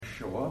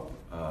show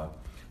up.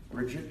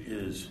 Bridget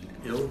is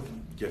ill.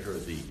 Get her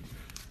the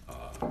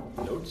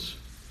notes.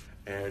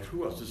 And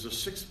who else? There's a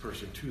sixth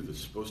person, too,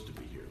 that's supposed to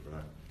be here.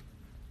 But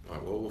all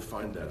right, well, we'll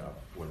find that out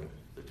when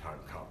the time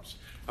comes.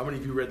 How many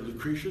of you read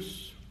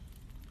Lucretius?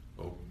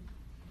 Oh.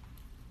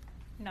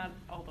 Not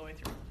all the way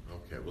through.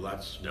 Okay, well,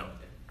 that's no.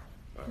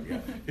 Yeah.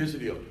 Here's the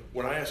deal.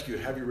 When I ask you,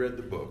 have you read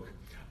the book?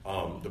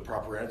 The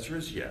proper answer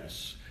is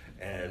yes.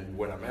 And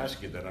when I'm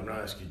asking you that, I'm not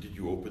asking you, did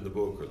you open the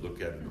book or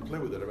look at it or play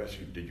with it? I'm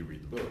asking you, did you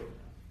read the book?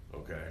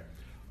 Okay.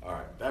 All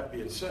right. That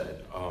being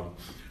said,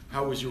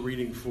 how was your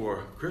reading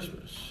for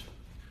Christmas?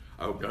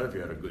 I hope none of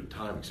you had a good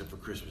time except for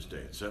Christmas Day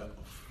itself.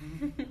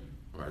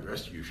 All right. The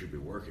rest of you should be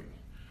working.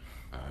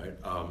 All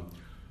right.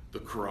 The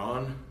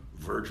Quran,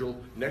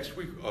 Virgil. Next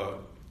week,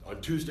 on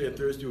Tuesday and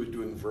Thursday, we're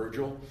doing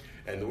Virgil.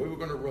 And the way we're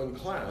going to run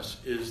class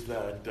is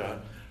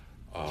that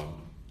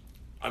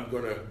I'm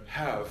going to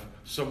have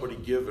somebody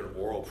give an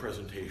oral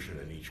presentation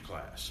in each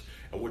class.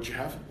 And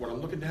what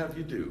I'm looking to have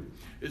you do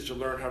is to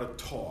learn how to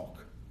talk.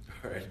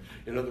 Right?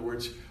 In other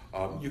words,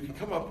 you can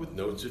come up with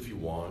notes if you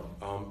want,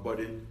 but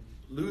it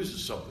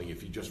loses something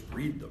if you just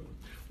read them.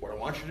 What I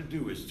want you to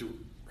do is to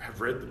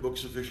have read the book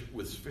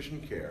with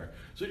sufficient care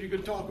so that you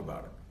can talk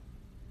about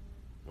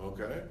it.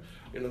 Okay?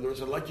 In other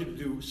words, I'd like you to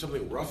do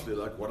something roughly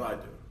like what I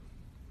do.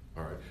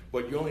 All right?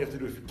 But you only have to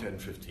do it for 10,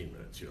 15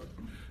 minutes.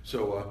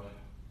 So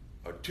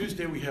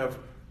Tuesday we have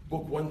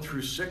book 1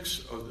 through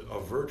 6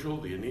 of Virgil,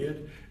 the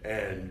Aeneid,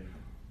 and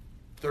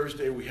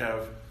Thursday we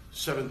have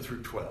 7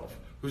 through 12.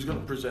 Who's going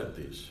to present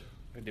these?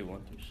 I do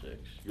 1 through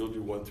 6. You'll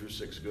do 1 through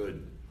 6.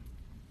 Good.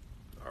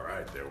 All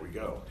right, there we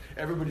go.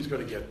 Everybody's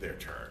going to get their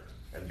turn.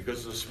 And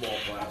because it's a small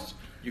class,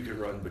 you can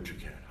run, but you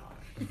can't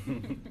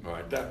hide. All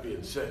right, that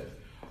being said,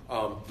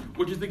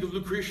 what do you think of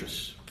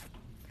Lucretius?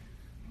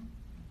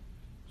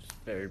 It's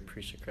very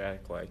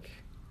pre-Socratic-like.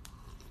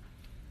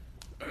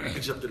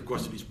 Except that, of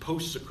course, he's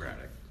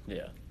post-Socratic.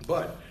 Yeah.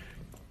 But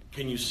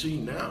can you see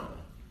now,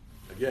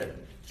 again,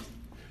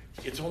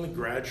 it's only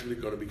gradually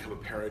going to become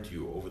apparent to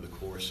you over the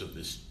course of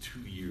this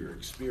 2-year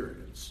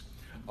experience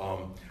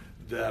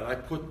that I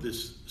put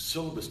this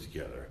syllabus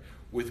together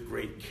with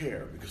great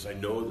care because I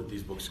know that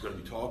these books are going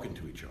to be talking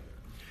to each other.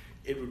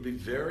 It would be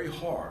very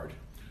hard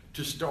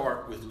to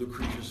start with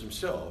Lucretius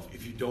himself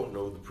if you don't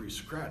know the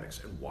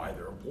pre-Socratics and why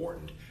they're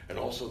important and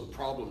also the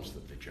problems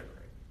that they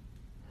generate.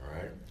 All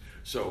right?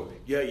 So,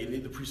 yeah, you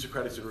need the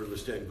pre-Socratics in order to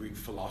understand Greek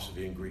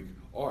philosophy and Greek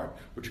art,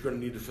 but you're going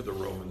to need it for the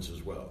Romans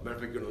as well. Matter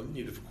of fact, you're going to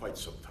need it for quite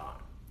some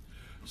time.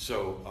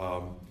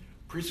 So,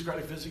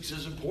 pre-Socratic physics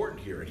is important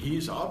here, and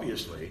he's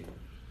obviously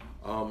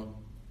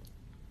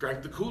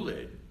drank the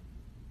Kool-Aid.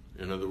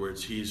 In other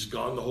words, he's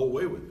gone the whole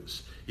way with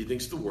this. He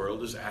thinks the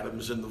world is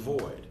atoms in the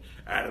void.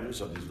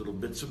 Atoms are these little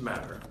bits of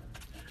matter,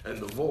 and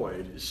the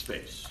void is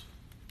space.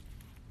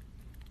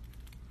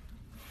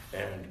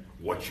 And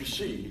what you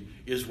see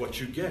is what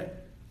you get.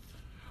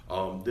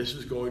 This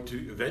is going to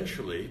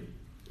eventually,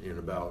 in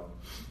about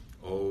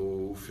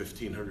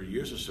 1,500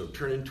 years or so,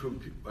 turn into,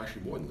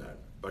 actually more than that,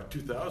 about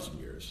 2,000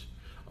 years.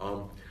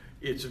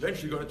 It's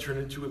eventually going to turn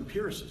into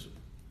empiricism,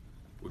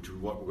 which is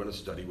what we're going to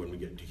study when we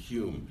get to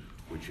Hume,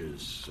 which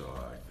is,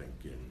 I think,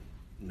 in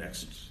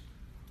next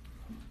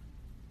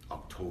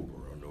October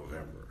or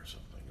November or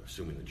something,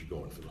 assuming that you're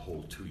going for the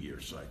whole 2-year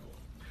cycle.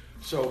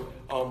 So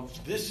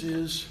this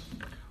is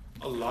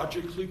a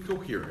logically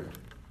coherent,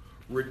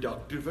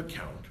 reductive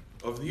account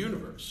of the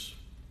universe.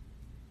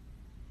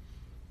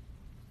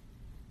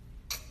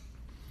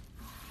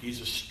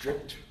 He's a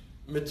strict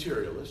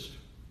materialist,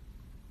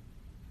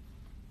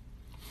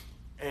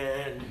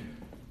 and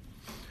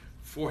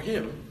for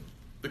him,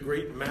 the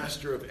great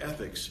master of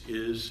ethics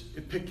is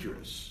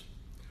Epicurus.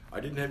 I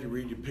didn't have you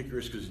read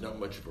Epicurus because he's not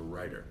much of a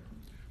writer,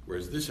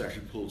 whereas this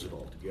actually pulls it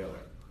all together.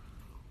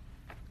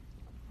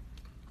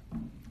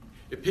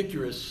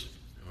 Epicurus,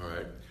 all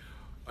right,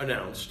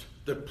 announced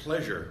that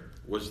pleasure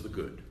was the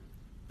good,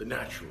 the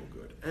natural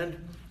good. And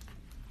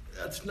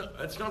that's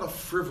not a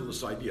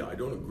frivolous idea. I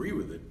don't agree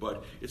with it,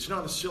 but it's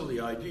not a silly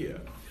idea.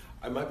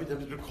 I might be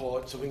tempted to call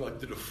it something like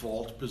the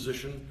default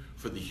position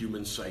for the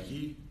human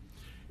psyche.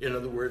 In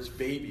other words,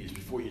 babies,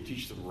 before you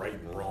teach them right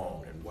and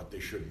wrong and what they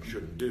should and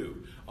shouldn't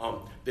do,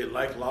 they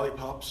like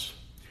lollipops.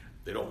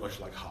 They don't much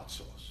like hot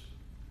sauce.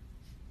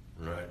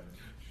 Right?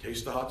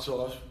 Taste the hot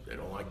sauce, they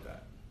don't like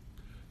that.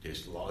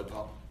 Taste the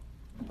lollipop,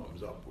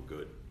 thumbs up, we're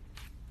good.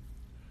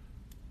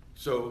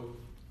 So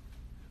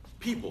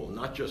people,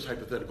 not just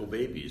hypothetical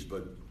babies,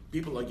 but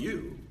people like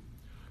you,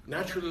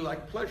 naturally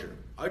like pleasure.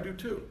 I do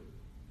too.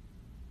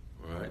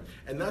 All right?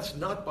 And that's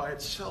not by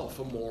itself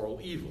a moral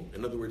evil.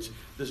 In other words,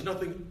 there's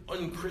nothing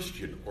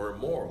unchristian or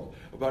immoral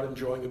about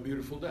enjoying a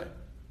beautiful day.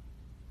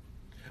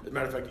 As a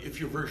matter of fact, if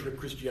your version of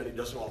Christianity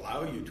doesn't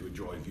allow you to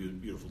enjoy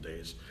beautiful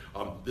days,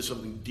 there's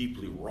something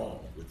deeply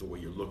wrong with the way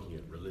you're looking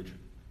at religion.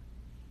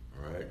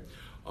 All right?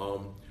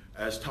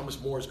 As Thomas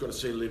More is going to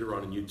say later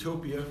on in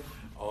Utopia,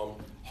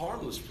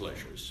 harmless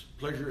pleasures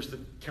that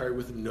carry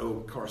with them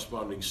no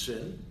corresponding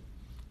sin,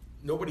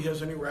 nobody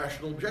has any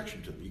rational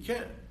objection to them. You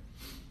can't.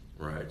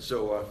 Right?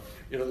 So,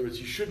 in other words,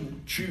 you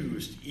shouldn't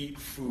choose to eat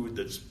food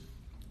that's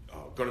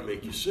going to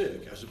make you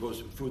sick as opposed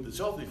to food that's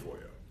healthy for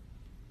you.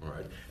 All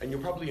right? And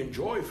you'll probably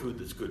enjoy food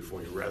that's good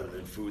for you rather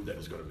than food that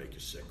is going to make you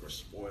sick or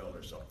spoiled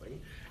or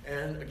something.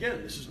 And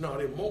again, this is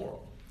not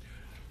immoral.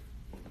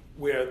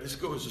 Where this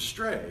goes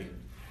astray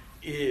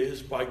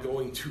is by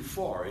going too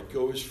far. It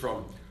goes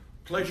from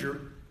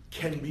pleasure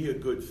can be a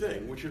good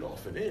thing, which it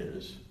often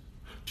is,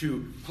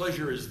 to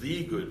pleasure is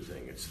the good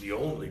thing. It's the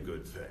only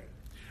good thing.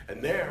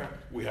 And there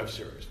we have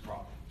serious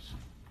problems.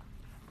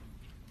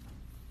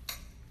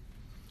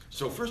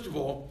 So first of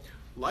all,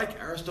 like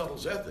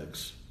Aristotle's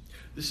ethics,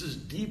 this is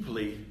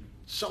deeply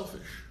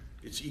selfish.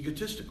 It's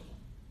egotistical.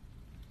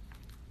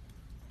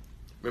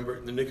 Remember,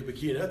 the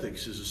Nicomachean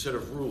Ethics is a set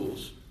of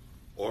rules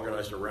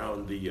organized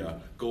around the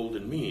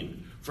golden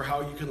mean for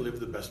how you can live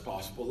the best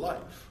possible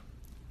life.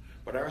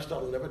 But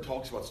Aristotle never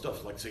talks about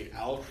stuff like, say,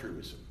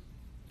 altruism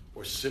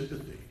or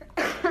sympathy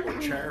or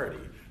charity,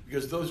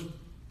 because those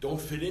don't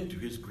fit into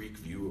his Greek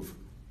view of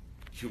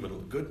human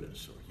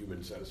goodness or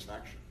human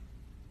satisfaction.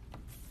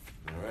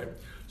 All right?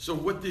 So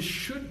what this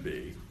should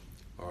be,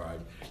 all right,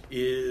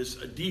 is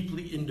a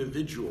deeply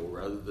individual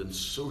rather than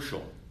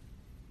social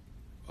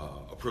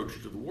approach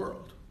to the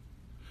world.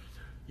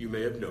 You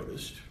may have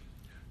noticed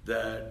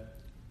that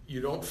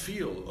you don't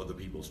feel other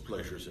people's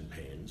pleasures and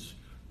pains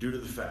due to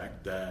the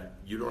fact that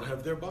you don't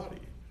have their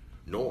body,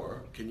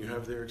 nor can you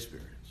have their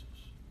experiences.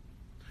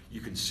 You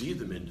can see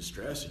them in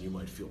distress and you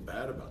might feel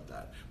bad about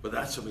that, but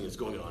that's something that's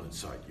going on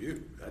inside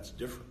you. That's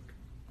different.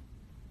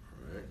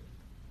 All right?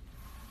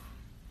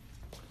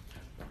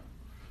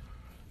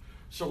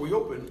 So we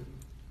open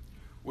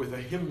with a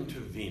hymn to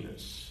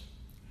Venus.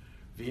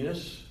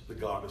 Venus, the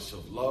goddess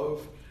of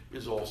love,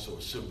 is also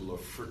a symbol of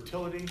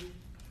fertility,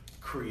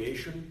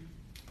 creation,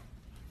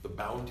 the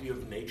bounty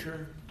of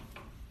nature.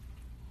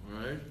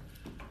 All right?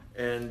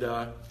 And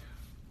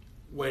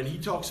when he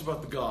talks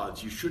about the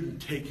gods, you shouldn't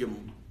take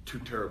him too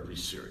terribly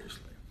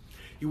seriously.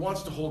 He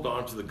wants to hold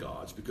on to the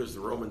gods because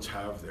the Romans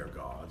have their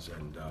gods,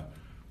 and,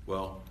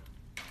 well,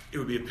 it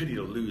would be a pity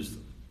to lose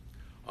them.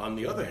 On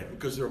the other hand,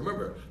 because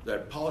remember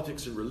that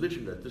politics and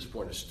religion at this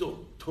point is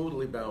still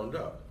totally bound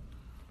up.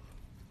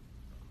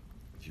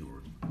 If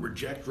you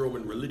reject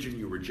Roman religion,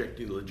 you're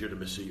rejecting the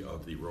legitimacy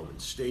of the Roman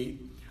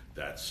state.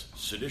 That's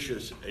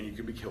seditious, and you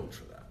can be killed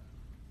for that.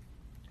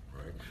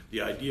 Right?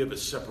 The idea of a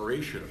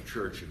separation of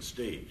church and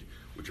state,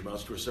 which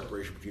amounts to a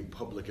separation between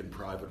public and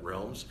private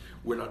realms,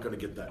 we're not going to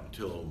get that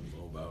until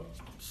about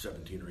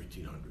 17 or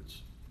 1800s.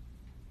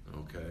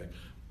 Okay?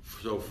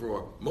 So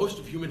for most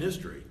of human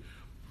history,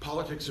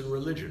 politics and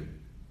religion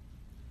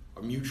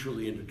are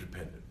mutually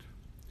interdependent.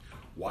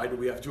 Why do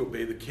we have to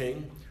obey the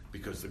king?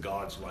 Because the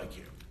gods like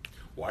him.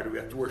 Why do we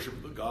have to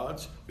worship the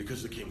gods?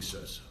 Because the king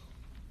says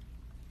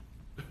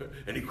so.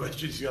 Any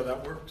questions? See how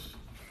that works?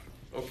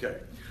 Okay.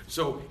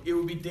 So it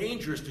would be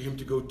dangerous to him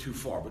to go too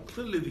far, but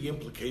clearly the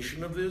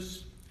implication of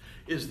this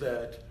is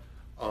that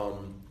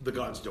the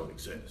gods don't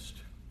exist.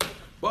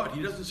 But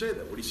he doesn't say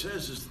that. What he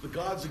says is that the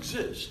gods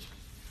exist,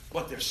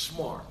 but they're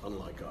smart,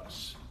 unlike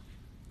us.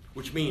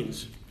 Which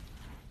means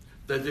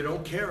that they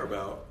don't care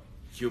about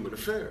human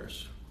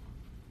affairs.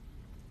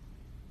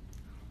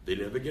 They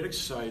never get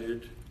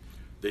excited.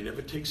 They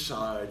never take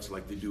sides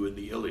like they do in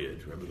the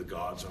Iliad. Remember, the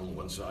gods on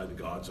one side, the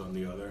gods on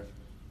the other?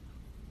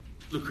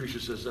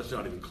 Lucretius says that's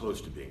not even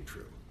close to being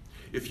true.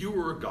 If you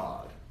were a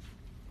god,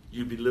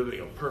 you'd be living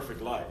a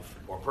perfect life,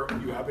 or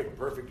you having a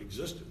perfect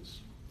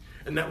existence.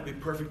 And that would be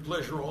perfect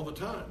pleasure all the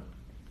time.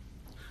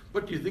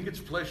 But do you think it's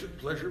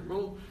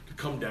pleasurable to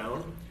come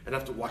down and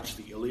have to watch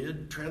the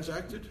Iliad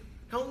transacted?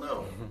 Hell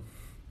no.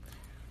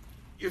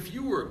 If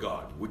you were a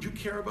god, would you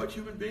care about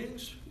human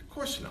beings? Of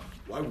course not.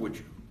 Why would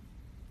you?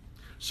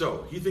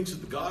 So he thinks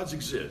that the gods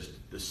exist.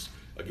 This,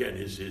 again,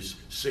 is his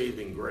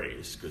saving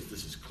grace, because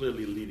this is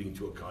clearly leading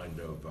to a kind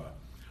of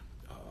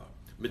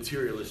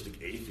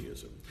materialistic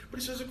atheism. But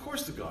he says, of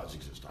course the gods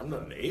exist. I'm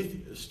not an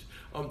atheist.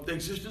 They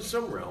exist in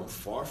some realm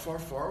far, far,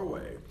 far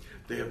away.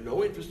 They have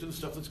no interest in the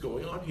stuff that's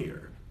going on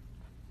here.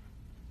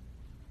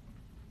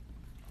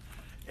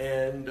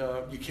 And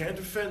you can't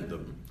offend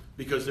them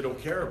because they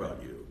don't care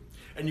about you.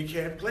 And you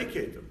can't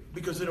placate them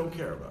because they don't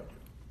care about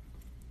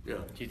you.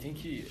 Yeah. Do you think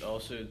he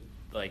also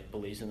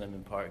believes in them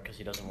in part because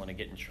he doesn't want to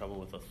get in trouble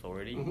with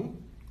authority? Mm-hmm.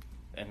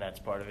 And that's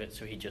part of it?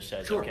 So he just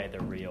says, Sure. Okay,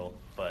 they're real,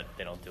 but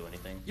they don't do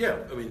anything? Yeah,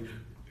 I mean,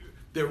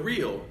 they're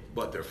real,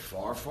 but they're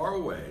far, far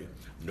away.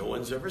 No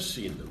one's ever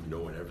seen them. No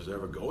one is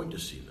ever going to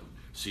see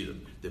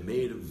them. They're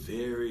made of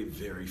very,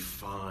 very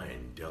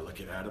fine,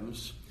 delicate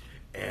atoms,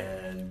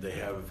 and they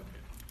have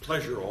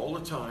pleasure all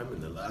the time,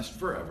 and they last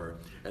forever,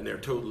 and they're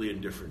totally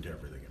indifferent to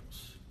everything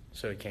else.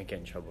 So he can't get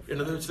in trouble for In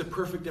that. other words, they're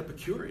perfect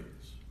Epicureans.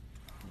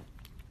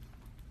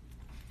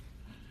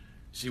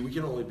 See, we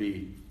can only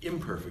be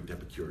imperfect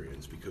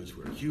Epicureans because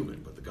we're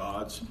human, but the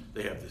gods,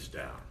 they have this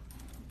down.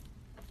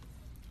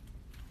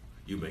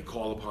 You may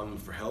call upon them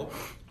for help,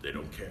 they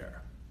don't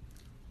care.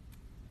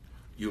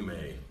 You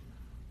may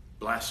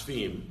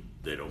blaspheme,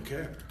 they don't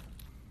care.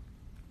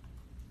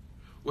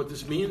 What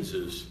this means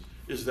is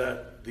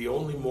that the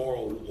only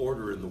moral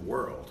order in the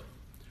world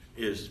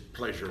is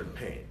pleasure and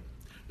pain.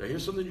 Now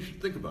here's something you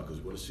should think about, because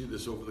we're going to see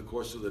this over the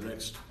course of the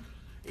next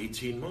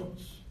 18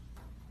 months.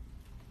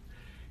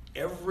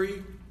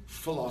 Every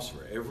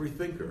philosopher, every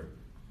thinker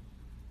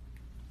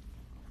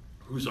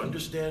whose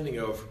understanding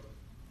of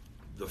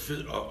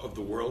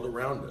the world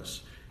around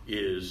us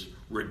is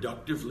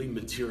reductively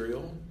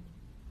material,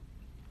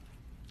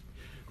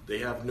 they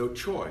have no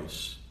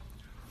choice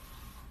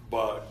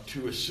but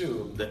to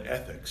assume that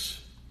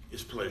ethics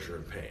is pleasure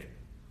and pain.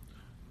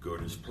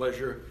 Good is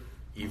pleasure,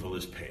 evil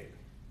is pain.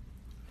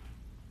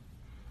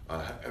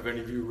 Have any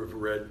of you ever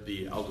read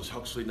the Aldous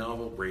Huxley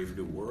novel, Brave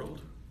New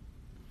World?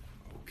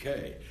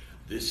 Okay,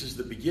 this is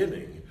the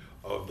beginning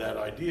of that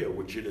idea,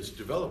 which in its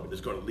development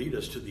is going to lead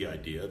us to the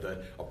idea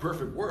that a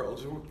perfect world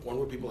is one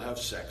where people have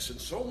sex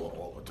and soma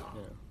all the time.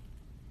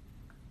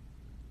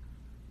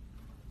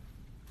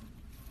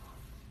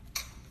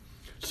 Yeah.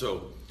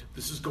 So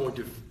this is going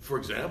to, for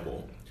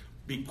example,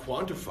 be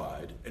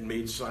quantified and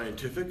made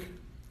scientific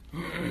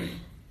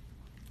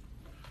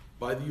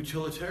by the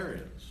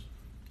utilitarians.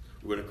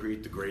 We're going to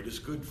create the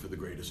greatest good for the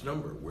greatest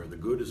number, where the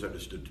good is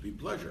understood to be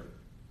pleasure.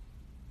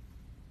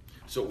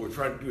 So what we're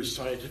trying to do is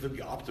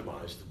scientifically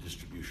optimize the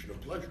distribution of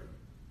pleasure.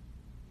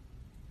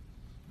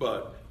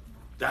 But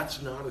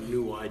that's not a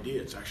new idea.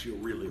 It's actually a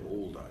really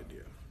old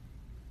idea.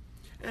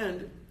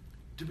 And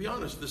to be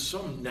honest, there's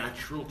some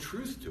natural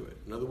truth to it.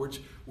 In other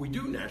words, we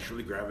do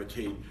naturally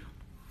gravitate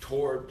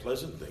toward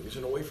pleasant things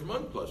and away from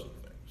unpleasant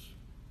things.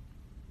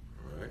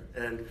 All right?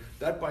 And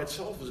that by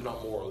itself is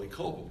not morally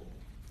culpable.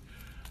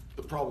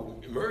 The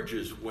problem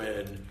emerges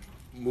when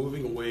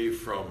moving away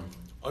from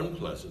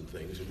unpleasant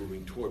things and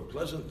moving toward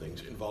pleasant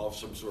things involves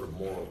some sort of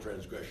moral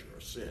transgression or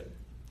sin.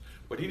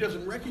 But he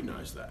doesn't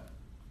recognize that.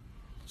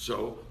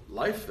 So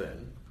life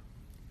then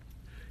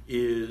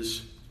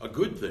is a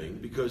good thing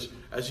because,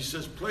 as he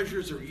says,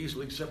 pleasures are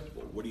easily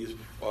acceptable. What he is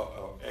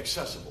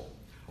accessible.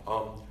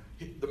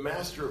 The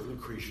master of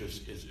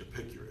Lucretius is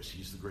Epicurus.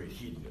 He's the great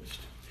hedonist.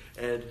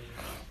 And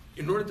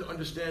in order to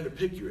understand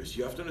Epicurus,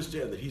 you have to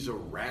understand that he's a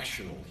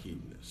rational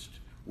hedonist,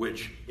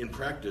 which in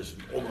practice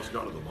almost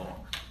none of them are.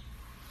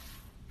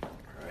 All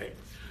right?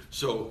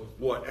 So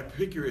what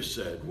Epicurus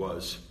said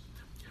was,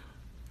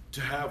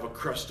 to have a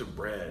crust of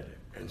bread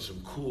and some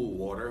cool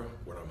water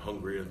when I'm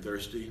hungry and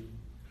thirsty,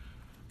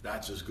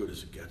 that's as good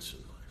as it gets in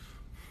life.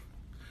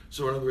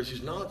 So in other words,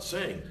 he's not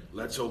saying,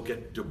 let's all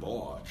get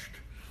debauched,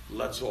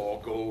 let's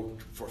all go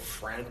for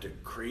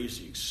frantic,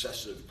 crazy,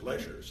 excessive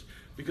pleasures.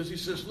 Because he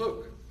says,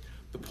 look,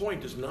 the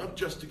point is not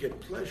just to get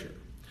pleasure.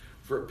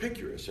 For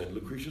Epicurus, and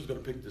Lucretius is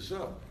going to pick this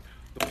up,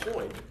 the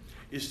point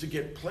is to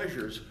get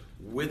pleasures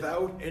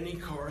without any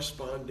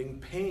corresponding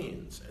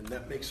pains, and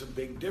that makes a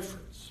big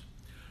difference.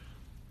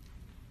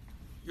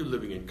 You're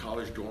living in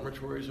college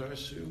dormitories, I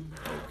assume?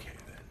 Okay,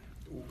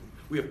 then.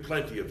 We have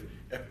plenty of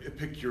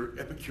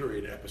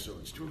Epicurean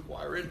episodes to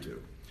inquire into.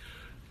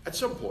 At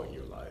some point in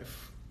your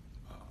life,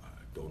 I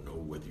don't know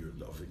whether you're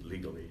of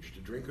legal age to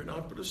drink or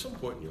not, but at some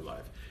point in your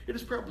life, it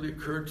has probably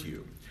occurred to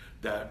you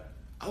that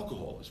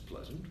alcohol is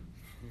pleasant,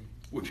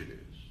 which it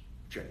is,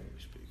 generally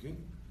speaking,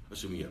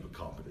 assuming you have a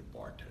competent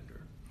bartender.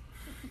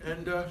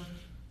 And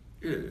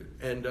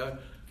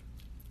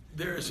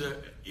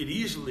it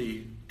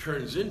easily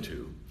turns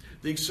into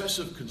the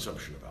excessive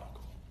consumption of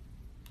alcohol.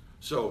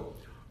 So,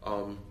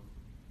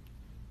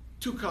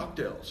 2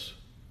 cocktails,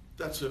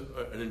 that's an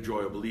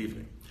enjoyable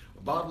evening.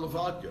 A bottle of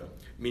vodka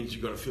means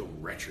you're going to feel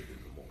wretched in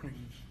the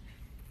morning.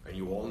 And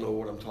you all know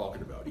what I'm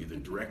talking about, either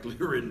directly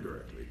or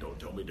indirectly. Don't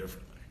tell me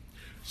differently.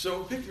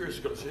 So Epicurus is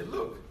going to say,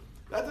 look,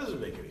 that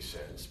doesn't make any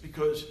sense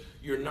because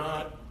you're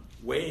not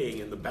weighing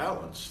in the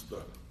balance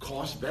the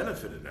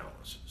cost-benefit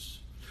analysis.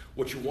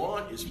 What you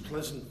want is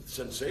pleasant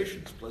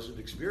sensations, pleasant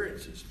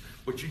experiences,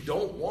 but you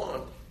don't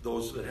want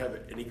those that have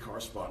any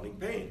corresponding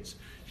pains.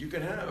 You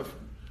can have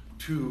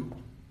 2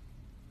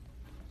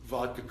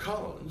 vodka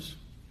Collins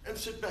and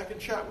sit back and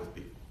chat with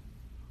people.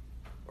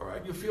 All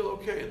right, you'll feel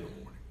okay in the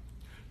morning.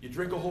 You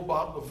drink a whole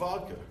bottle of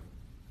vodka,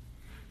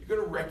 you're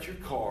going to wreck your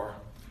car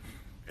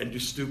and do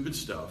stupid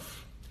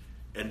stuff,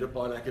 end up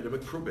on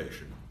academic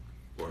probation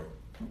or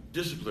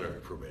disciplinary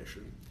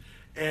probation,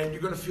 and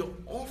you're going to feel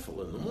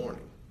awful in the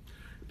morning.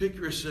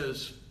 Epicurus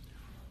says,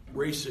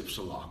 res ipsa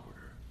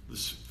loquitur.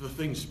 The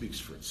thing speaks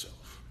for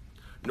itself.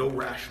 No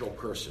rational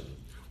person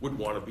would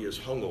want to be as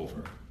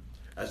hungover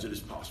as it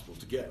is possible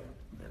to get.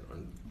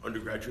 And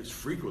undergraduates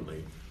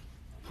frequently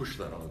push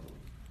that on them.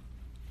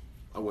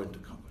 I went to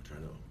college, I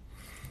know.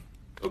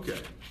 Okay,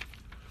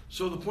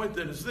 so the point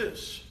then is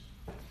this.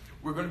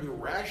 We're going to be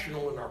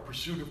rational in our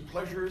pursuit of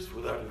pleasures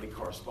without any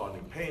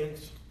corresponding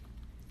pains.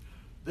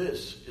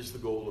 This is the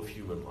goal of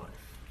human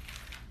life.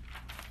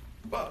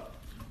 But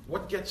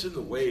what gets in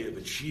the way of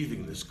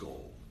achieving this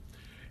goal?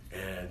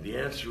 And the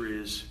answer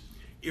is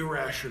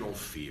irrational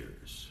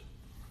fears.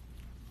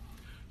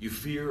 You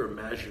fear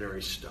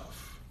imaginary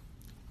stuff.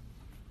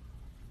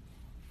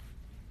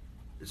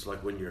 It's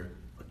like when you're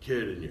a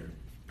kid and your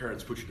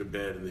parents put you to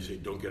bed and they say,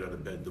 don't get out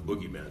of bed, the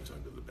boogeyman's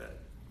under the bed.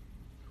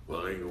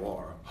 Well, there you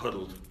are,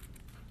 huddled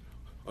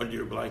under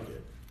your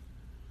blanket,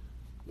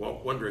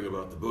 wondering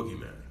about the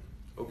boogeyman.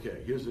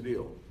 Okay, here's the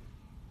deal.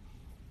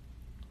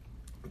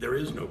 there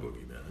is no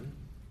boogeyman.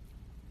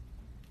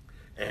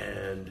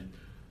 And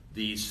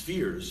these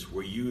fears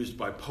were used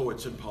by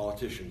poets and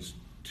politicians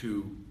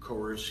to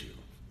coerce you,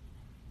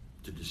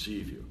 to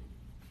deceive you.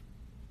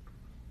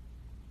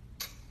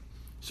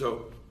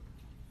 So,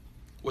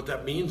 what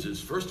that means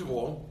is, first of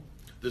all,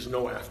 there's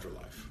no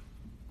afterlife.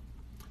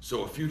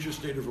 So a future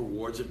state of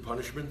rewards and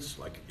punishments,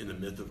 like in the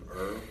myth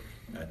of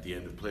at the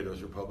end of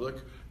Plato's Republic,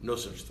 no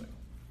such thing.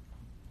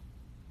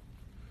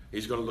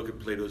 He's going to look at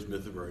Plato's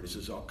myth of and he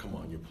says, oh, come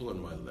on, you're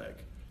pulling my leg.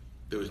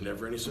 There was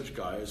never any such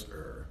guy as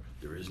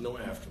There is no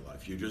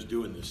afterlife. You're just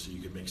doing this so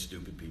you can make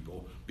stupid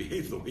people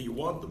behave the way you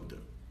want them to.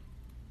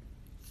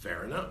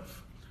 Fair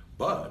enough.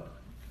 But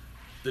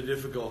the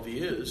difficulty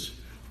is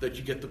that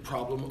you get the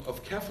problem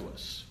of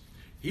Cephalus.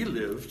 He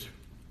lived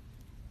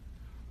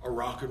a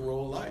rock and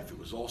roll life. It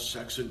was all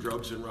sex and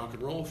drugs and rock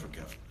and roll for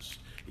Cephalus.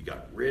 He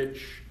got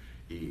rich,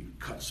 he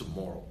cut some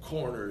moral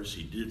corners,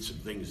 he did some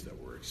things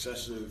that were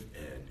excessive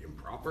and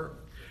improper,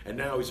 and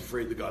now he's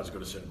afraid the gods are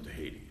going to send him to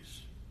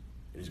Hades,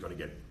 and he's going to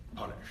get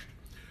punished.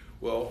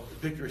 Well,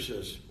 Epicurus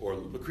says, or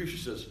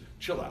Lucretius says,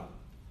 chill out.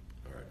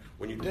 All right.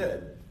 When you're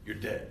dead, you're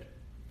dead.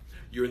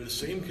 You're in the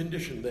same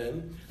condition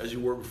then as you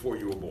were before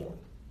you were born.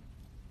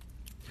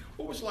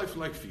 What was life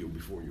like for you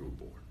before you were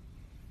born?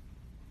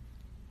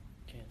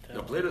 Can't tell.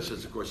 Now, Plato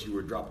says, of course, you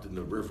were dropped in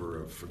the river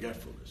of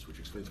forgetfulness, which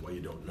explains why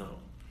you don't know.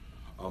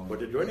 But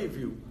did any of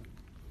you,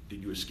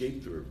 did you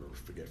escape the river of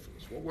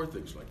forgetfulness? What were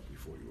things like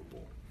before you were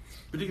born?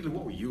 Particularly,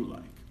 what were you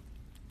like?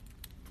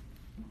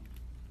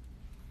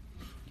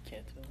 You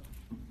can't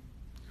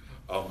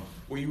tell.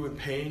 Were you in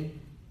pain?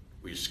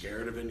 Were you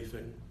scared of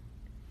anything?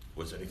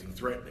 Was anything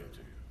threatening to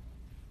you?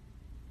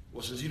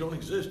 Well, since you don't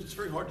exist, it's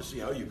very hard to see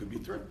how you could be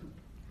threatened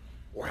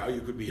or how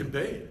you could be in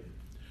pain.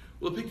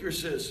 Well, Epicurus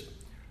says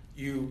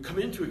you come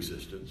into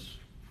existence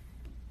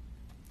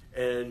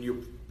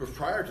and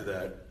prior to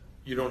that,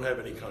 you don't have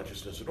any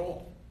consciousness at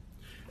all.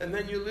 And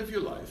then you live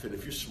your life, and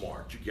if you're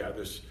smart, you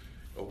gather,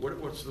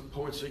 what's the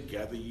poet say?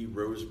 Gather ye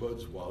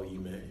rosebuds while ye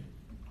may.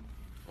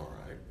 All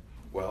right.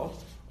 Well,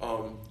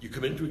 you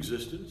come into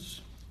existence,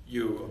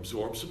 you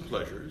absorb some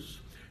pleasures,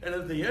 and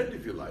at the end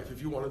of your life,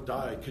 if you want to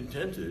die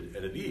contented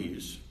and at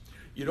ease,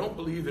 you don't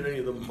believe in any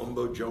of the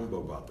mumbo-jumbo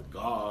about the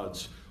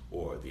gods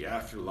or the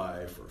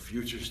afterlife or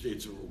future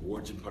states of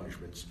rewards and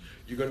punishments.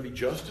 You're going to be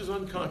just as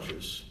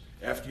unconscious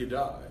after you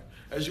die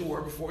as you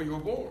were before you were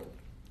born.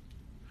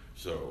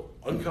 So,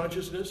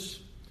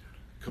 unconsciousness,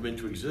 come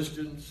into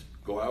existence,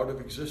 go out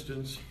of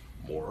existence,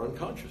 more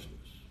unconsciousness.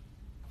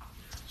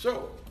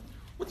 So,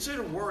 what's there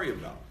to worry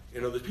about?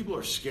 You know, the people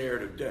are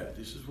scared of death.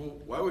 He says, well,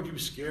 why would you be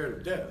scared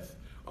of death?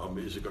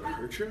 Is it going to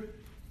hurt you?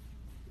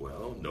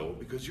 Well, no,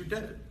 because you're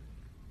dead.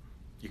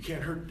 You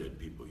can't hurt dead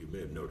people. You may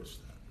have noticed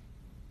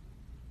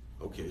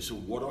that. Okay, so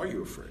what are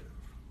you afraid of?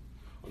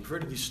 I'm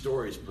afraid of these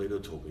stories Plato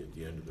told me at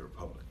the end of the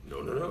Republic.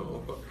 No.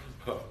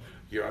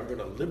 Here, I'm going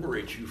to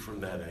liberate you from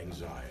that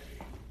anxiety.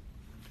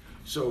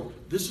 So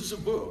this is a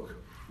book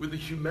with a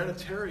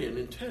humanitarian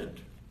intent.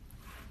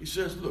 He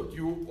says, look,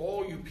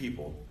 all you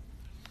people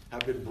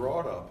have been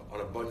brought up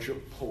on a bunch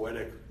of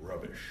poetic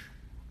rubbish.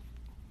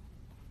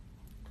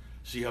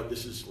 See how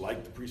this is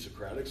like the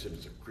pre-Socratics and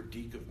it's a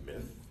critique of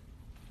myth?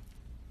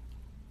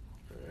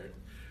 All right.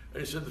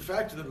 And he said, the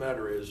fact of the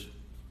matter is,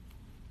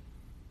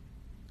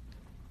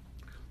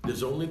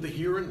 there's only the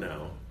here and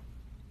now,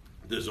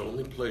 there's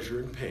only pleasure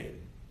and pain,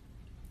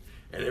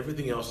 and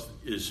everything else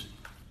is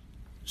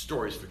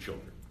stories for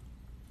children.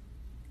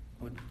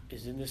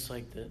 Isn't this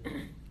like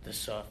the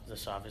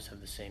sophists have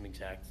the same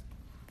exact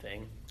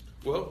thing?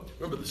 Well,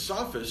 remember, the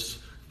sophists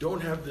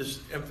don't have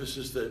this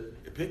emphasis that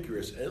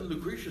Epicurus and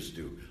Lucretius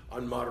do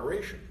on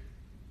moderation.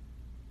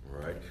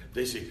 Right?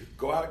 They say,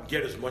 go out and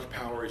get as much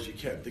power as you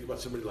can. Think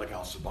about somebody like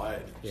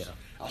Alcibiades. Yeah.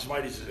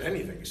 Alcibiades is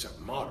anything except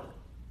moderate.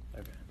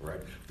 Okay.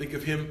 Right? Think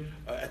of him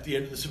at the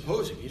end of the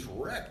symposium. He's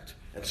wrecked,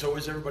 and so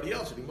is everybody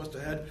else, and he must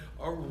have had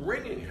a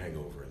ringing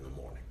hangover in the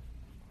morning.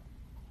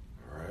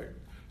 All right?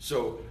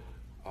 So,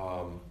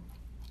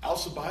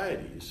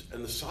 Alcibiades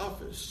and the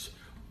sophists,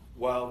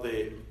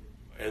 who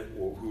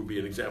would be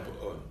an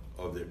example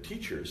of their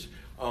teachers,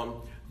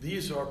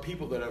 these are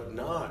people that have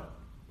not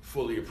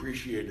fully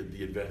appreciated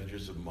the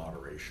advantages of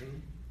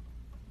moderation.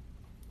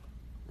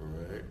 All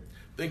right?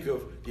 Think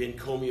of the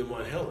encomium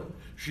on Helen.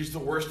 She's the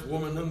worst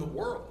woman in the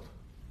world.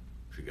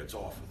 She gets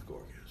off with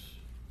Gorgias.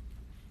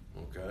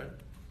 Okay?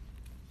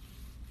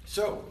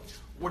 So,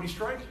 what he's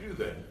trying to do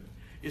then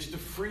is to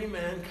free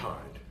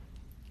mankind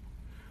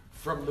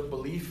from the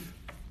belief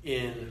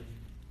in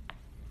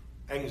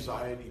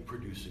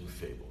anxiety-producing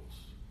fables.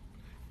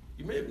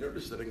 You may have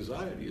noticed that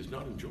anxiety is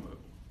not enjoyable.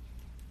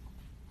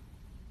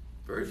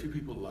 Very few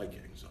people like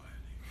anxiety.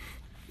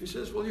 He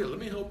says, well, here, let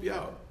me help you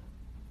out.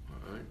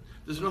 All right?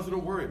 There's nothing to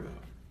worry about.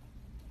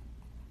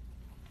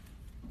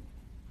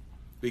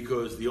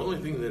 Because the only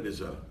thing that is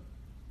a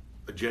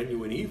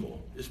genuine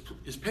evil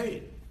is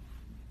pain.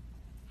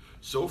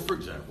 So, for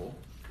example,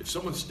 if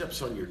someone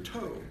steps on your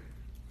toe,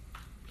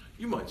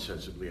 you might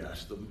sensibly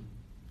ask them,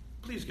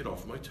 please get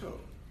off my toe.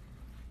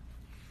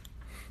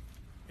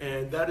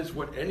 And that is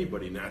what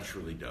anybody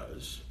naturally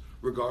does,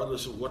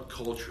 regardless of what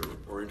culture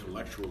or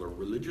intellectual or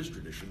religious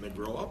tradition they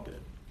grow up in.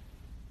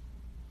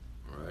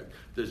 All right?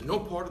 There's no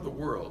part of the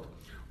world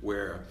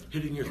where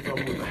hitting your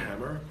thumb with a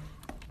hammer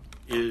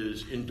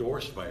is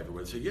endorsed by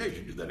everyone. Say, yeah, you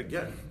should do that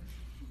again.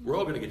 We're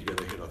all going to get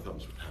together and hit our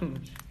thumbs with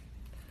hammers.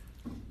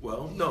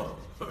 Well, no.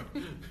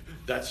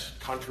 That's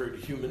contrary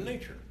to human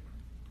nature.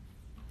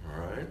 All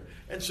right?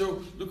 And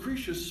so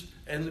Lucretius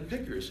and the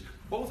pickers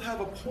both have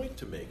a point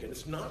to make, and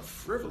it's not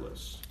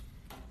frivolous.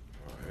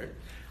 All right?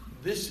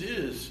 This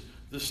is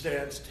the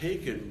stance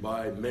taken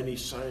by many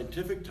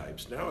scientific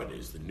types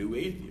nowadays, the new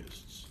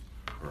atheists.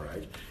 All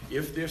right?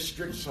 If they're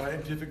strict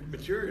scientific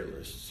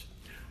materialists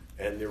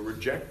and they're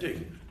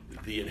rejecting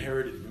the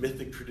inherited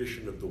mythic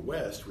tradition of the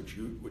West,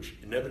 which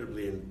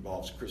inevitably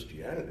involves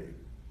Christianity,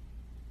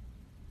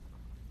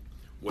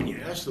 when you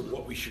ask them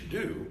what we should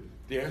do,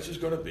 the answer is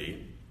going to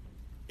be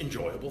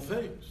enjoyable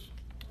things.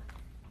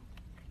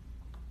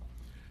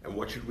 And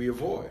what should we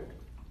avoid?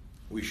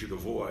 We should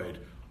avoid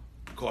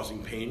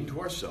causing pain to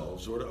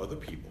ourselves or to other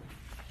people.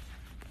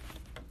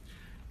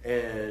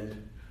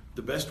 And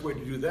the best way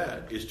to do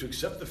that is to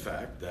accept the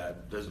fact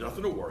that there's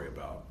nothing to worry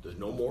about, there's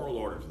no moral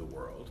order to the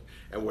world,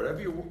 and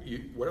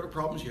whatever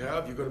problems you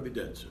have, you're going to be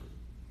dead soon.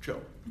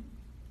 Chill.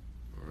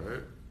 All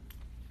right?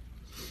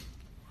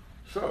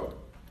 So,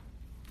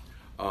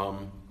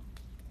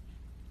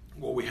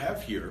 what we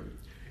have here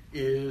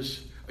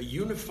is a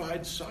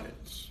unified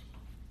science.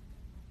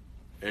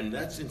 And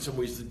that's in some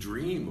ways the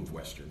dream of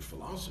Western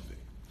philosophy.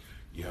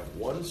 You have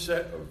one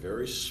set of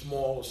very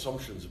small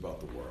assumptions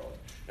about the world,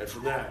 and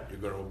from that you're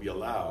going to be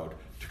allowed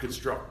to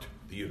construct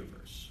the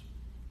universe.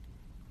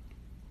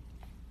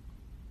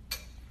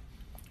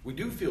 We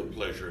do feel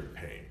pleasure and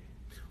pain.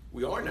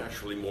 We are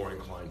naturally more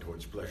inclined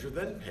towards pleasure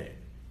than pain.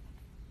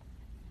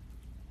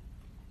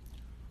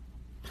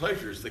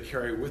 Pleasures that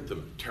carry with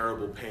them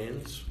terrible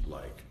pains,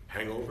 like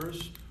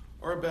hangovers,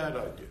 are a bad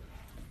idea.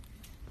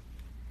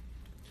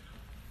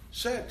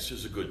 Sex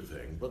is a good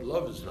thing, but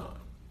love is not.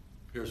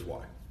 Here's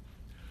why.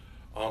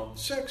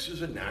 Sex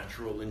is a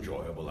natural,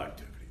 enjoyable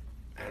activity.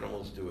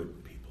 Animals do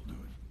it, people do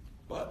it.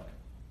 But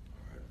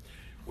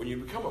when you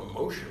become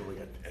emotionally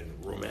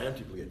and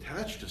romantically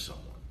attached to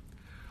someone,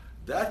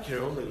 that can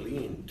only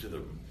lead to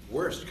the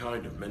worst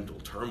kind of mental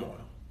turmoil.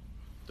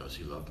 Does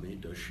he love me?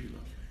 Does she love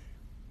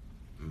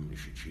me? Is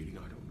she cheating?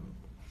 I don't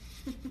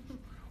know.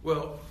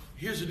 Well,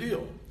 here's the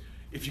deal.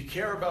 If you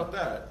care about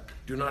that,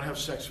 do not have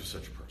sex with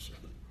such a person.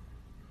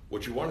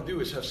 What you want to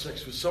do is have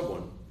sex with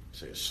someone,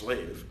 say a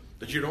slave,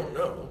 that you don't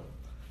know.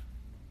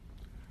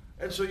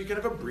 And so you can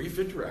have a brief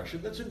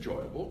interaction that's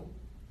enjoyable,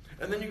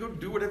 and then you go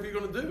do whatever you're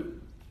going to do.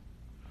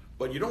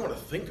 But you don't want to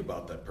think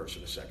about that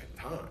person a second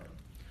time.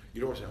 You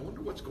don't want to say, I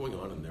wonder what's going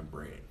on in their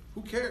brain.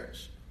 Who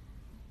cares?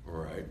 All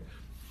right?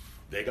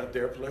 They got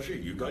their pleasure,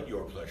 you got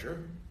your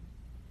pleasure.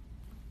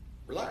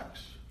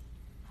 Relax.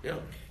 Yeah.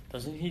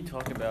 Doesn't he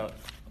talk about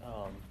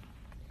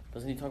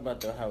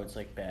though how it's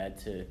like bad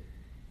to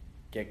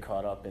get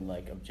caught up in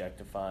like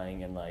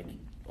objectifying and like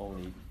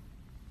only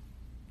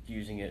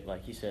using it,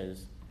 like he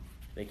says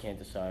they can't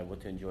decide what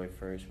to enjoy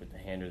first with the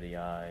hand or the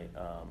eye,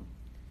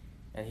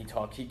 and he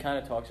kind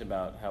of talks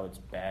about how it's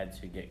bad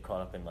to get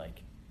caught up in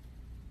like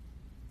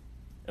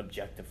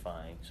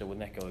objectifying. So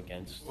wouldn't that go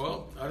against?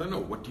 Well, I don't know.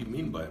 What do you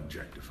mean by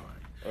objectifying?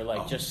 Or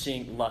like just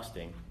seeing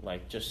lusting,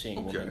 like just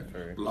seeing women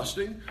for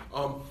lusting.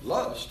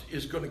 Lust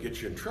is going to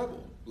get you in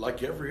trouble,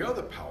 like every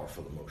other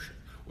powerful emotion.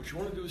 What you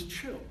want to do is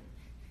chill.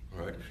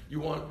 Right?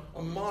 You want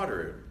a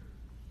moderate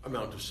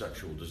amount of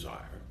sexual desire.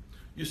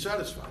 You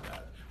satisfy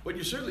that. But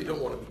you certainly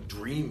don't want to be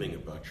dreaming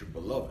about your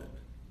beloved.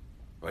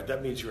 Right?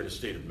 That means you're in a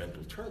state of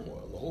mental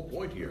turmoil. The whole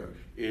point here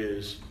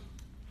is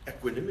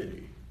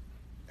equanimity,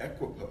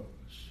 equipoise,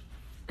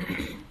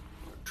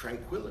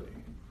 tranquility.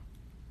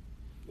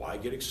 Why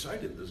get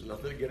excited? There's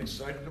nothing to get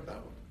excited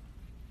about.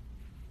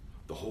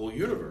 The whole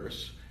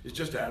universe is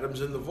just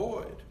atoms in the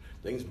void,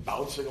 things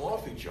bouncing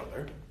off each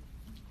other.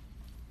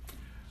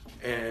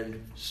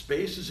 And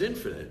space is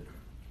infinite,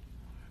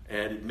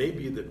 and it may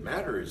be that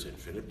matter is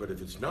infinite, but if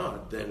it's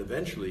not, then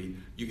eventually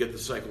you get the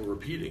cycle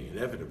repeating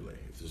inevitably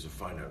if there's a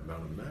finite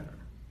amount of matter.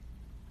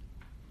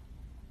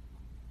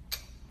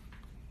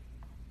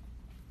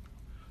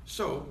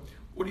 So,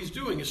 what he's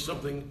doing is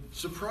something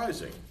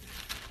surprising.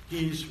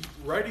 He's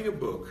writing a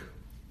book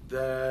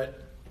that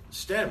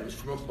stems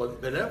from a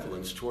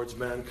benevolence towards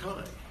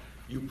mankind.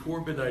 You poor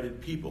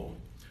benighted people,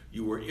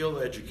 you were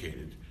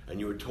ill-educated, and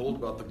you were told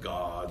about the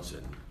gods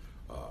and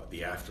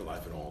the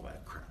afterlife and all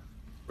that crap.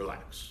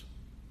 Relax.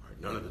 All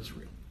right, none of it's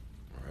real.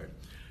 All right.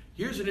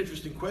 Here's an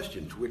interesting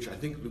question to which I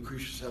think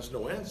Lucretius has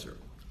no answer.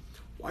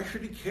 Why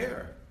should he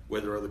care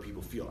whether other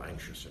people feel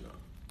anxious or not?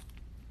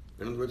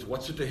 In other words,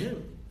 what's it to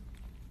him?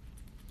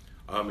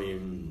 I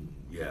mean,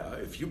 yeah,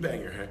 if you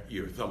bang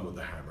your thumb with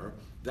a hammer,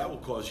 that will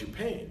cause you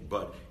pain.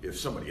 But if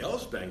somebody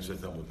else bangs their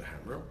thumb with a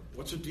hammer,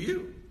 what's it to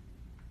you?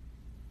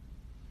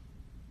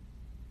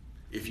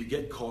 If you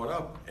get caught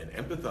up and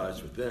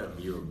empathize with them,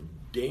 you're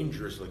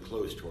dangerously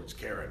close towards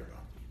caring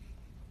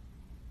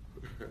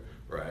about them.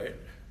 Right?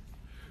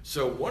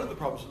 So one of the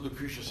problems that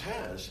Lucretius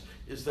has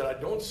is that I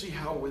don't see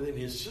how within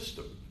his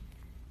system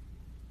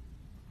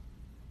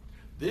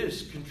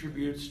this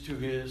contributes to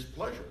his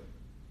pleasure.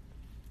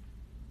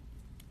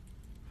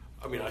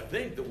 I mean, I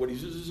think that what he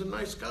says is a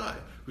nice guy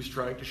who's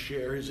trying to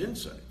share his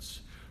insights.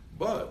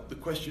 But the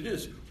question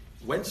is,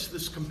 whence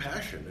this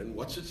compassion and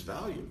what's its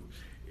value?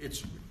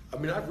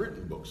 I've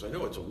written books. I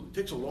know it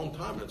takes a long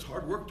time and it's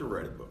hard work to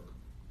write a book.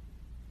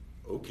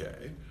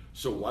 Okay,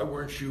 so why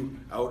weren't you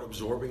out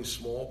absorbing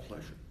small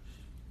pleasures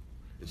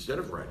instead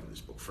of writing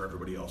this book for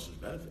everybody else's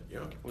benefit?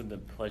 Yeah. Would the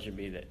pleasure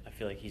be that I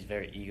feel like he's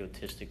very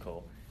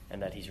egotistical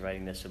and that he's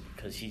writing this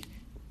because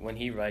when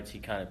he writes, he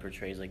kind of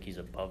portrays like he's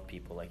above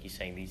people, like he's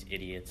saying these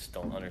idiots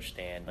don't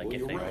understand, like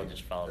if they all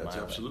just follow my way. That's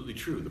absolutely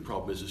true. The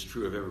problem is it's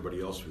true of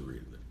everybody else we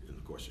read in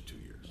the course of 2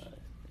 years. Yeah.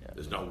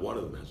 There's not one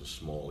of them has a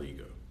small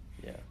ego.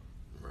 Yeah.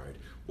 Right?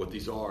 What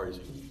these are is,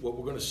 what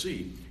we're going to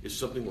see is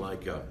something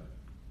like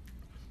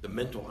the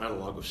mental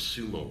analog of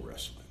sumo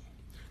wrestling.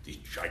 These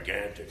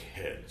gigantic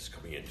heads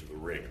coming into the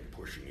ring and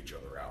pushing each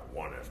other out,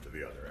 one after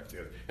the other,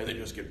 and they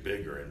just get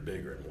bigger and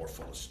bigger and more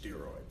full of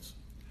steroids.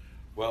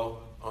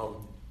 Well,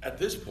 at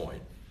this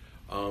point,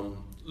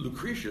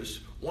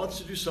 Lucretius wants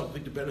to do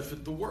something to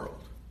benefit the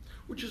world,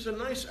 which is a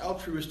nice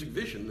altruistic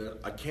vision that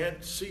I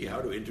can't see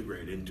how to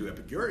integrate into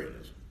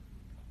Epicureanism.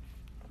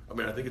 I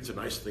mean, I think it's a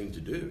nice thing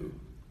to do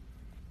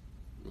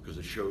because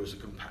it shows a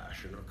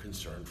compassion or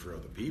concern for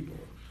other people,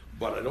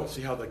 but I don't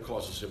see how that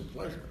causes him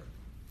pleasure.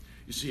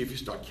 You see, if you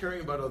start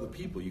caring about other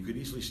people, you could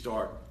easily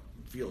start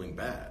feeling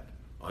bad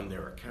on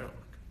their account.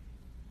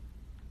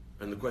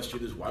 And the question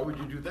is, why would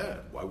you do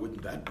that? Why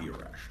wouldn't that be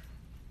irrational?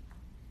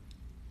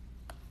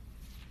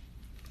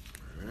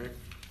 All right.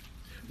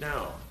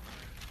 Now,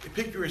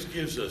 Epicurus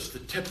gives us the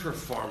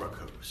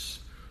tetrapharmakos,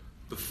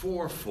 the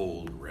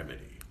fourfold remedy.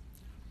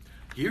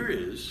 Here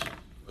is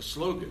a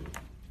slogan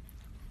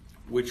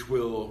which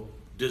will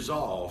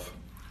dissolve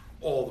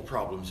all the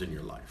problems in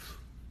your life.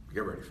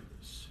 Get ready for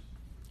this.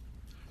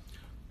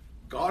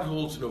 God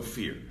holds no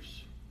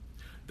fears.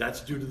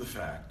 That's due to the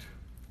fact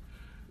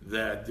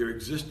that their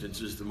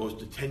existence is the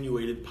most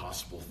attenuated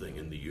possible thing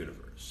in the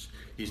universe.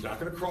 He's not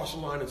going to cross a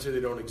line and say they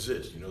don't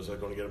exist. He knows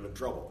that's going to get him in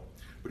trouble.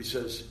 But he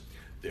says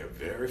they're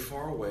very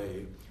far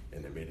away,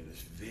 and they're made of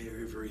this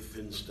very, very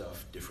thin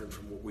stuff, different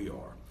from what we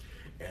are.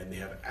 And they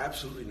have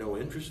absolutely no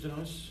interest in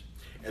us,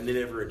 and they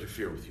never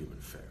interfere with human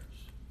affairs.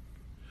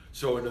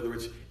 So, in other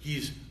words,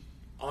 he's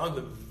on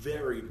the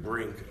very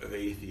brink of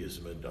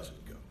atheism and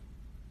doesn't go.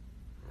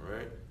 All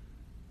right?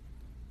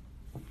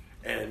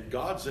 And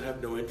gods that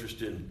have no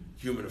interest in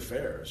human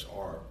affairs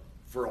are,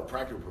 for all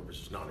practical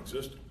purposes,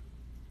 non-existent.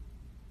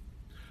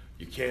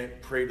 You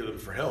can't pray to them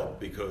for help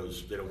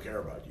because they don't care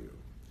about you.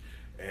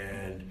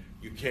 And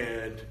you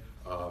can't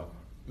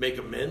make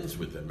amends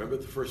with them. Remember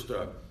the first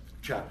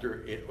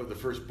chapter, or the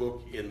first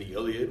book in the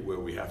Iliad, where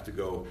we have to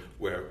go,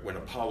 where when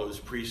Apollo's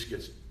priest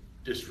gets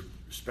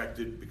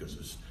disrespected because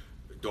his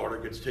daughter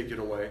gets taken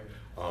away,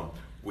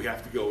 we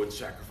have to go and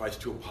sacrifice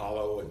to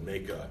Apollo and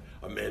make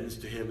amends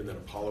to him, and then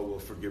Apollo will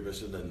forgive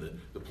us, and then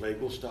the plague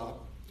will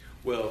stop.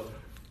 Well,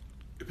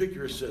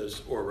 Epicurus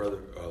says, or rather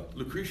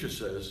Lucretius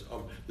says,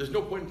 there's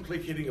no point in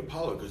placating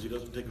Apollo because he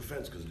doesn't take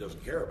offense because he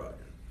doesn't care about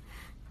you.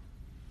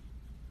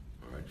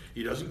 All right?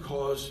 He doesn't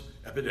cause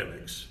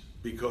epidemics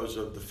because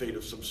of the fate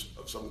of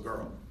some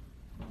girl.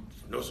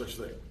 No such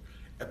thing.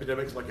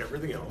 Epidemics, like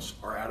everything else,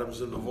 are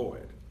atoms in the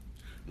void.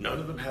 None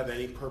of them have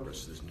any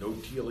purpose. There's no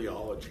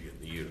teleology in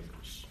the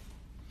universe.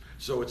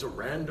 So it's a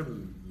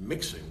random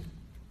mixing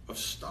of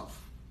stuff,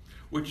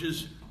 which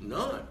is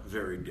not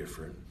very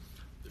different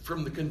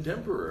from the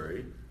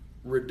contemporary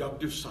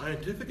reductive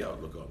scientific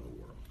outlook on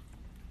the world.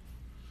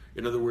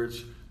 In other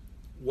words,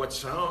 the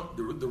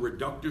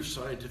reductive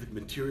scientific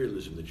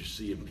materialism that you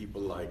see in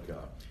people like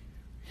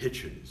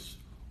Hitchens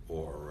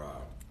or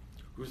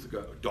who's the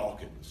guy?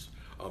 Dawkins,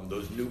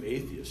 those new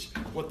atheists.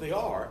 What they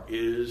are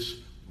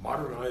is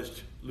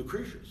modernized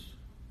Lucretius.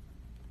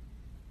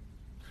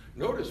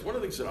 Notice one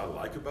of the things that I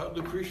like about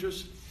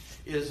Lucretius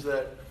is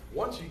that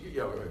once you get,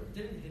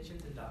 Didn't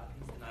Hitchens and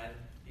Dawkins deny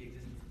the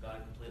existence of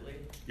God completely?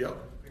 Yep.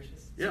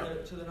 Lucretius? Yeah.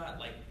 So they're not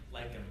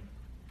like him,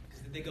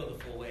 because they go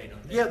the full way,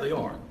 don't they? Yeah, they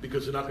are,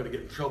 because they're not going to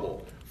get in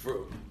trouble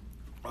for.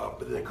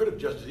 But they could have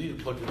just as easily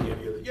plugged in the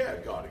idea that, yeah,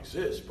 God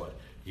exists, but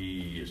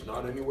he is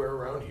not anywhere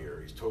around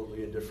here. He's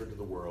totally indifferent to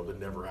the world and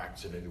never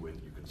acts in any way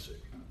that you can see.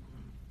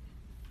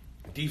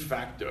 De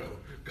facto,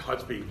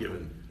 God's being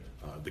given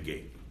the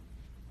gate.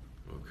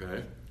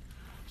 Okay?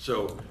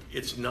 So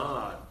it's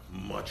not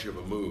much of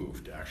a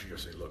move to actually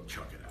just say, look,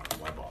 chuck it out.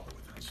 Why bother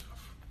with that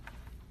stuff?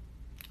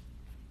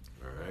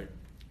 All right?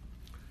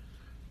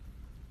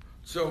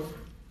 So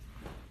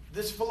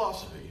this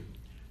philosophy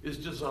is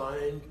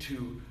designed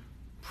to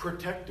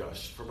protect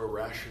us from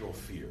irrational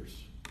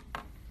fears,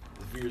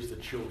 the fears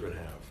that children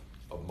have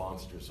of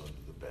monsters under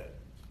the bed.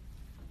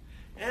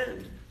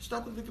 And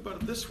stop and think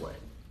about it this way.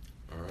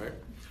 All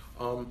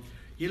right?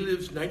 He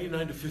lives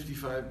 99 to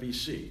 55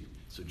 BC,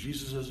 so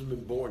Jesus hasn't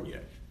been born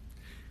yet.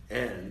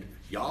 And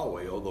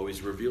Yahweh, although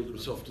he's revealed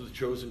himself to the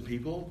chosen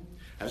people,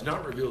 has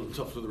not revealed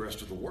itself to the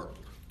rest of the world.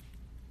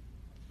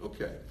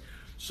 Okay,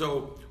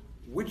 so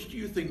which do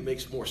you think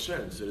makes more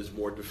sense and is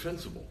more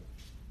defensible?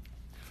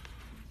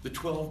 The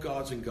 12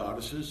 gods and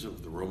goddesses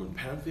of the Roman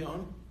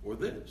pantheon, or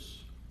this?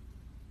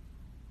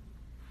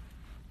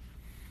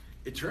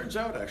 It turns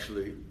out,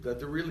 actually, that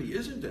there really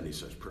isn't any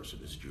such person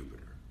as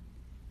Jupiter.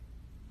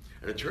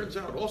 And it turns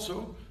out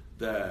also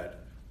that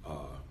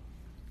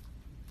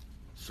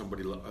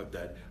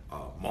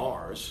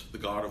Mars, the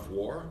god of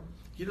war,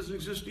 he doesn't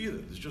exist either.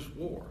 There's just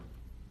war.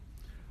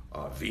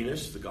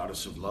 Venus, the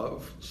goddess of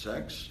love,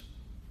 sex,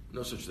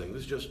 no such thing.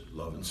 There's just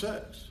love and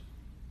sex.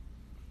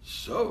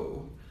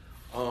 So,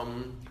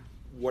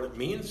 what it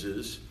means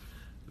is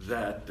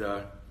that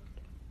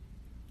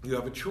you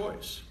have a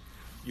choice.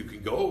 You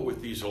can go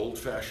with these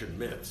old-fashioned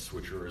myths,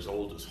 which are as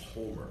old as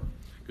Homer,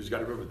 because you've got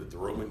to remember that the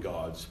Roman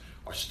gods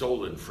are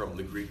stolen from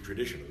the Greek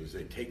tradition. Because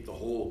they take the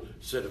whole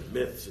set of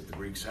myths that the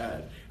Greeks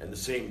had, and the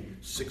same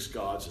 6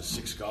 gods and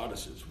 6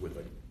 goddesses with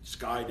a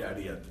sky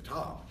daddy at the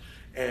top,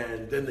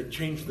 and then they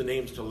changed the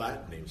names to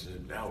Latin names,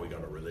 and now we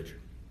got a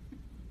religion.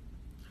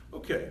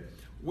 Okay,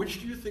 which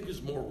do you think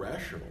is more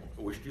rational?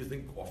 Which do you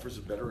think offers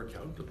a better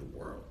account of the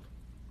world?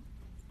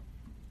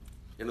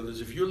 In other words,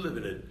 if you're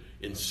living it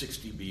in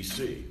 60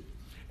 BC,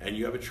 and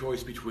you have a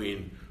choice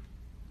between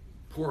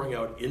pouring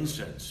out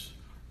incense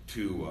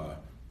to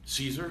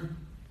Caesar,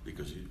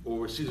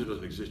 or Caesar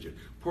doesn't exist yet,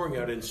 pouring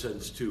out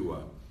incense to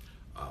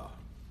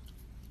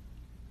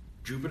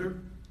Jupiter,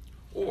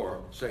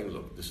 or saying,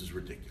 look, this is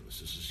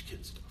ridiculous, this is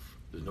kid stuff.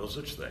 There's no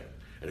such thing.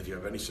 And if you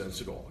have any sense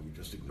at all, you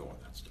just ignore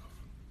that stuff.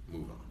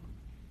 Move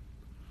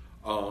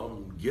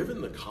on.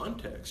 Given the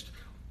context,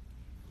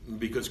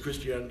 because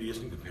Christianity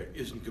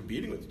isn't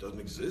competing with it,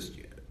 doesn't exist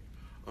yet,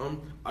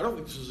 I don't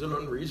think this is an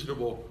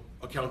unreasonable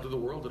account of the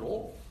world at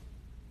all.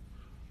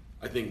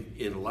 I think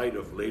in light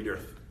of later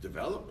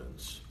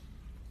developments,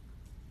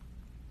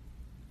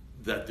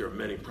 that there are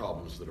many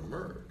problems that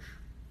emerge.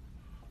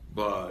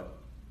 But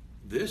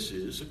this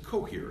is a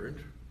coherent,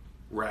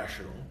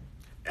 rational,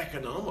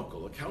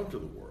 economical account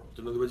of the world.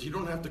 In other words, you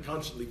don't have to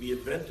constantly be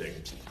inventing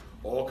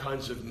all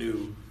kinds of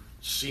new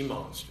sea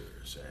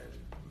monsters and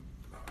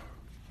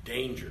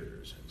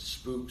dangers and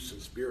spooks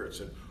and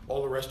spirits and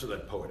all the rest of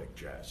that poetic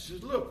jazz. He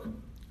says, look,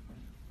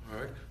 all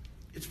right,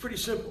 it's pretty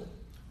simple.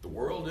 The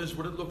world is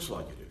what it looks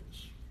like it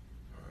is.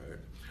 All right?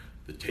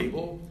 The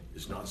table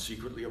is not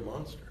secretly a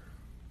monster.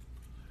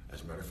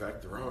 As a matter of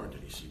fact, there aren't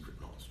any secret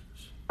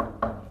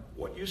monsters.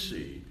 What you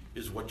see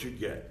is what you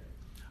get.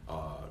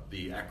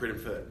 The acronym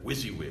for that,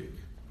 WYSIWYG.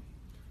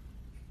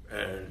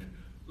 And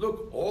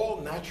look,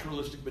 all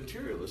naturalistic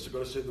materialists are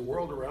going to say the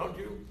world around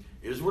you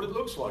is what it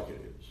looks like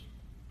it is.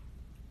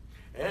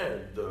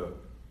 And the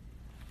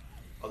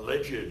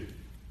alleged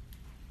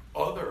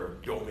other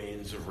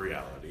domains of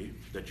reality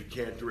that you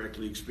can't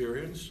directly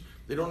experience,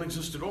 they don't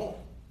exist at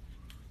all.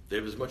 They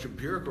have as much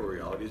empirical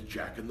reality as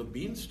Jack and the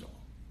Beanstalk.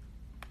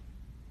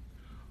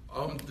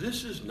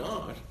 This is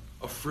not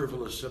a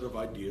frivolous set of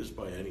ideas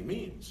by any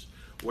means.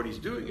 What he's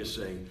doing is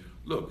saying,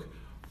 look,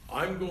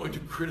 I'm going to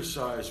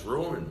criticize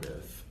Roman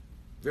myth,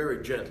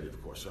 very gently,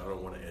 of course, so I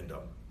don't want to end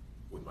up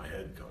with my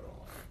head cut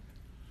off.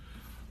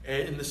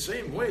 And in the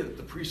same way that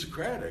the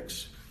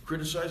pre-Socratics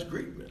criticized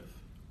Greek myth.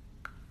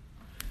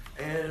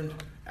 And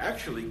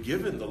actually,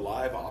 given the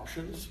live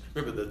options,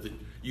 remember that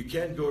you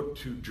can't go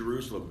to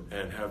Jerusalem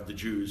and have the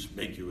Jews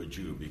make you a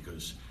Jew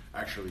because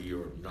actually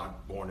you're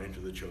not born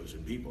into the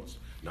chosen people. It's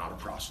not a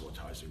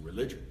proselytizing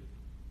religion.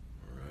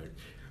 All right?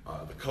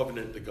 The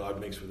covenant that God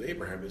makes with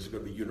Abraham isn't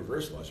going to be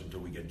universalized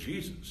until we get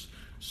Jesus.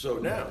 So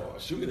now,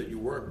 assuming that you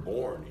weren't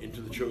born into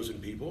the chosen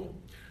people,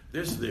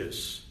 there's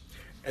this,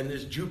 and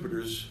there's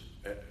Jupiter's,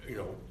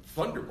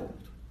 thunderbolt.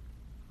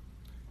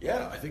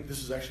 Yeah, I think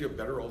this is actually a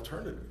better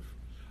alternative.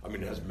 I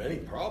mean, it has many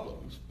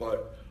problems,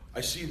 but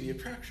I see the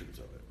attractions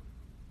of it.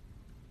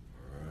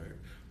 All right.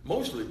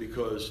 Mostly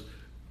because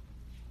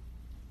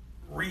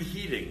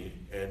reheating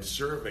and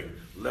serving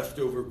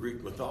leftover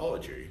Greek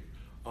mythology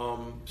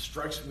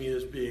strikes me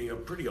as being a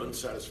pretty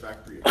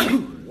unsatisfactory account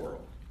of the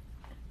world.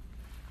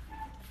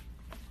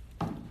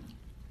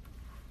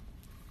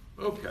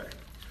 Okay,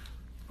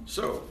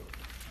 so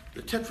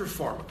the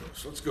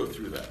Tetrapharmacos, let's go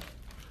through that.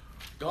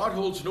 God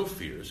holds no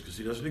fears because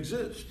he doesn't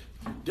exist.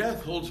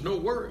 Death holds no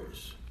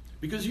worries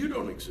because you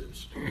don't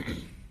exist.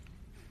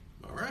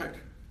 All right.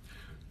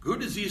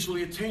 Good is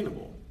easily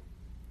attainable.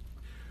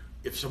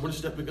 If someone's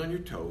stepping on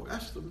your toe,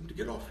 ask them to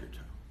get off your toe.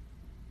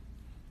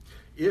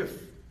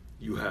 If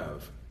you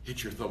have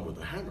hit your thumb with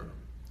a hammer,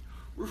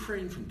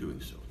 refrain from doing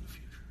so in the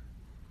future.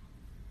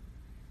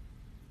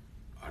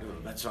 I don't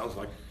know, that sounds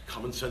like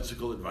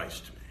commonsensical advice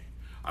to me.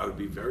 I would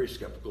be very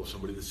skeptical of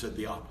somebody that said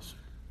the opposite.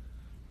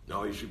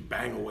 No, you should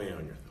bang away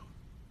on your thumb.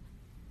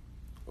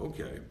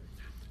 Okay,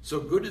 so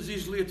good is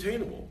easily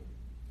attainable.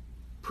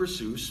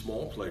 Pursue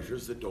small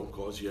pleasures that don't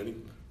cause you any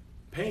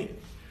pain.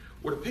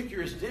 What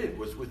Epicurus did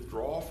was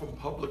withdraw from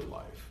public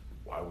life.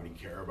 Why would he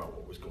care about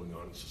what was going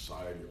on in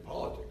society or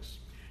politics?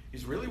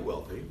 He's really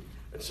wealthy,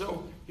 and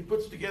so he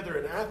puts together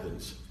in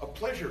Athens a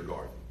pleasure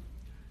garden.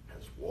 It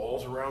has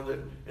walls around it,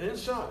 and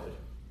inside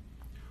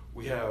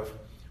we have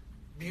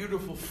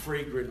beautiful,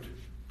 fragrant,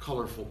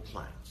 colorful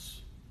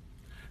plants.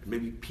 And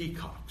maybe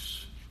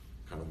peacocks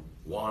kind of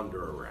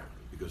wander around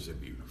because they're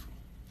beautiful.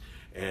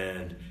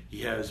 And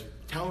he has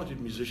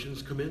talented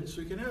musicians come in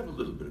so he can have a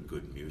little bit of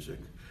good music.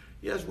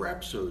 He has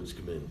rhapsodes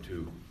come in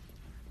to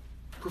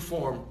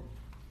perform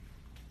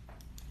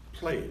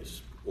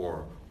plays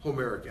or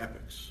Homeric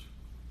epics.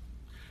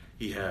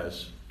 He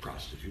has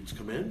prostitutes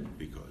come in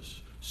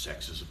because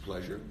sex is a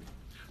pleasure.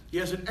 He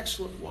has an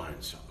excellent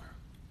wine cellar.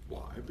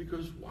 Why?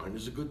 Because wine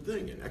is a good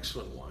thing, and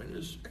excellent wine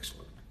is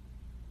excellent.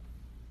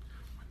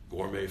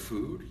 Gourmet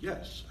food,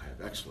 yes, I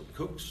have excellent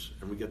cooks,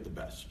 and we get the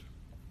best.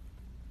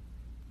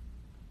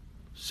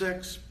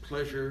 Sex,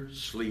 pleasure,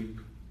 sleep.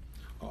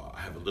 I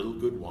have a little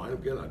good wine.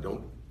 Again, I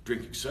don't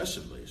drink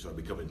excessively, so I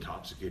become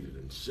intoxicated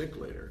and sick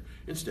later.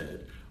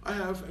 Instead, I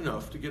have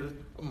enough to get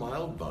a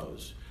mild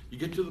buzz. You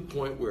get to the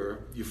point where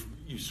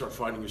you start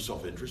finding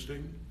yourself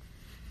interesting,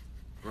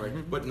 right?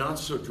 Mm-hmm. But not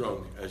so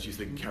drunk as you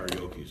think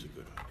karaoke is a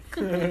good idea.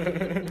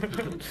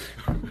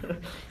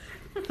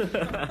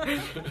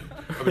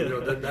 I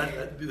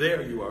mean,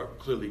 there you are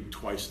clearly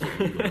twice the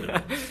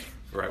legal.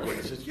 Right, when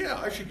it says, yeah,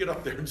 I should get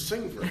up there and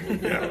sing for a little.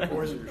 Yeah, of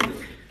course you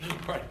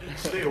should. Right,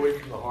 stay away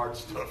from the hard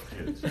stuff,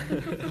 kids.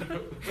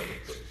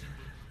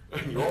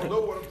 And you all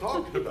know what I'm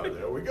talking about.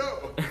 There we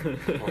go.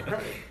 All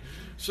right.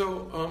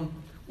 So,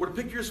 what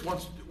Epicurus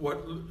wants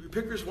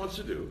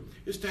to do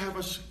is to have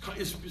us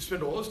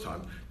spend all his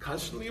time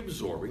constantly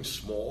absorbing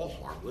small,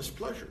 harmless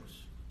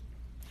pleasures.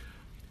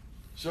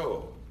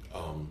 So,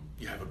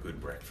 you have a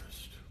good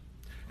breakfast,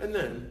 and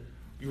then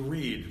you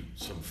read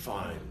some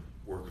fine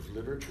work of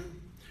literature.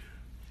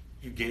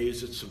 You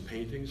gaze at some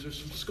paintings or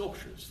some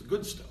sculptures, the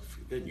good stuff.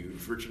 Then you,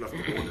 if you're rich enough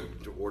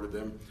to order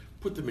them,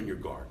 put them in your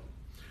garden.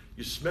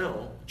 You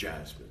smell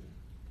jasmine,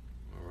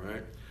 all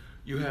right?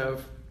 You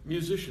have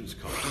musicians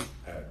come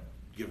at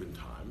given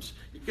times.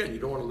 Again, you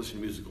don't want to listen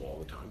to music all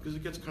the time because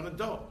it gets kind of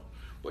dull.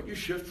 But you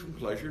shift from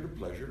pleasure to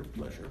pleasure to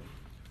pleasure,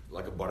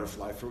 like a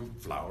butterfly from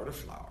flower to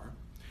flower,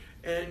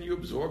 and you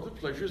absorb the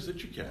pleasures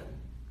that you can,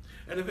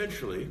 and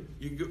eventually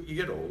you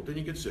get old and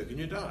you get sick and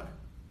you die.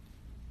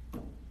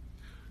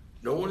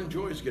 No one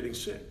enjoys getting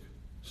sick,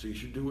 so you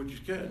should do what you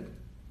can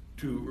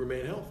to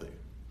remain healthy.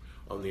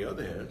 On the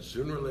other hand,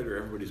 sooner or later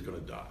everybody's going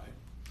to die.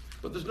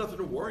 But there's nothing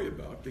to worry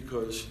about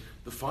because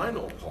the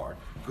final part,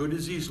 good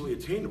is easily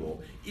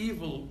attainable,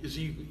 evil is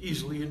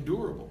easily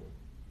endurable.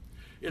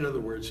 In other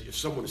words, if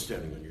someone is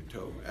standing on your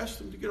toe, ask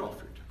them to get off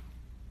your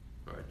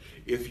toe. Right?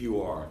 If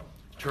you are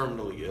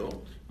terminally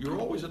ill, you're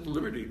always at the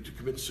liberty to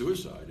commit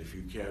suicide if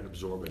you can't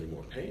absorb any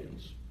more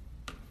pains.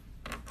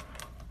 All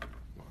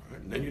right?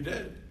 And then you're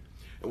dead.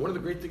 And one of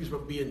the great things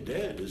about being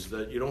dead is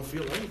that you don't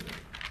feel anything.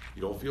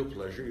 You don't feel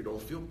pleasure, you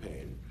don't feel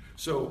pain.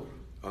 So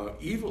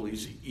evil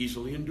is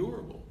easily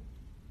endurable.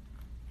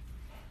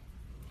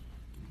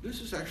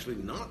 This is actually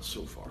not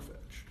so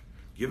far-fetched.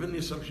 Given the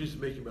assumptions he's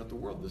making about the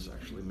world, this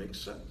actually makes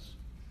sense.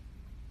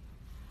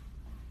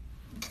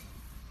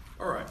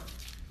 All right,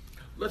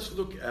 let's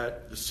look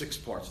at the 6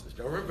 parts of this.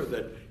 Now remember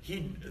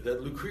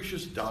that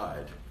Lucretius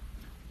died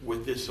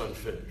with this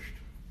unfinished.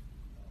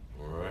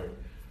 All right.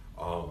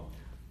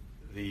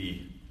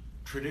 The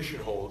tradition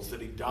holds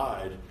that he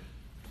died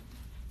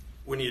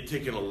when he had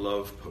taken a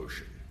love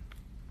potion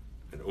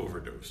and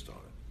overdosed on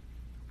it.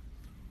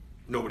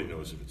 Nobody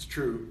knows if it's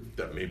true.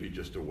 That may be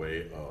just a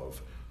way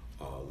of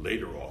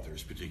later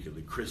authors,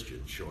 particularly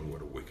Christians, showing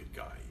what a wicked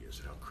guy he is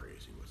and how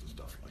crazy he was and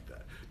stuff like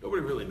that.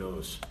 Nobody really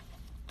knows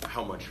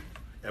how much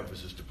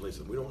emphasis to place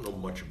on. We don't know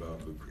much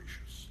about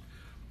Lucretius.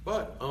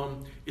 But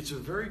it's a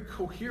very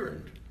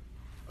coherent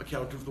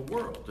account of the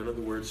world. In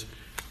other words,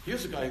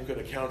 here's a guy who can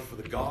account for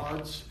the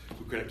gods,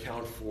 who can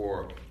account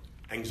for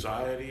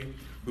anxiety,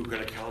 who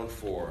can account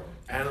for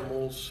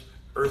animals,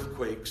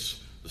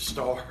 earthquakes, the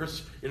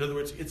stars. In other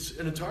words, it's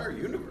an entire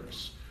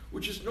universe,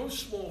 which is no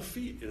small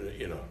feat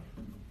in a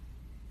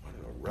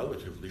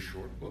relatively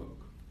short book.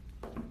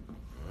 All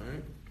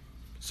right?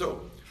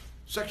 So,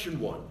 section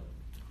 1,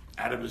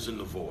 Atom is in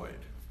the void.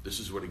 This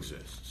is what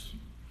exists.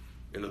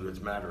 In other words,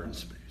 matter and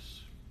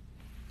space.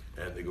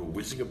 And they go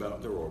whizzing about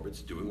in their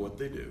orbits, doing what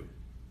they do.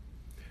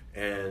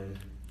 And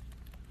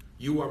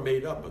you are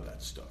made up of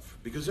that stuff,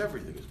 because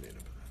everything is made up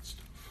of that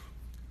stuff.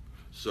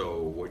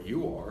 So what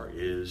you are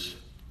is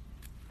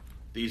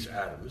these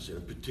atoms in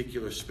a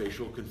particular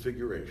spatial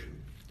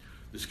configuration.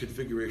 This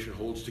configuration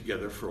holds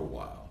together for a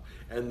while,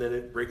 and then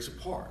it breaks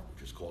apart,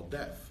 which is called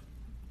death.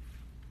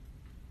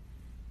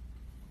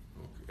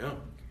 Okay, yeah.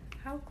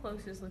 How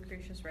close is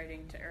Lucretius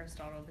writing to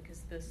Aristotle?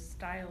 Because the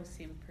styles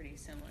seem pretty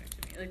similar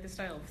to me. Like the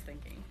style of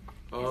thinking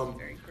is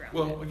very grounded.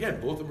 Well,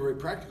 again, both of them are very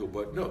practical,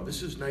 but no,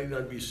 this is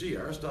 99 BC.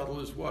 Aristotle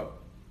is what?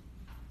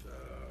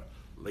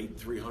 Late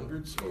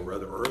 300s, or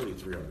rather early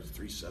 300s,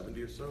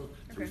 370 or so,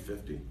 okay.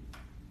 350.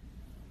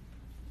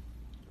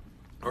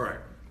 All right.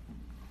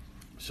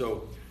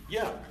 So,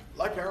 yeah,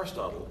 like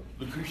Aristotle,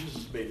 Lucretius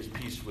has made his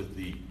peace with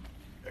the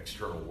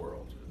external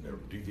world, and they're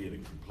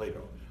deviating from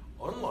Plato.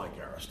 Unlike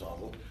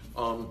Aristotle,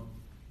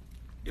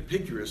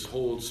 Epicurus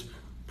holds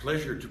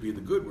pleasure to be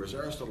the good, whereas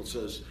Aristotle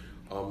says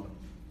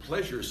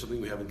pleasure is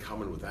something we have in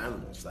common with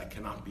animals. That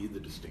cannot be the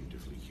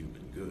distinctively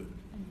human good.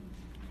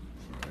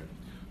 Right?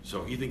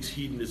 So he thinks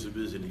hedonism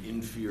is an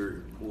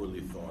inferior,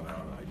 poorly thought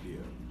out idea.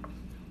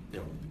 You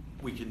know,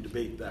 we can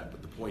debate that,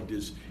 but the point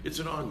is, it's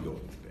an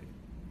ongoing debate.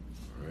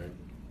 All right?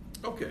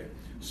 Okay,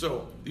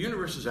 so the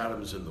universe is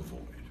atoms in the void.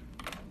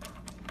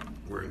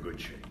 We're in good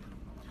shape.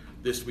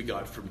 This we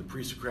got from the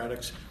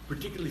pre-Socratics,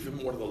 particularly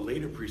from one of the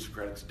later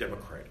pre-Socratics,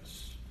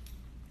 Democritus.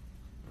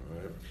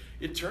 All right?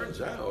 It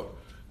turns out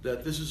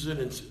that this is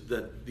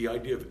that the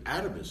idea of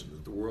atomism,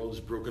 that the world is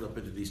broken up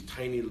into these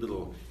tiny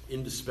little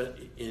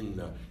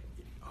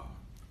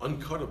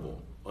uncuttable,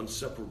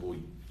 unseparable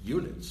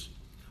units,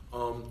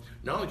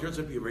 not only turns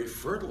out to be a very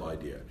fertile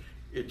idea,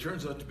 it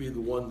turns out to be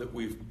the one that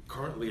we've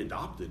currently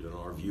adopted in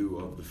our view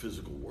of the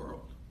physical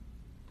world.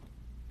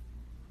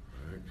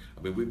 Right?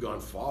 I mean, we've gone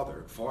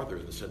farther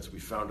in the sense that we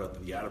found out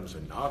that the atoms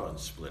are not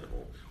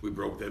unsplittable. We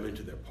broke them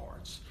into their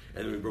parts,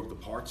 and then we broke the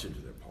parts into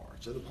their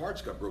parts, and the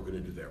parts got broken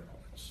into their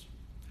parts.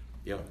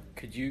 Yeah.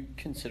 Could you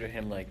consider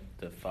him like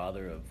the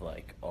father of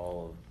like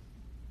all,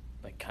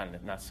 like kind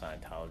of not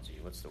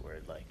Scientology? What's the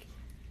word like?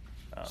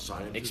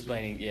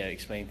 Explaining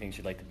things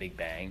like the Big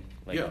Bang.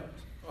 Like, yeah.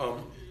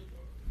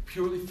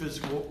 Purely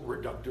physical,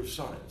 reductive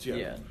science. Yeah.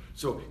 Yeah.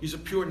 So he's a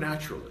pure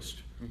naturalist.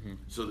 Mm-hmm.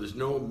 So there's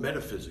no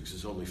metaphysics,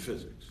 it's only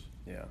physics.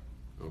 Yeah.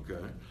 Okay.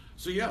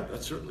 So yeah,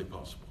 that's certainly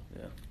possible.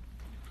 Yeah.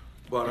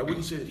 But I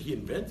wouldn't say that he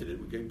invented it.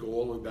 We can go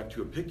all the way back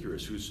to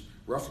Epicurus, who's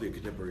roughly a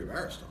contemporary of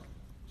Aristotle.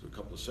 So a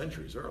couple of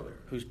centuries earlier.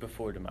 Who's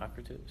before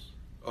Democritus?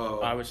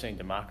 I was saying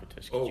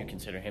Democritus. Could you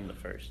consider him the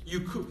first? You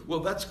could.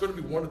 Well, that's going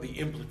to be one of the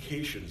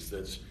implications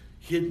that's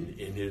hidden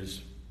in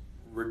his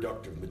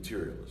reductive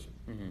materialism,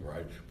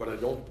 right? But I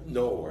don't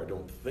know, or I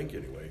don't think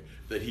anyway,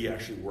 that he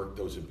actually worked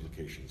those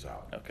implications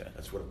out. Okay.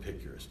 That's what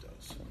Epicurus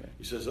does. Okay.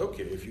 He says,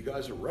 okay, if you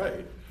guys are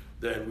right,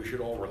 then we should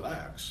all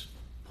relax,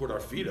 put our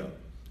feet up,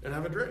 and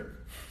have a drink.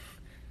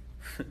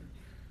 Right?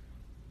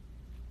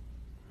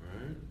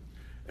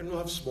 And we'll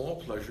have small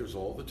pleasures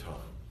all the time.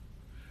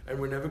 And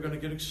we're never going to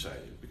get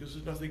excited, because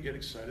there's nothing to get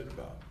excited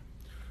about.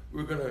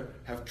 We're going to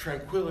have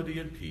tranquility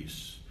and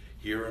peace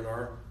here in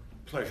our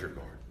pleasure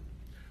garden.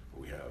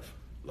 We have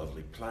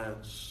lovely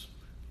plants,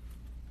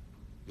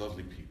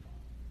 lovely people,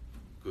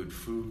 good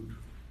food,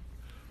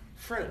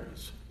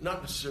 friends,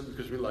 not necessarily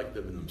because we like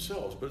them in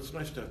themselves, but it's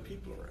nice to have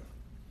people around.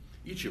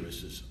 Each of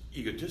us is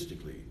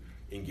egotistically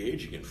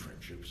engaging in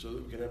friendship so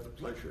that we can have the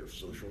pleasure of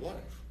social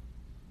life.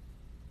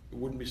 It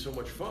wouldn't be so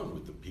much fun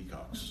with the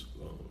peacocks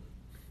alone.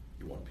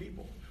 You want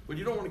people. But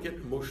you don't want to get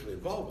emotionally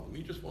involved with them.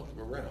 You just want them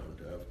around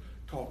to have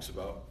talks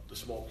about the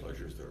small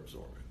pleasures they're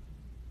absorbing.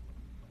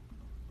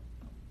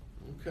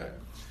 Okay,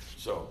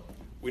 so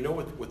we know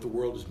what the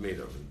world is made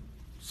of in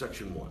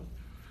Section 1.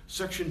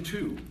 Section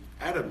 2,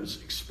 atoms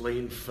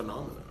explain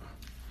phenomena.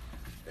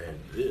 And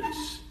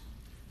this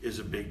is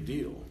a big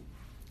deal.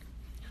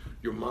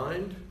 Your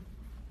mind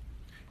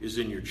is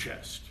in your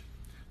chest.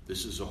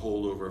 This is a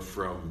holdover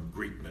from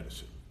Greek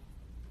medicine.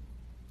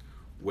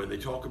 When they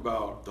talk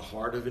about the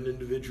heart of an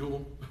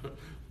individual,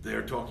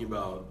 they're talking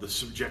about the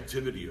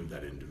subjectivity of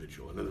that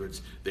individual. In other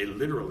words, they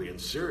literally and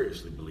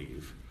seriously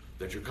believe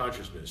that your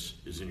consciousness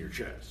is in your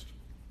chest.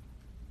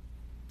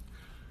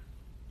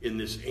 In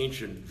this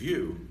ancient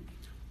view,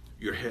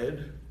 your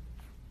head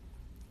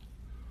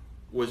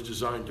was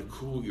designed to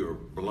cool your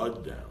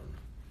blood down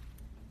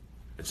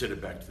and send it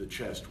back to the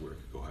chest where it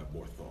could go have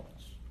more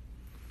thoughts.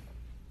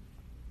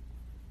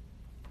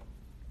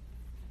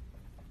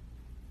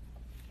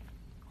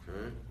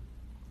 Okay?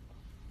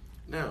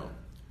 Now,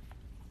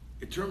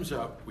 it turns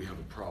out we have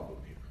a problem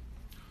here.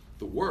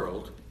 The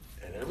world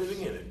and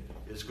everything in it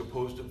is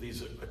composed of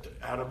these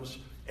atoms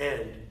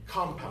and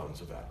compounds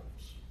of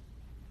atoms.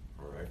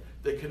 All right?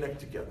 They connect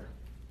together.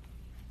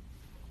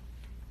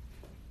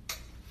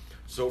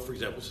 So, for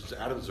example, since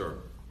atoms are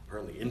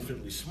apparently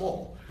infinitely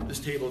small, this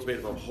table is made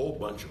of a whole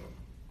bunch of them,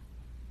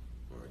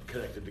 all right,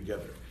 connected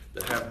together,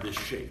 that have this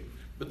shape.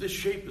 But this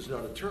shape is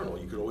not eternal.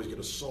 You could always get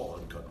a saw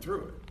and cut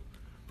through it.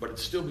 But it'd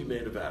still be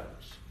made of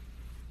atoms.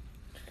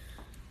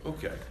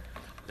 Okay.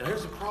 Now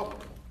here's the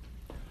problem.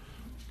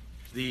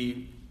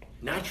 The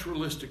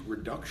naturalistic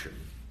reduction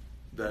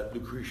that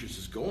Lucretius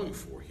is going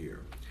for here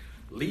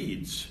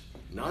leads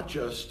not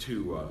just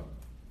to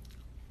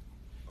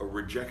a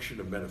rejection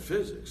of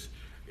metaphysics,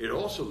 it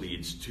also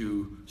leads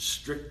to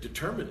strict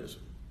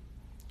determinism.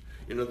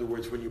 In other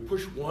words, when you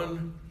push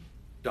one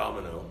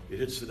domino, it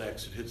hits the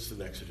next, it hits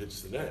the next, it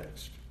hits the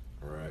next.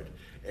 All right?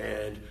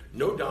 And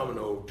no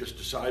domino just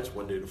decides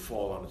one day to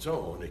fall on its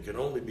own. It can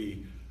only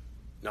be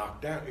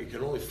knocked down, it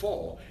can only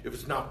fall if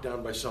it's knocked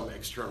down by some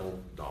external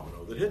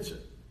domino that hits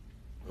it.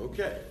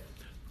 Okay,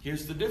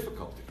 here's the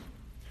difficulty.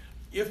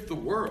 If the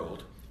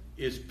world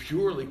is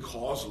purely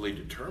causally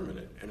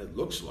determinate, and it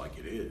looks like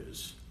it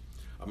is,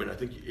 I mean, I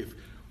think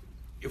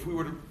if we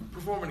were to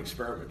perform an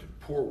experiment and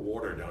pour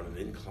water down an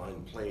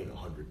inclined plane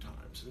 100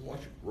 times and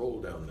watch it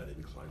roll down that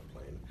inclined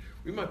plane,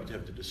 we might be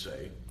tempted to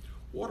say,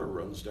 water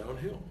runs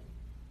downhill.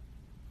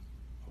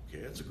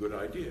 Okay, that's a good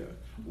idea.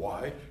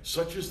 Why?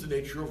 Such is the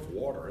nature of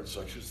water, and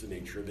such is the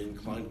nature of the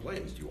inclined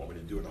planes. Do you want me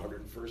to do it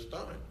 101st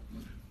time?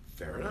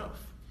 Fair enough.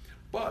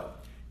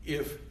 But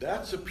if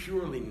that's a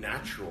purely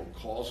natural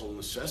causal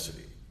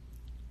necessity,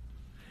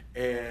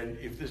 and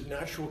if this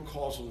natural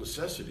causal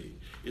necessity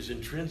is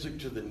intrinsic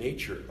to the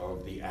nature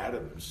of the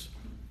atoms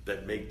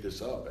that make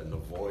this up and the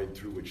void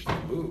through which they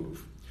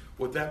move,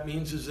 what that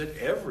means is that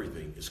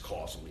everything is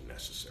causally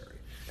necessary,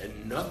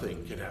 and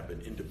nothing can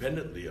happen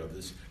independently of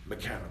this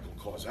mechanical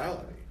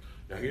causality.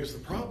 Now here's the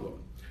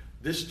problem.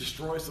 This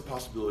destroys the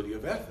possibility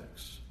of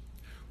ethics.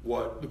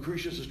 What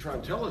Lucretius is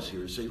trying to tell us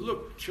here is say,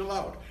 look, chill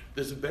out.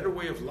 There's a better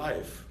way of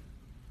life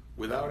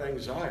without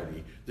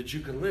anxiety that you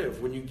can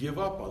live when you give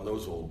up on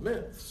those old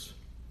myths.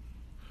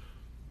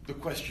 The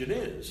question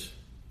is,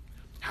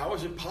 how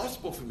is it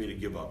possible for me to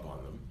give up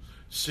on them,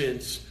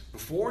 since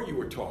before you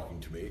were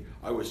talking to me,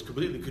 I was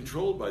completely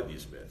controlled by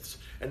these myths,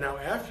 and now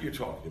after you're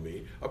talking to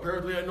me,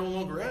 apparently I no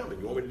longer am, and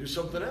you want me to do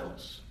something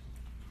else?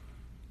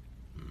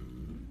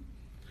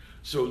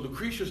 So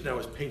Lucretius now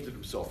has painted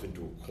himself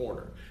into a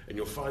corner, and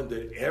you'll find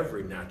that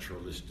every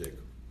naturalistic,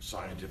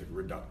 scientific,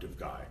 reductive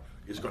guy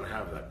is going to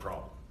have that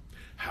problem.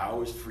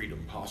 How is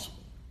freedom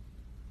possible?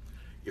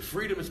 If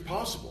freedom is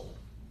possible,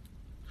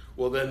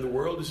 well then the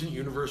world isn't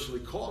universally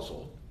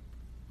causal.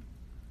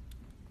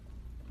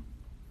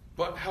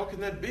 But how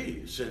can that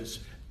be, since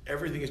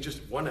everything is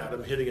just one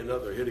atom hitting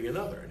another,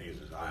 and he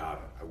says, I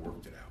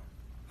worked it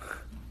out.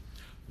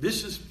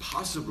 This is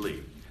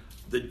possibly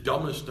the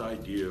dumbest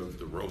idea of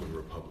the Roman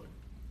Republic,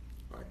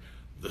 right?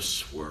 The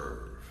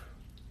swerve.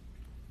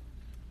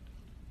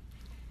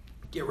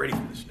 Get ready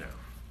for this now.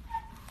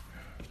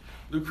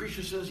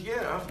 Lucretius says,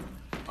 yeah,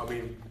 I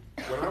mean,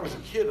 when I was a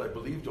kid, I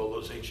believed all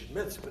those ancient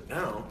myths, but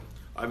now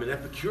I'm an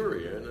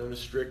Epicurean and a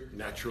strict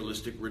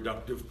naturalistic,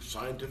 reductive,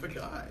 scientific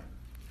guy.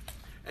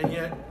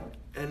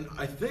 And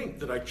I think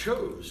that I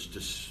chose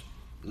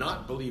to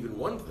not believe in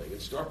one thing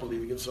and start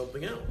believing in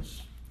something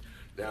else.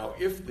 Now,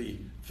 if the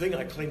thing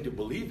I claim to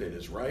believe in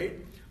is right,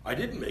 I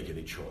didn't make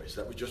any choice.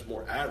 That was just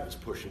more atoms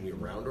pushing me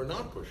around or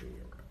not pushing me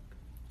around.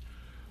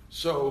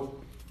 So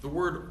the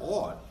word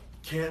ought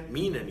can't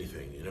mean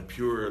anything in a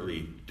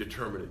purely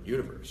determinate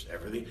universe.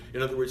 Everything,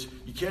 in other words,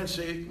 you can't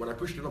say, when I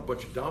pushed in a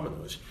bunch of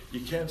dominoes,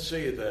 you can't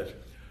say that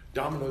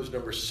dominoes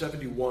number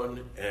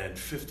 71 and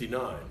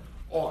 59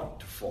 ought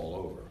to fall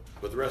over,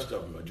 but the rest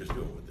of them are just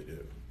doing what they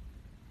do.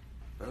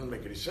 That doesn't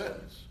make any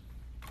sense,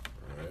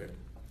 right?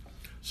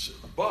 So,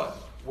 but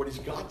what he's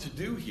got to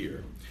do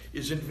here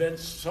is invent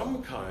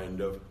some kind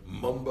of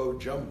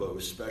mumbo-jumbo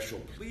special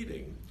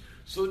pleading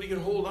so that he can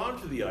hold on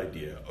to the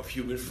idea of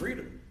human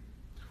freedom,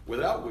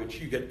 without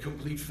which you get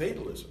complete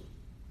fatalism.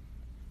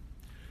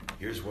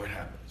 Here's what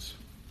happens.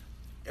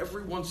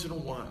 Every once in a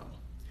while,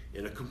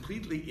 in a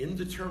completely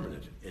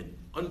indeterminate and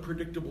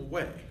unpredictable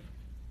way,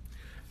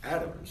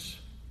 atoms,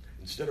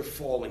 instead of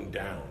falling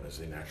down as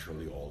they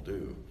naturally all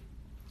do,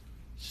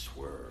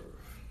 swerve.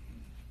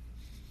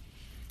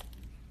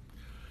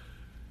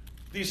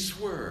 These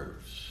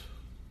swerves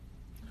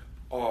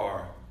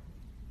are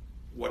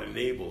what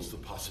enables the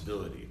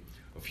possibility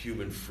of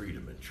human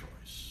freedom and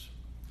choice.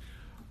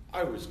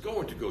 I was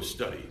going to go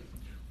study,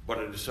 but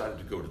I decided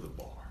to go to the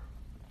bar.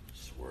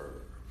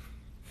 Swerve.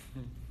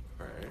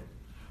 All right?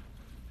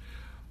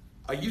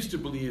 I used to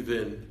believe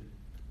in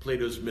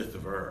Plato's myth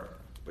of error,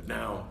 but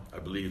now I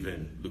believe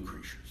in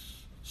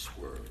Lucretius.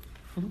 Swerve.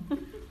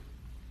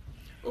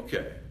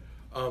 Okay.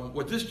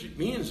 What this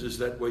means is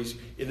that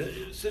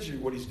essentially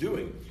what he's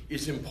doing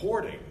is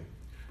importing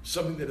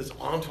something that is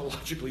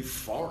ontologically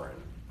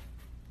foreign,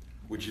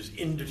 which is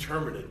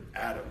indeterminate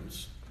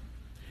atoms,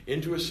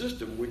 into a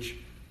system which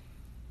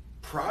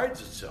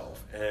prides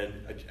itself and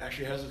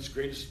actually has its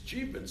greatest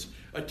achievements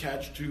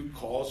attached to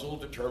causal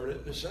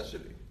determinate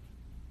necessity.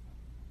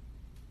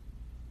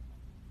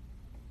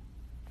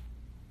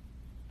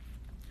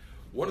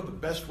 One of the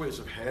best ways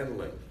of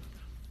handling,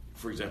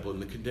 for example, in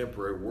the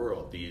contemporary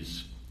world,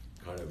 these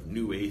kind of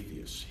new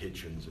atheists,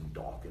 Hitchens and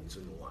Dawkins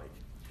and the like,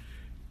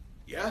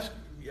 you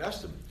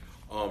ask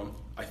them,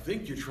 I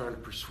think you're trying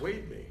to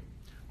persuade me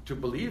to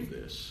believe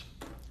this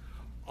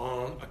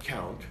on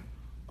account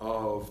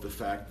of the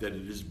fact that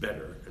it is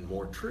better and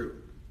more true.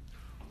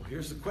 Well,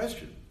 here's the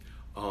question.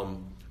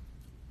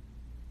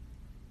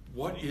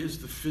 What is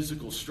the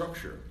physical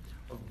structure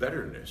of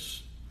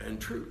betterness and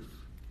truth?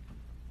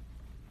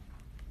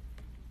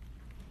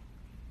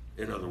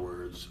 In other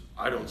words,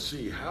 I don't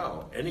see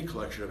how any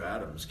collection of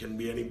atoms can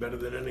be any better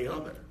than any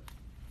other.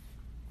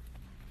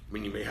 I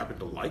mean, you may happen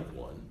to like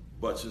one,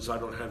 but since I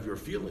don't have your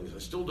feelings, I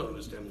still don't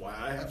understand why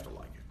I have to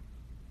like it.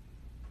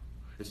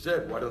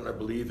 Instead, why don't I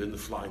believe in the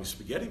flying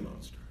spaghetti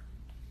monster?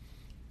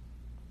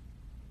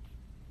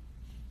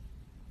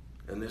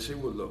 And they say,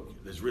 well,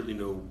 look, there's really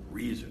no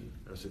reason.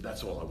 And I said,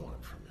 that's all I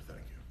wanted from you,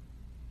 thank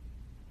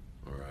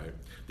you. All right?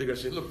 They're going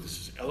to say, look, this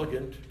is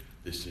elegant.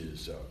 This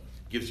is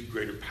gives you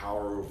greater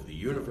power over the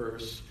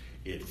universe.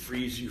 It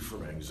frees you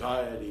from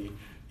anxiety.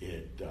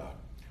 It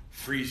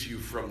frees you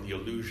from the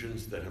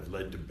illusions that have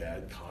led to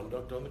bad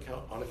conduct on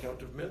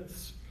account of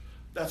myths.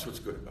 That's what's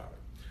good about it.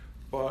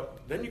 But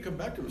then you come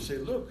back to them and say,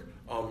 look,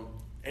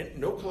 and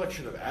no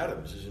collection of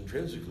atoms is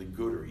intrinsically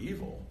good or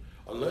evil,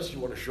 unless you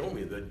want to show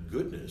me that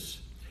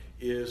goodness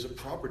is a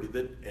property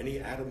that any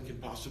atom can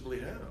possibly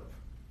have.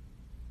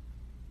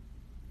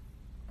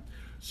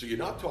 So you're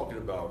not talking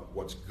about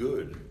what's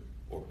good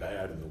or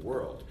bad in the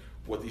world.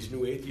 What these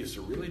new atheists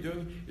are really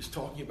doing is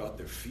talking about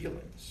their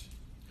feelings.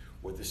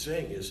 What they're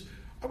saying is,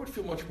 I would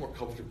feel much more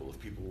comfortable if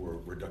people were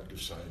reductive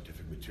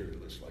scientific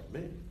materialists like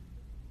me.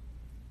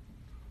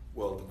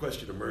 Well, the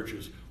question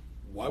emerges,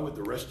 why would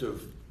the rest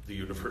of the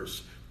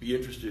universe be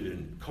interested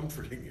in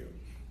comforting you?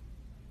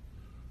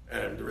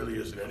 And there really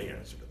isn't any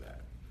answer to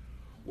that.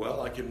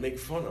 Well, I can make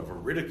fun of or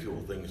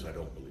ridicule things I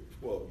don't believe.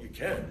 Well, you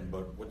can,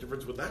 but what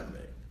difference would that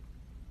make?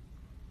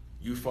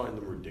 You find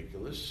them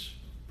ridiculous.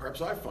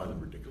 Perhaps I find them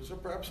ridiculous, or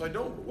perhaps I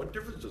don't. But what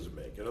difference does it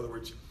make? In other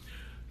words,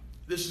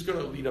 this is going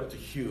to lead up to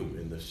Hume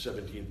in the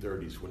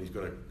 1730s when he's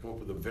going to come up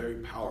with a very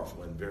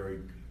powerful and very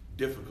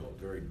difficult,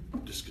 very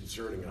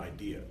disconcerting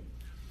idea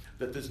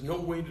that there's no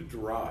way to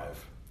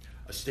derive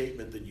a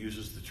statement that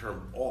uses the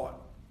term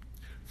ought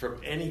from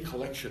any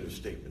collection of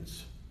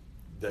statements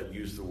that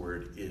use the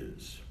word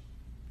is.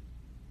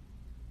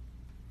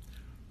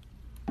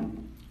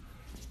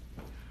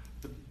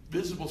 The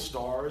visible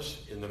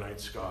stars in the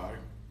night sky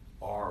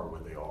are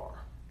where they are.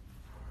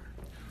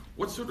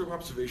 What sort of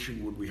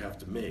observation would we have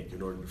to make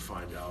in order to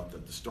find out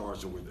that the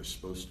stars are where they're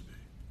supposed to be?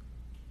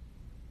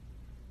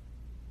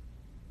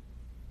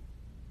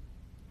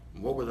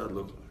 And what would that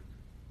look like?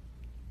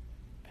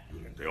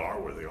 They are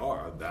where they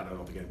are. That I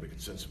don't think anybody can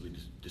sensibly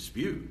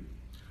dispute.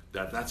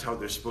 That's how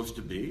they're supposed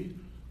to be.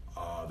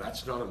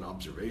 That's not an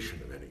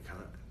observation of any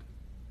kind.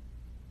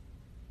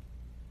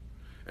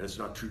 And it's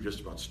not true just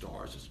about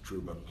stars. It's true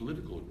about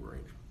political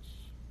arrangements.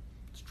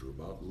 It's true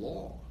about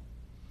law.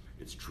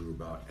 It's true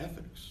about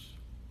ethics.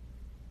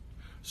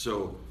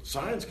 So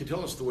science can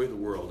tell us the way the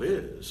world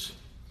is.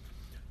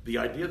 The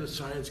idea that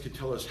science can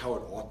tell us how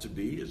it ought to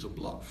be is a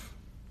bluff.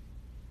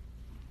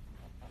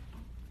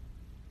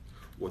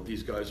 What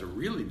these guys are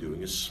really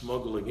doing is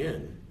smuggling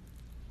in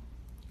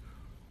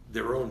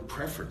their own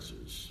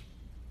preferences,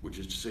 which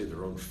is to say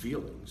their own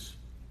feelings,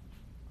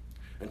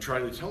 and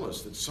trying to tell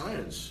us that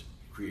science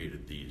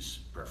created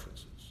these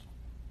preferences.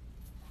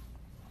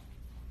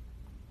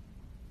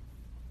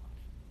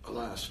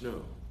 Alas,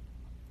 no.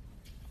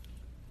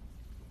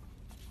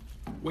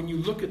 When you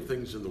look at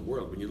things in the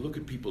world, when you look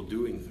at people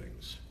doing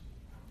things,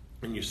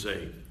 and you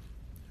say,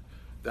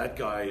 that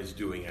guy is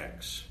doing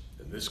X,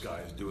 and this guy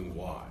is doing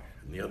Y,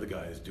 and the other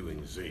guy is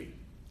doing Z,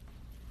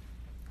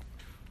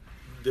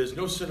 there's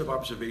no set of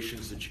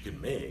observations that you can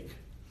make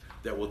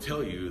that will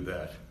tell you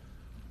that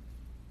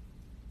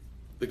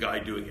the guy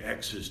doing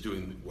X is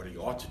doing what he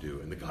ought to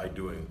do, and the guy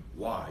doing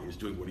Y is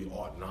doing what he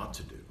ought not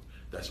to do.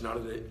 That's not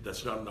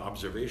an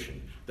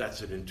observation.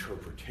 That's an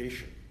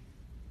interpretation.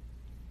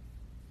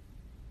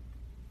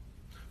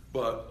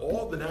 But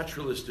all the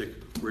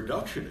naturalistic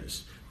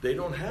reductionists, they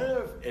don't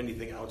have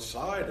anything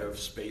outside of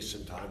space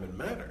and time and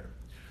matter.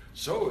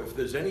 So if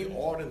there's any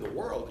ought in the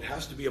world, it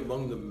has to be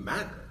among the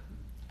matter.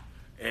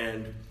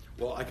 And,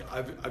 well,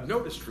 I've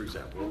noticed, for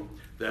example,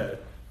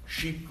 that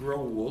sheep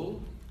grow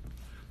wool,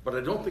 but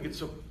I don't think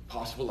it's a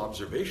possible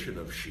observation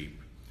of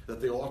sheep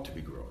that they ought to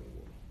be growing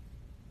wool.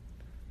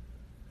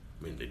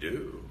 I mean, they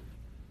do,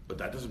 but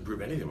that doesn't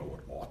prove anything about what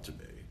ought to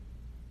be.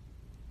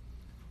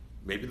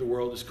 Maybe the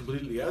world is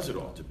completely as it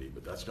ought to be,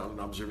 but that's not an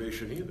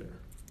observation either.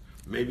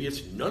 Maybe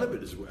it's none of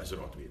it is as it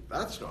ought to be.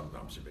 That's not an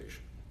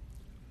observation.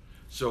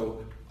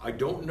 So I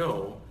don't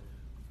know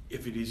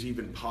if it is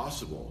even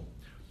possible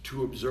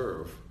to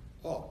observe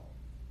ought.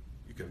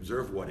 You can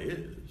observe what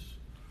is.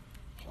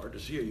 Hard to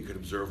see how you can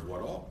observe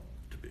what ought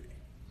to be.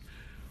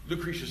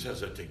 Lucretius has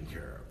that taken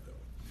care of,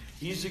 though.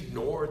 He's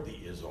ignored the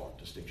is-ought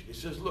distinction. He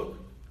says, look,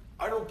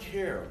 I don't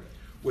care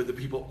whether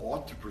people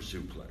ought to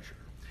pursue pleasure.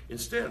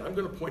 Instead, I'm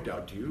going to point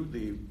out to you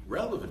the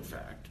relevant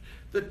fact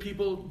that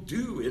people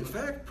do, in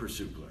fact,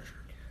 pursue pleasure.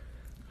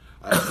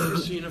 I've never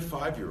seen a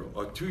 5-year-old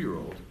or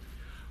 2-year-old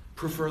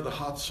prefer the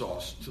hot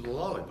sauce to the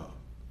lollipop.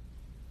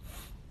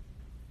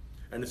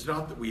 And it's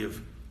not that we have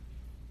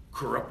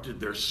corrupted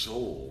their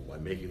soul by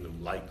making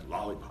them like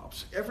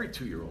lollipops. Every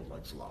 2-year-old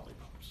likes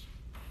lollipops.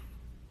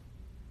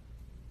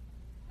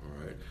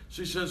 All right?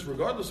 So he says,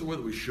 regardless of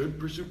whether we should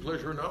pursue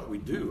pleasure or not, we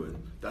do,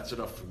 and that's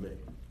enough for me.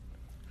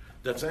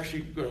 That's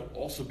actually going to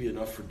also be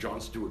enough for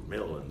John Stuart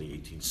Mill in the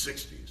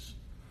 1860s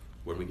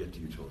when we get to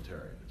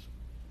utilitarianism.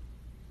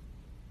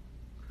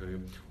 Okay?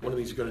 One of the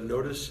things you're going to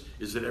notice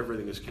is that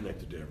everything is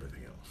connected to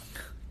everything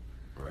else.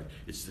 All right?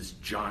 It's this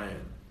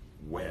giant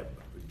web,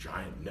 a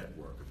giant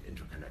network of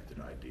interconnected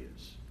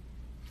ideas.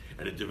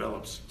 And it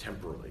develops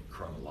temporally,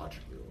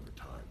 chronologically over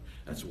time.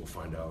 That's what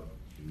we'll find out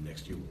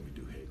next year when we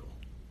do Hegel.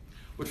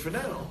 But for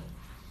now,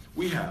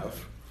 we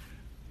have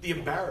the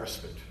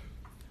embarrassment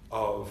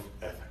of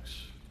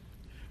ethics.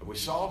 And we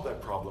solve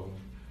that problem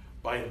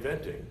by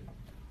inventing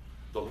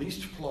the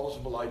least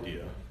plausible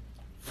idea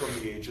from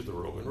the age of the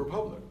Roman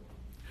Republic.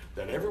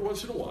 That every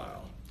once in a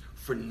while,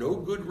 for no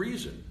good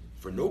reason,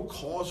 for no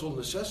causal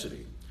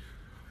necessity,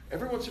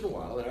 every once in a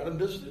while, an atom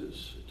does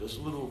this. It does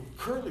a little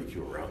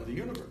curlicue around the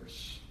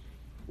universe.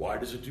 Why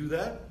does it do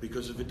that?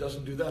 Because if it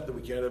doesn't do that, then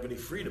we can't have any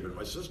freedom. In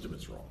my system,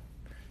 it's wrong.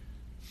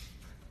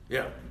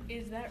 Yeah.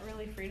 Is that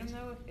really freedom,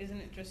 though? Isn't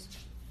it just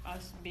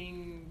us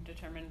being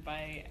determined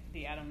by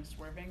the atom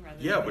swerving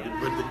rather Yeah, than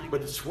the atom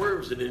but it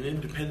swerves in an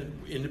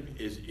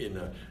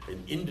an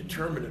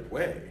indeterminate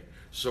way.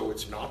 So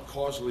it's not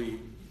causally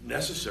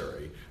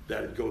necessary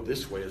that it go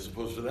this way as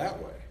opposed to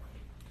that way.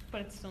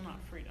 But it's still not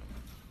freedom.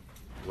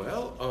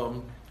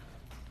 Well,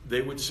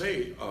 they would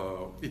say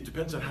it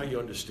depends on how you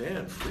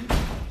understand freedom.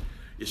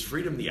 Is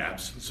freedom the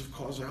absence of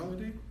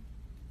causality?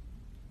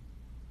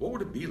 What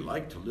would it be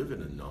like to live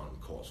in a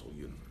non-causal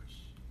universe?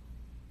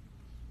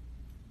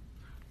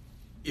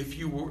 If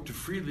you were to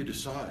freely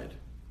decide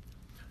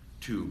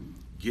to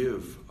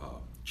give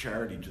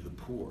charity to the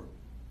poor,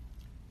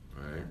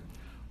 right?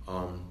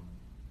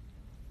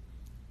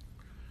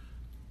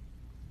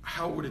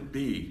 How would it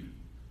be?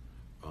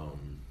 I'm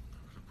going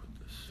to put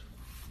this.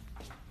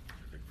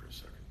 Think for a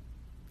second.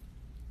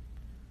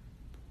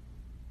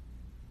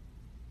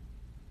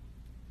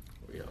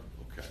 Oh, yeah.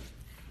 Okay.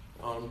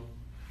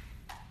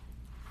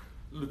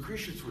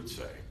 Lucretius would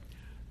say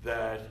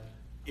that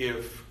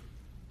if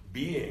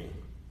being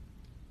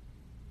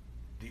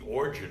the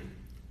origin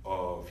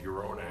of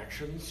your own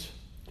actions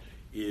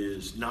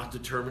is not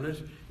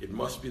determinate, it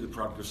must be the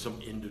product of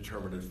some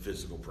indeterminate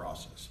physical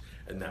process,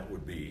 and that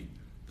would be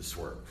the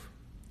swerve.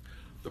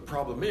 The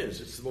problem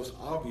is, it's the most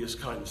obvious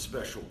kind of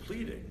special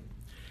pleading,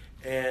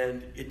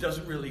 and it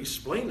doesn't really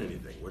explain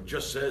anything. What it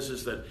just says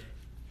is that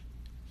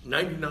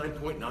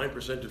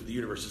 99.9% of the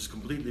universe is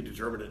completely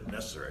determinate and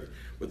necessary,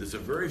 but there's a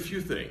very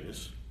few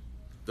things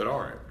that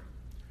aren't.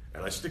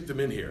 And I stick them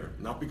in here,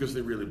 not because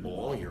they really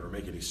belong here or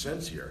make any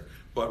sense here,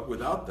 but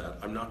without that,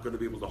 I'm not going to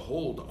be able to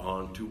hold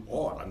on to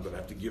ought. I'm going to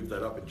have to give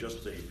that up and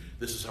just say,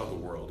 this is how the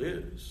world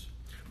is.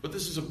 But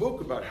this is a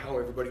book about how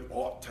everybody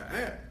ought to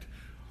act.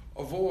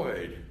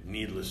 Avoid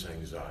needless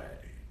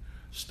anxiety.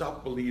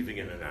 Stop believing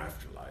in an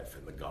afterlife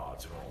and the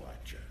gods and all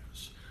that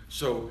jazz.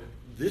 So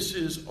this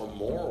is a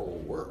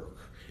moral work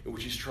in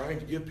which he's trying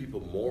to give people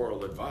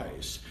moral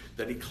advice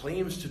that he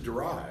claims to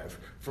derive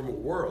from a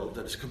world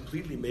that is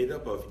completely made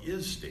up of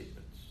is statements.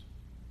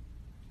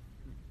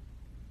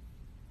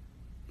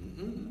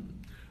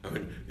 I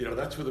mean,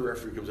 that's where the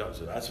referee comes out and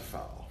says, that's a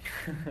foul.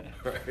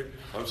 Right?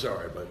 I'm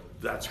sorry, but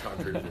that's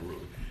contrary to the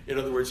rule. In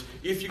other words,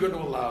 if you're going to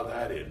allow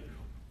that in,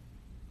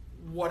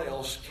 what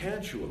else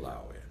can't you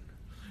allow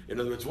in? In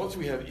other words, once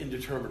we have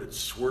indeterminate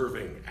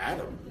swerving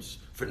atoms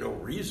for no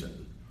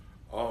reason,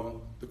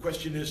 the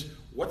question is,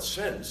 what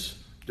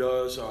sense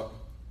does a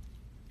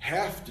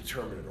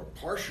half-determinate or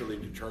partially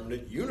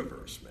determinate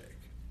universe make?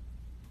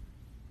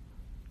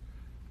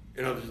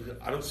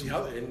 I don't see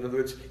how, in other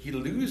words, he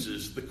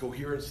loses the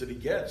coherence that he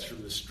gets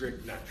from the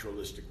strict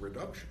naturalistic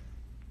reduction.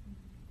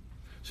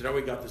 So now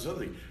we got this other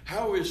thing.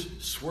 How is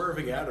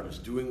swerving atoms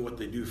doing what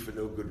they do for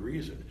no good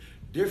reason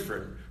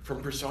different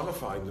from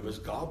personifying them as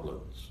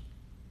goblins?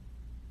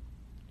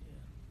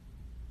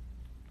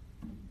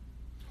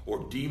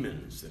 Or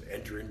demons that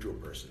enter into a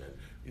person and,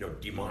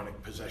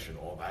 demonic possession,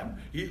 all that.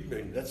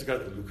 That's the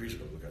kind of thing Lucretius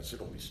would look at and say,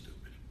 don't be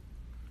stupid.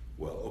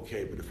 Well,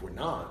 okay, but if we're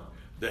not,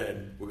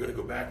 then we're going to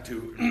go back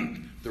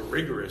to the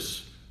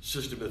rigorous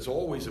system that's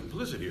always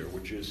implicit here,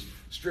 which is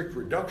strict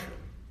reduction.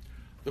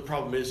 The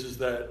problem is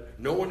that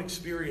no one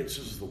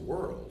experiences the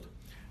world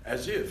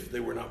as if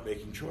they were not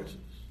making choices.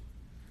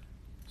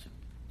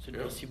 So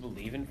does he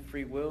believe in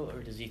free will,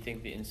 or does he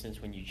think the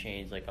instance when you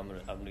change, like I'm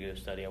gonna go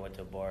study, I went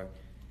to a bar,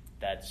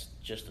 that's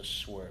just a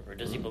swerve? Or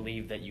does he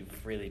believe that you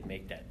freely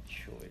make that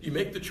choice? You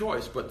make the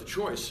choice, but the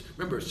choice,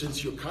 remember,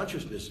 since your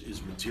consciousness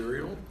is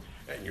material,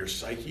 and your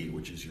psyche,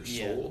 which is your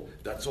soul,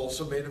 that's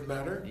also made of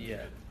matter.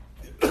 Yeah.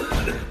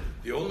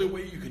 The only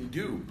way you can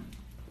do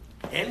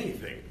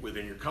anything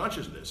within your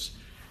consciousness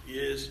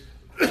is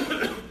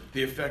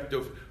the effect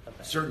of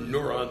certain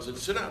neurons and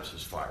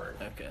synapses firing.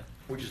 Okay.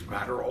 Which is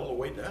matter all the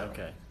way down.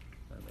 Okay.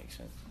 That makes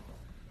sense.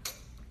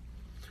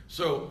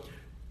 So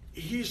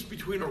he's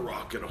between a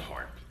rock and a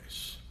hard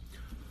place.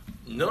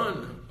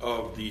 None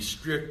of the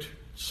strict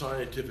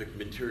scientific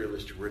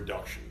materialistic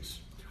reductions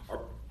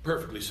are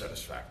perfectly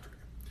satisfactory.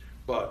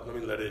 But let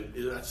me let in,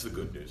 that's the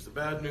good news. The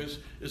bad news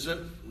is that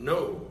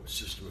no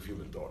system of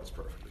human thought is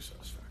perfectly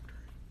satisfactory.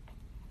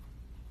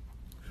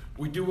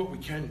 We do what we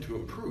can to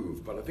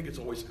improve, but I think it's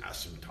always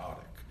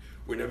asymptotic.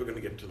 We're never going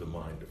to get to the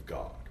mind of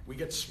God. We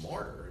get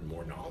smarter and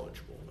more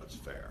knowledgeable, that's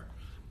fair.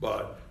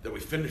 But that we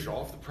finish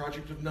off the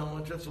project of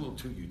knowledge, that's a little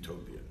too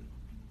utopian.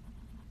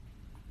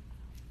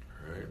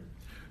 All right?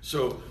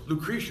 So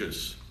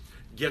Lucretius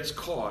gets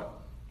caught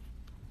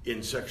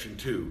in section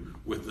 2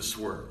 with the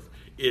swerve.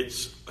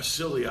 It's a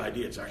silly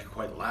idea. It's actually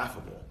quite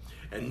laughable.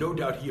 And no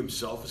doubt he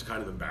himself is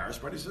kind of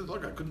embarrassed, but he says,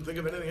 look, I couldn't think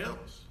of anything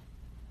else.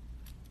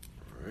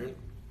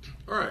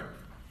 All right.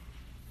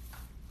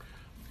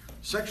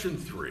 Section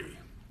 3.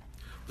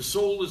 The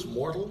soul is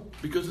mortal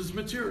because it's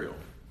material.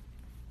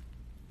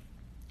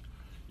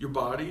 Your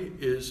body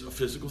is a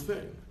physical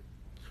thing.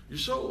 Your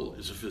soul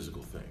is a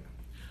physical thing.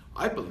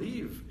 I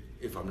believe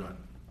if I'm not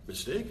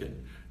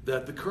mistaken,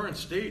 that the current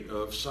state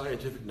of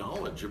scientific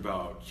knowledge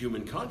about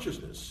human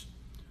consciousness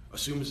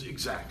assumes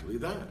exactly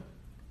that.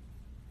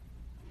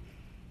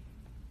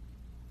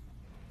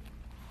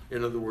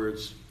 In other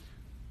words,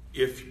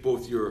 if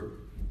both your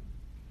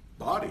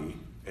body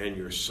and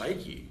your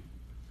psyche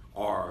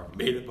are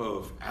made up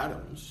of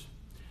atoms,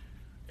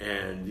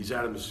 and these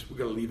atoms, we're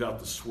going to leave out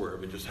the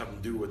swerve and just have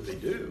them do what they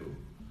do,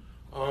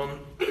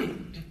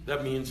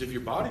 that means if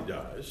your body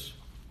dies,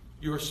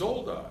 your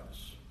soul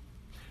dies.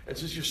 And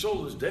since your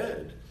soul is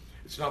dead,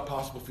 it's not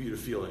possible for you to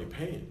feel any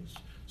pains.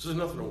 So there's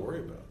nothing to worry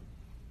about.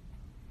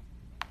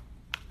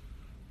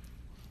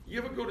 You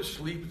ever go to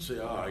sleep and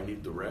say, I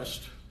need the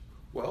rest?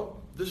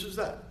 Well, this is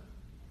that.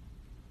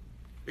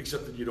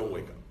 Except that you don't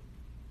wake up.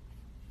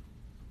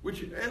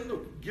 And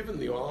look, given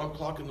the alarm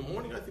clock in the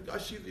morning, I think I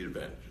see the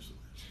advantages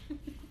of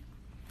this.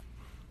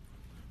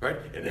 Right?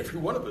 And every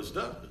one of us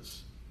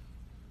does.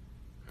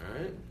 All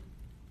right?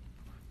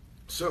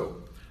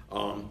 So,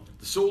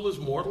 the soul is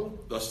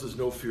mortal, thus there's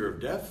no fear of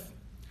death.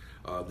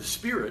 The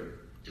spirit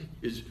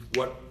is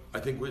what I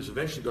think was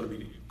eventually going to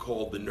be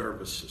called the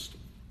nervous system.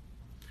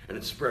 And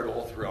it's spread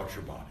all throughout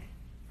your body.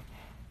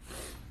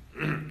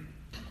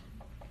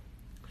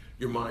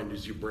 Your mind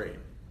is your brain.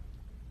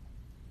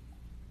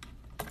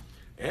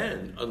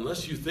 And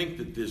unless you think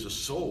that there's a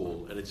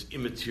soul and it's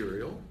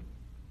immaterial,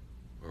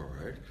 all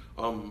right,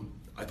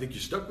 I think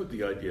you're stuck with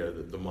the idea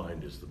that the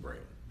mind is the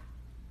brain.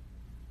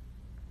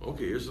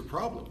 Okay, here's the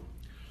problem.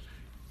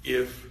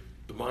 If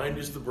the mind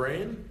is the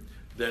brain,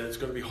 then it's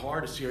going to be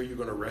hard to see how you're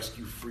going to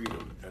rescue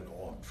freedom and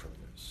all from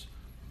this.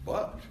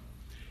 But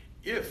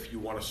if you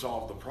want to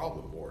solve the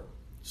problem, or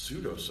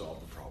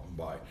pseudo-solve the problem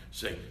by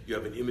saying you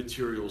have an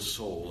immaterial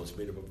soul that's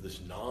made up of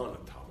this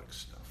non-atomic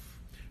stuff,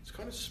 it's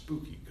kind of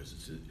spooky because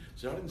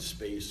it's not in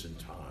space and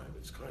time.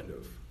 It's kind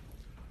of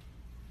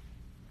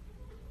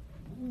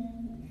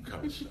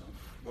stuff.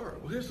 All right,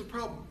 well, here's the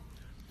problem.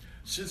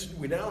 Since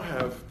we now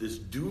have this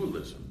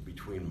dualism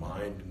between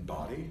mind and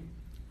body,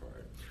 all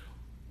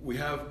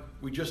right,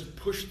 we just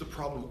pushed the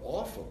problem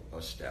off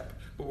a step,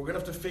 but we're going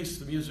to have to face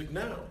the music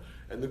now.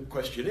 And the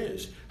question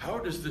is, how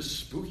does this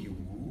spooky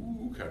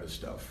woo kind of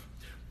stuff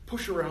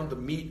push around the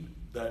meat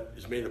that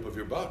is made up of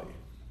your body?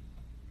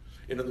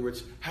 In other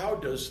words, how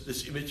does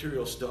this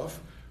immaterial stuff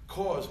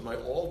cause my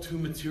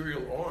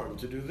all-too-material arm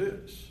to do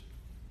this?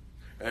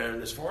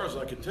 And as far as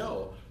I can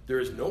tell, there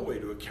is no way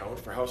to account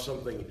for how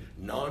something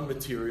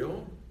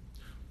non-material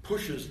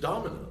pushes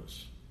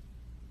dominoes.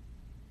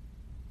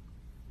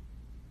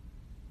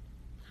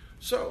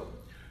 So,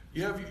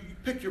 you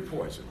pick your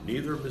poison.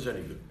 Neither of them is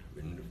any good.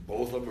 I mean,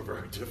 both of them are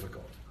very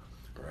difficult.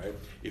 All right?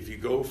 If you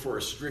go for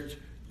a strict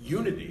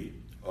unity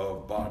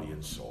of body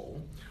and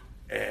soul,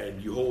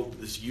 and you hold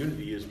this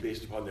unity is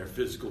based upon their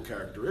physical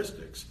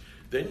characteristics,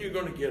 then you're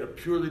going to get a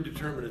purely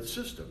determinate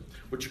system,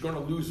 but you're going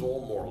to lose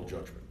all moral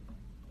judgment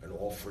and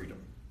all freedom.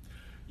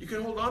 You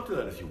can hold on to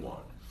that if you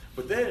want,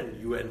 but then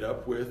you end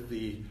up with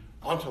the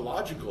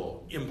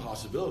ontological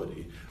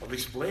impossibility of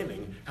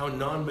explaining how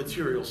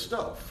non-material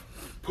stuff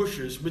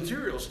pushes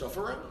material stuff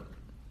around.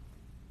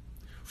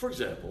 For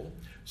example,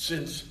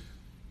 since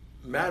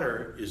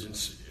matter is in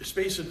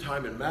space and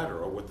time and matter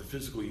are what the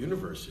physical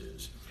universe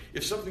is,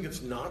 if something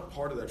that's not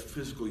part of that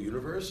physical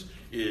universe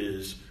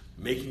is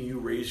making you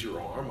raise your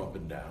arm up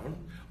and down,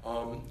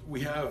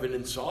 we have an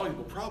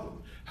insoluble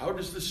problem. How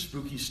does this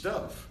spooky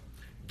stuff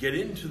get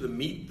into the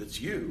meat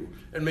that's you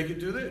and make it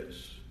do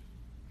this?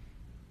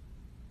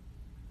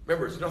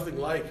 Remember, it's nothing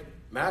like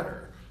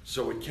matter,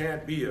 so it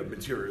can't be a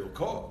material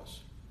cause.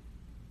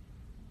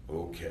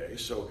 Okay,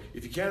 so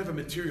if you can't have a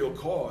material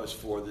cause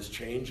for this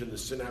change in the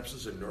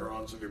synapses and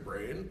neurons of your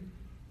brain,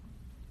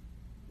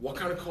 what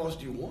kind of cause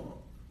do you want?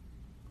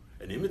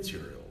 An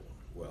immaterial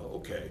one. Well,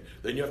 okay,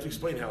 then you have to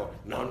explain how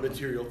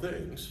non-material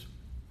things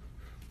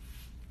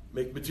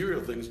make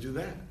material things do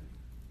that.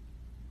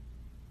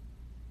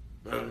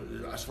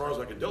 As far as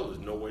I can tell, there's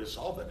no way to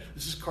solve that.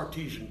 This is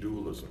Cartesian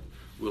dualism.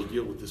 We'll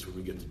deal with this when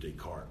we get to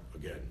Descartes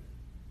again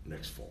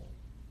next fall.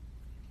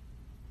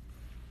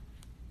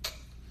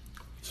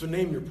 So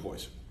name your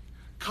poison.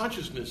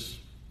 Consciousness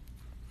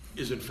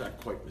is in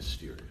fact quite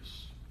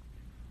mysterious.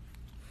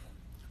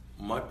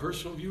 My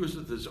personal view is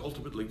that there's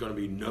ultimately going to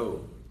be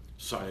no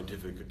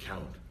scientific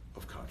account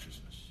of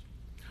consciousness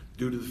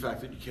due to the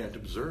fact that you can't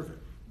observe it.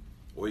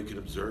 All you can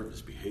observe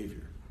is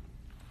behavior.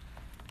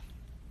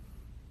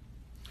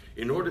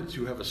 In order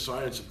to have a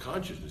science of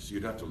consciousness,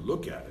 you'd have to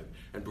look at it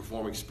and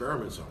perform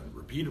experiments on it,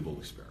 repeatable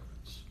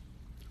experiments.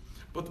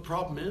 But the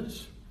problem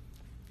is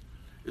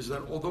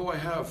that although I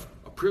have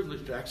a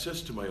privileged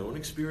access to my own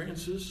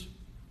experiences,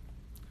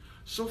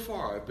 so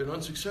far I've been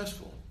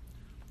unsuccessful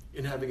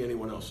in having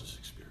anyone else's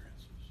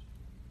experiences.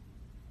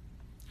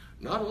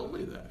 Not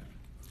only that,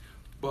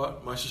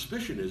 but my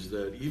suspicion is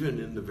that even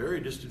in the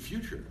very distant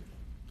future,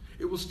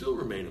 it will still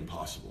remain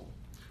impossible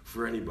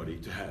for anybody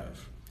to have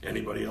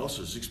anybody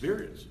else's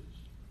experiences.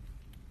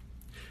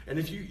 And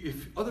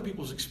if other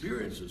people's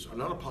experiences are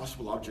not a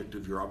possible object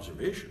of your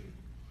observation,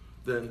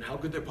 then how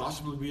could there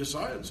possibly be a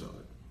science of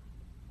it?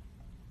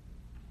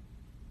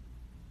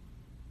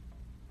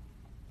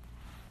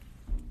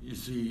 You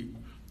see,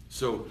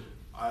 so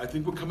I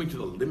think we're coming to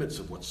the limits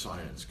of what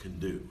science can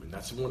do, and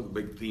that's one of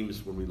the big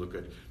themes when we look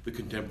at the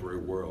contemporary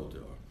world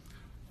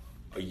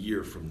a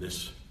year from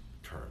this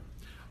term.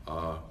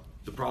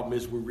 The problem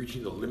is we're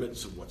reaching the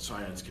limits of what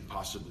science can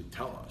possibly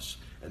tell us,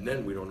 and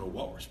then we don't know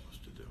what we're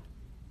supposed to do.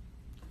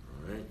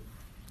 All right?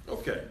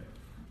 Okay.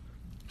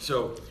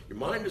 So your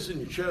mind is in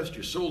your chest,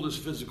 your soul is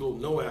physical,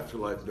 no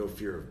afterlife, no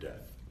fear of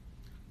death.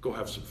 Go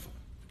have some fun.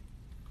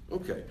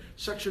 Okay,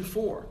 section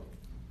 4.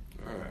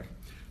 All right.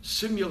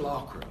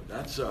 Simulacra,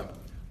 that's a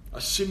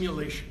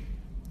simulation.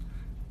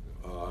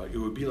 It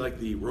would be like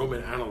the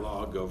Roman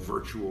analog of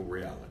virtual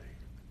reality.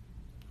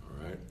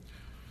 All right.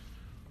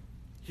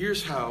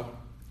 Here's how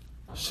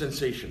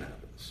sensation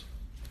happens.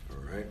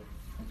 All right.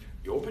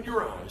 You open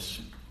your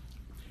eyes,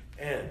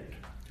 and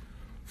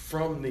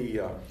from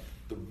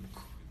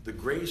the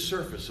gray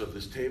surface of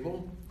this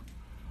table,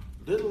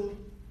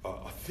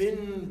 a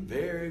thin,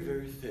 very,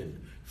 very thin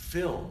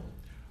film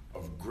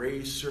of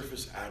gray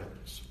surface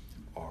atoms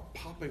are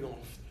popping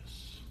off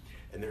this,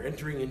 and they're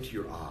entering into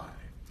your eye.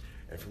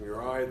 And from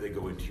your eye, they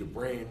go into your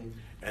brain,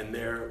 and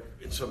there,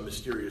 in some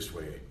mysterious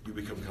way, you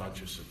become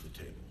conscious of the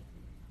table.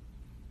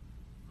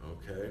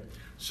 Okay?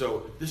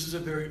 So this is a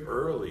very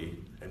early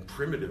and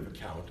primitive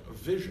account of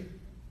vision.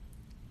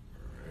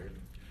 All right?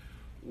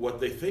 What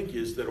they think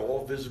is that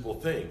all visible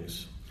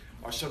things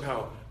are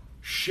somehow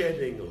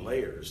shedding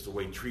layers, the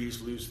way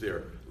trees lose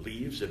their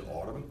leaves in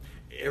autumn.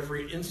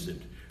 Every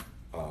instant,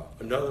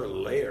 another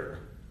layer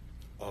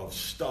of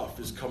stuff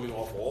is coming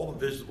off all the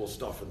visible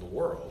stuff in the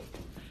world.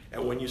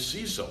 And when you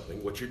see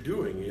something, what you're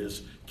doing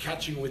is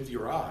catching with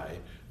your eye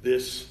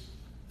this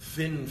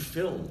thin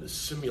film, this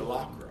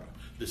simulacra,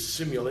 this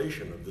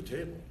simulation of the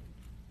table.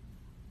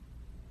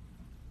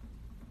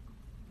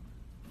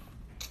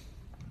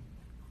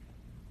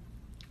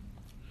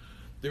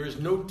 There is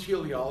no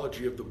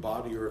teleology of the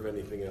body or of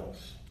anything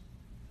else.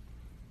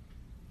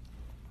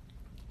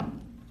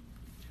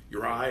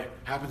 Your eye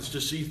happens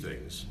to see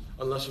things,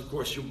 unless, of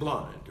course, you're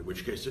blind, in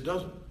which case it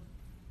doesn't.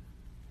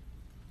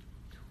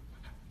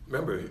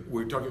 Remember,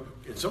 we're talking,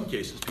 in some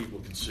cases people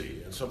can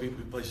see, and some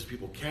places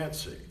people can't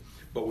see.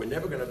 But we're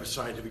never going to have a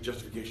scientific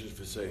justification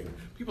for saying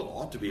people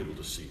ought to be able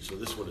to see, so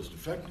this one is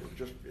defective.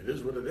 Just, it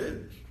is what it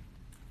is.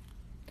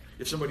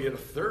 If somebody had a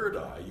third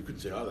eye, you could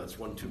say, oh, that's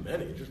one too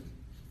many, just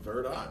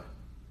third eye.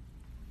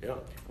 Yeah.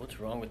 What's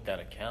wrong with that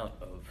account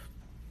of,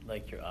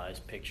 like, your eyes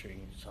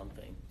picturing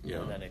something,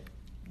 yeah, and then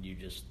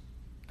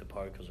the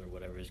particles or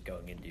whatever is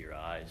going into your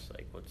eyes?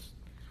 Like, what's...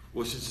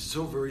 Well, since it's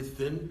so very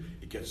thin,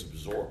 it gets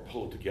absorbed,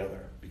 pulled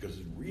together, because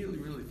it's really,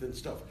 really thin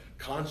stuff,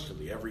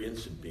 constantly, every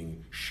instant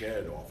being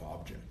shed off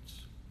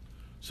objects.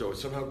 So it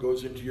somehow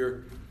goes into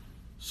your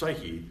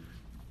psyche,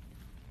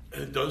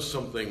 and it does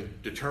something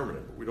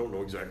determinate, but we don't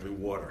know exactly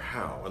what or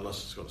how,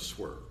 unless it's going to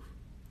swerve.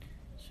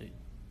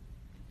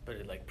 But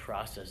it, like,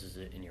 processes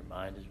it in your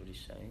mind, is what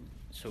he's saying.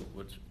 So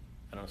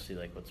I don't see,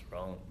 like, what's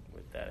wrong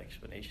with that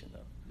explanation,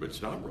 though. But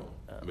it's not wrong.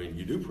 I mean,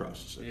 you do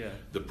process it. Yeah.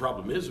 The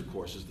problem is, of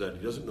course, is that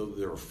he doesn't know that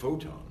there are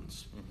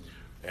photons.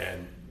 Mm-hmm.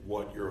 And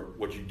what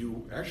you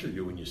do actually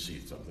do when you see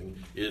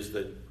something is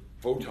that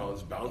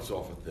photons bounce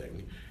off a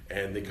thing,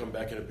 and they come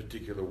back in a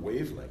particular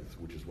wavelength,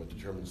 which is what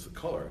determines the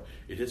color.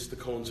 It hits the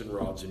cones and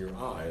rods in your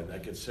eye, and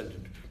that gets turned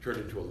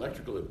into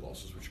electrical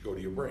impulses, which go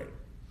to your brain.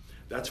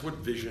 That's what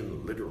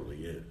vision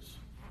literally is.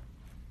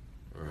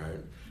 All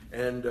right?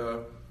 And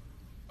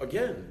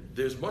again,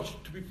 there's much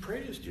to be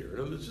praised here.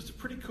 And this is a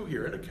pretty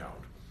coherent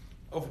account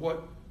of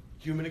what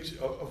human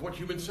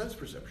sense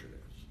perception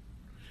is.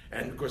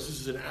 And of course, this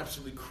is an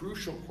absolutely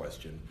crucial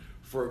question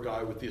for a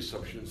guy with the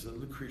assumptions that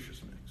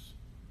Lucretius makes.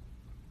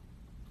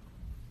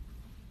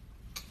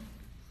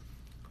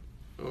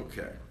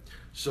 Okay,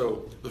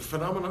 so the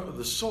phenomena of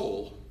the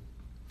soul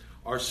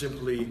are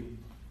simply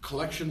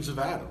collections of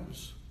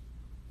atoms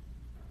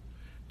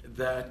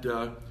that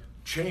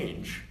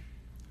change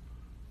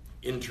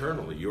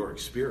internally your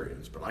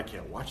experience, but I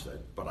can't watch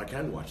that, but I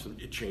can watch them.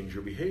 It change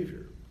your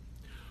behavior.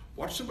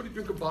 Watch somebody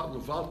drink a bottle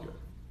of vodka.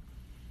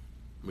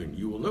 I mean,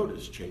 you will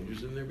notice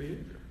changes in their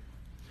behavior.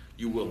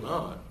 You will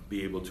not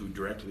be able to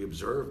directly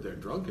observe their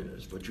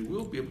drunkenness, but you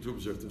will be able to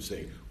observe them,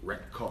 say,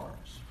 wreck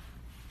cars.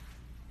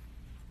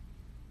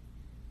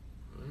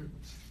 All right.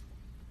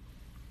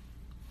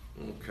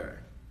 Okay.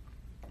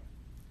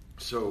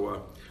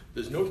 So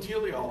there's no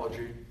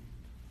teleology.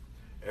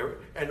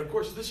 And of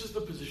course, this is the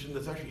position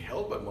that's actually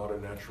held by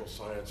modern natural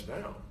science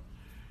now.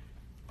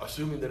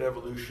 Assuming that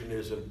evolution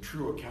is a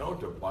true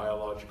account of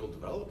biological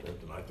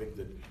development, and I think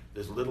that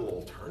there's little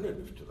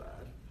alternative to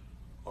that.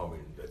 I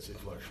mean, that's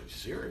intellectually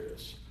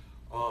serious.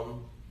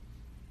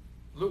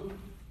 Look,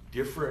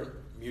 different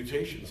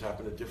mutations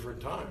happen at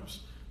different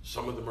times.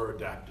 Some of them are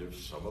adaptive,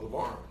 some of them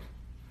aren't.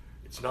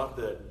 It's not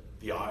that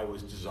the eye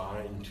was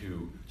designed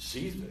to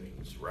see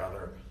things,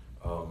 rather,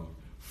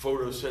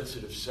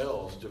 photosensitive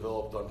cells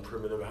developed on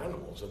primitive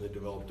animals, and they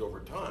developed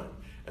over time.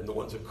 And the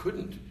ones that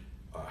couldn't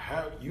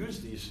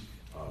use these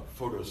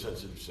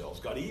photosensitive cells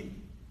got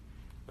eaten,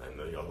 and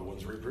the other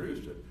ones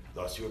reproduced it.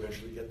 Thus, you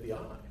eventually get the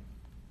eye.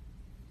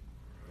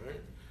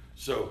 Right?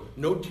 So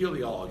no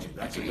teleology.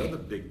 That's another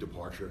big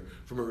departure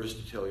from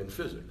Aristotelian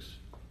physics.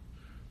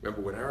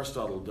 Remember, when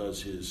Aristotle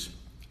does his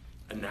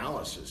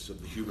analysis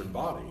of the human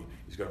body,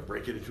 he's going to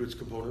break it into its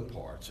component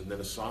parts and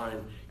then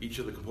assign each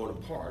of the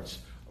component parts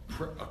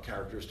a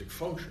characteristic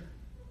function.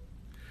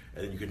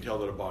 And then you can tell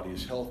that a body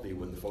is healthy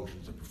when the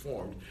functions are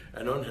performed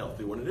and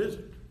unhealthy when it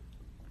isn't.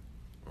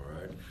 All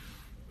right?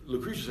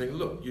 Lucretius is saying,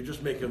 look, you're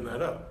just making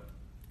that up.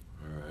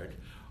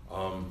 All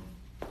right?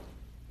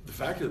 The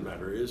fact of the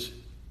matter is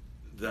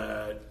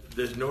that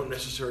there's no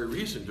necessary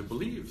reason to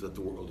believe that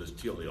the world is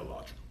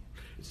teleological.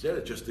 Instead,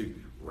 it's just the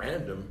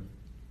random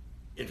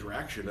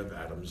interaction of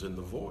atoms in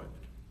the void.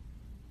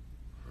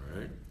 All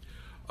right?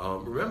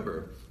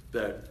 Remember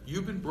that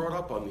you've been brought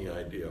up on the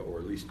idea, or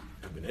at least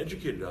have been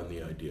educated on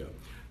the idea,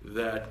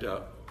 that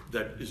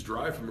is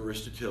derived from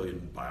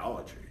Aristotelian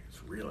biology.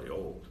 It's really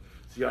old.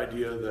 It's the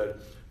idea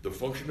that the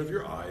function of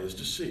your eye is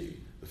to see,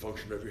 the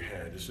function of your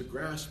hand is to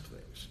grasp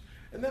things.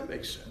 And that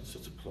makes sense.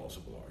 It's a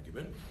plausible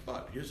argument.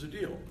 But here's the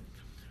deal.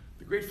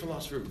 The great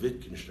philosopher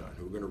Wittgenstein,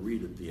 who we're going to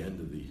read at the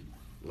end of the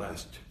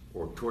last,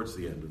 or towards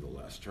the end of the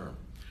last term,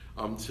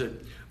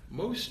 said,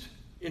 most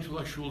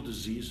intellectual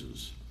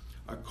diseases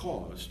are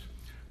caused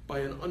by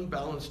an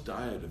unbalanced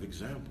diet of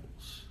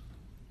examples.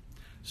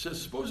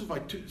 Says, suppose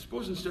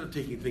instead of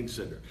taking things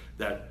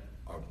that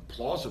are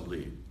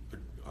plausibly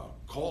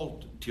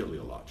called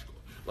teleological,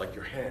 like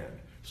your hand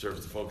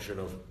serves the function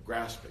of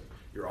grasping,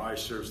 your eye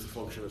serves the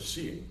function of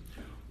seeing,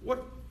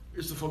 what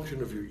is the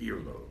function of your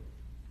earlobe?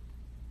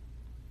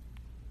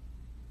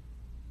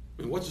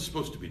 I mean, what's it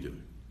supposed to be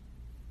doing?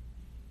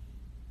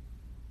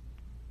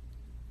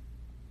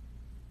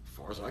 As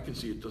far as I can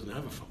see, it doesn't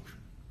have a function.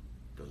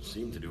 It doesn't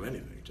seem to do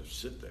anything. It just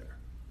sit there.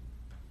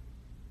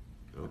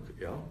 Okay,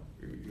 yeah?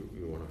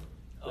 You want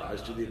to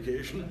rise to the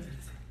occasion?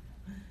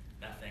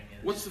 Nothing.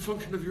 What's the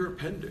function of your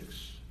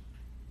appendix?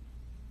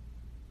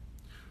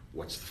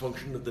 What's the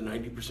function of the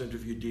 90%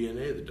 of your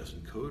DNA that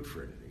doesn't code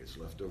for anything? It's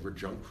leftover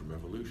junk from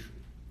evolution.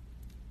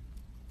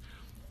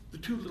 The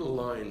two little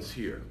lines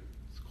here,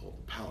 it's called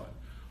the palate.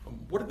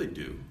 What do they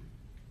do?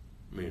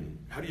 I mean,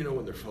 how do you know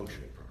when they're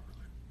functioning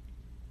properly?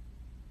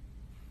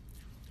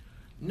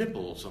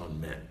 Nipples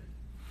on men.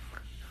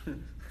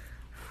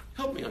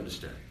 Help me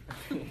understand.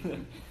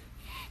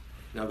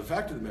 Now, the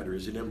fact of the matter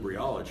is, in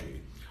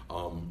embryology,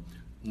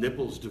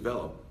 nipples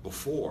develop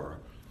before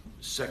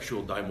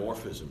sexual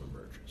dimorphism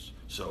emerges.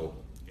 So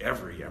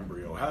every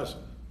embryo has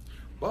them.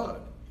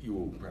 But you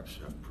will perhaps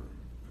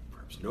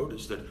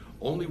notice that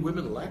only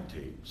women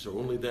lactate, so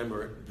only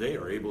they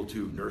are able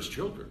to nurse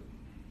children.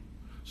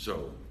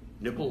 So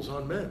nipples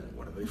on men,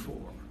 what are they for?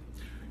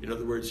 In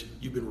other words,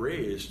 you've been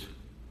raised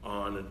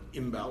on an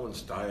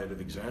imbalanced diet of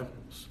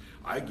examples.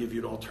 I give you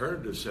an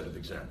alternative set of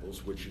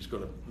examples, which is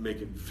going to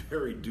make it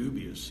very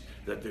dubious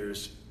that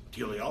there's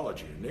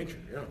teleology in nature.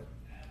 Yeah.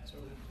 So,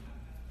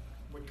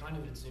 what kind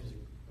of it seems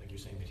like you're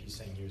saying that he's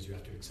saying here is you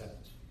have to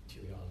accept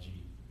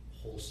teleology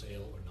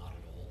wholesale or not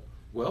at all?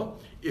 Well,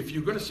 if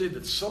you're going to say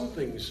that some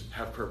things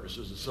have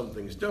purposes and some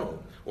things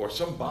don't, or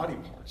some body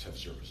parts have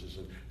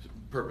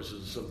purposes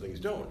and some things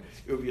don't,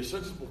 it would be a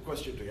sensible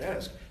question to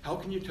ask, how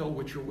can you tell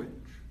which are which?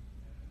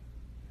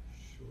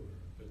 Sure,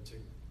 but to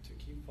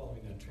keep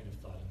following that train of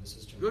thought, and this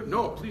is good.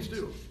 No, please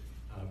do.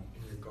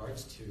 In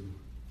regards to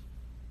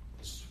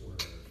the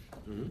swerve,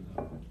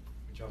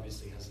 which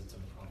obviously has its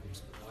own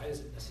problems, but why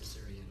is it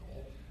necessary at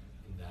all?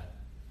 In that,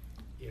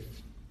 if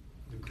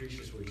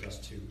Lucretius were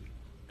just to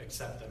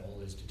accept that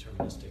all is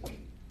deterministic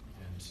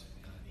and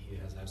he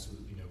has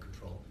absolutely no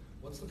control,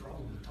 what's the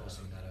problem with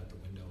tossing that out the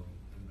window?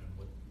 And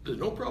what? There's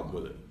no problem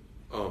with it.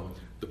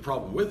 The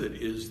problem with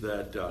it is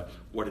that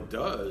what it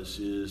does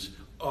is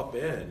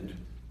upend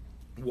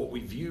what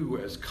we view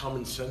as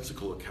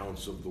commonsensical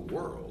accounts of the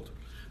world.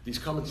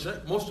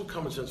 Most of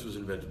common sense was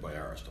invented by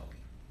Aristotle.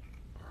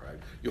 All right,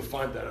 you'll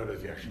find that out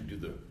if you actually do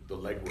the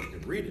legwork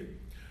and read it.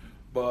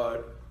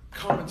 But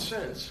common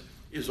sense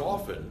is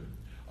often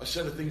a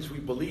set of things we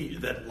believe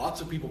that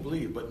lots of people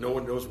believe, but no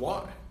one knows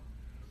why.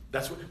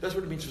 That's what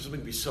it means for something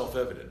to be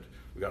self-evident.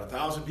 We got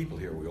 1,000 people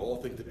here. We all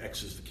think that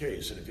X is the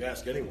case, and if you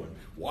ask anyone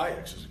why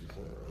X is the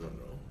case, I don't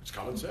know. It's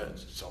common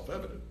sense. It's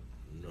self-evident.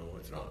 No,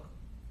 it's not.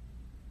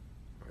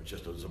 It's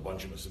just there's a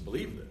bunch of us that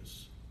believe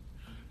this.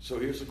 So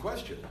here's the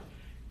question.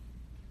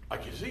 I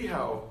can see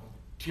how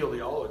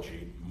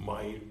teleology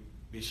might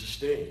be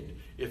sustained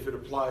if it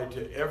applied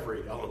to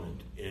every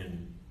element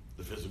in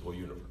the physical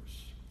universe.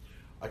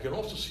 I can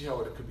also see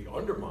how it could be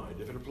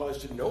undermined if it applies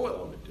to no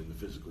element in the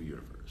physical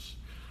universe.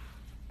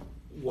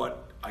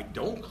 What I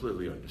don't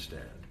clearly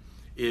understand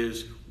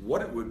is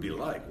what it would be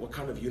like, what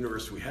kind of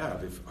universe we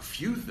have if a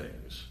few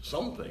things,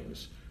 some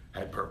things,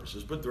 had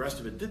purposes, but the rest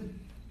of it didn't.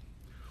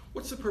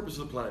 What's the purpose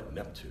of the planet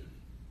Neptune?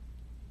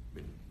 I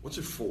mean, what's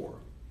it for?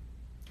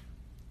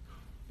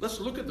 Let's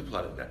look at the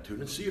planet Neptune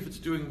and see if it's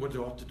doing what it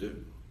ought to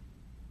do.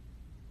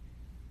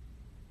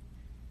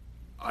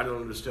 I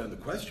don't understand the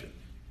question.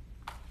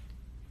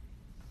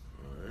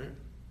 All right.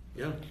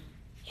 Yeah.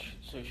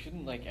 So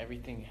shouldn't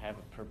everything have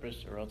a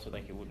purpose, or else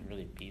it wouldn't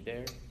really be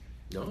there?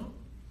 No.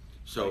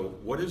 So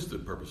what is the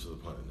purpose of the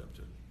planet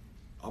Neptune?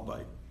 I'll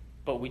bite.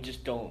 But we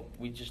just don't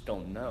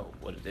know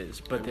what it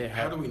is. But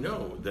How do we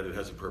know that it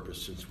has a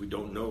purpose, since we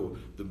don't know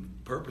the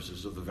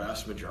purposes of the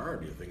vast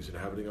majority of things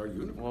inhabiting our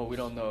universe? Well, we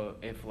don't know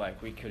if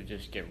like we could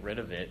just get rid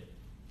of it,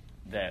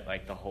 that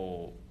like the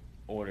whole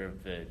order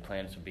of the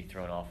planets would be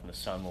thrown off, and the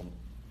sun will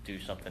do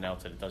something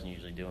else that it doesn't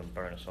usually do and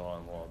burn us all,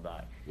 and we'll all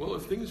die. Well,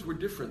 if things were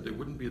different, they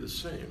wouldn't be the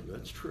same.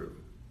 That's true.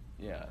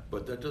 Yeah.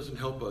 But that doesn't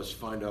help us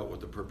find out what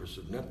the purpose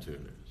of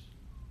Neptune is.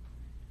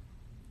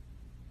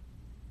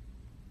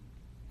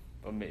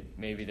 But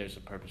maybe there's a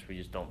purpose we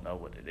just don't know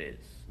what it is.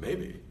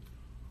 Maybe.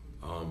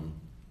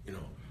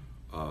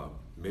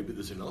 Maybe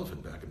there's an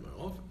elephant back in my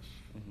office.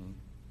 Mm-hmm.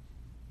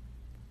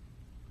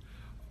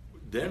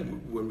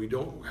 Then, when we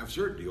don't have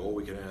certainty, all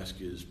we can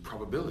ask is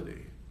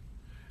probability.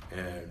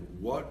 And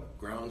what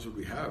grounds would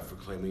we have for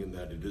claiming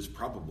that it is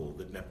probable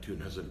that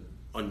Neptune has an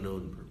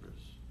unknown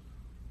purpose?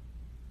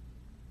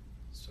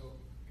 So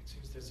it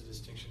seems there's a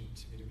distinction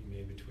to me to be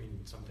made between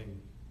something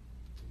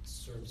that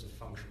serves a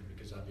function,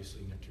 because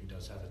obviously Neptune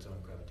does have its own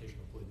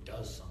gravitational pull, it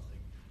does something.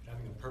 But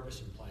having a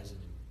purpose implies an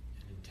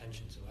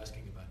intention, so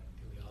asking about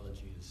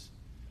teleology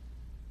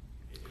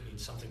it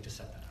needs something to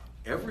set that up.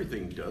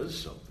 Everything does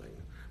something,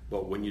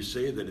 but when you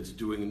say that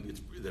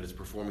it's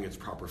performing its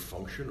proper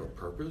function or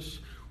purpose,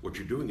 what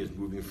you're doing is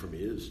moving from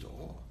is to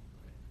are.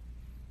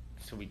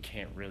 So we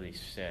can't really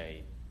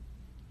say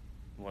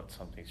what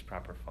something's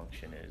proper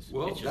function is.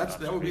 Well,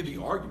 that would be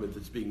the argument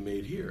that's being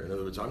made here. In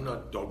other words, I'm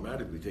not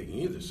dogmatically taking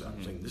either side.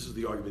 I'm saying this is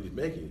the argument he's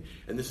making,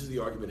 and this is the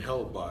argument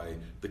held by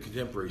the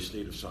contemporary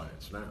state of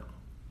science now.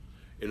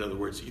 In other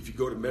words, if you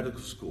go to medical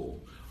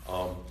school,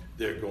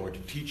 they're going to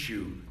teach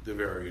you the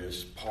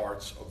various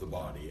parts of the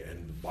body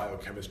and the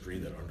biochemistry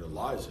that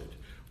underlies it,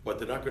 but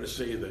they're not going to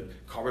say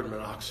that carbon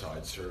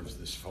monoxide serves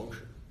this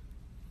function.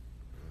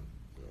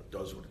 It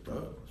does what it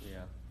does.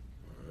 Yeah.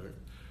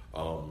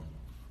 All right.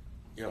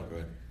 Yeah, go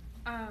ahead.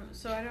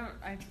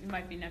 It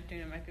might be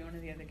Neptune, it might be one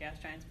of the other gas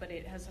giants, but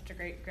it has such a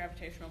great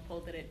gravitational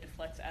pull that it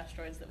deflects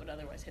asteroids that would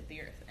otherwise hit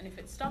the Earth. And if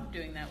it stopped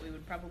doing that, we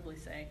would probably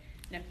say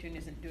Neptune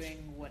isn't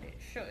doing what it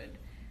should.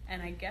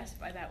 And I guess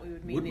by that we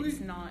would mean it's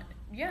not.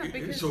 Yeah,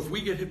 because. So if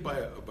we get hit by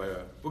a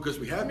because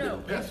we have been in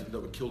the past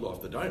that killed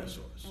off the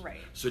dinosaurs.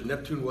 Right. So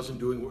Neptune wasn't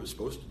doing what it was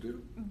supposed to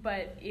do?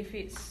 But if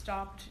it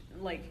stopped,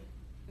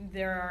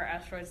 there are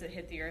asteroids that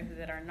hit the Earth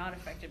that are not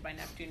affected by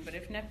Neptune, but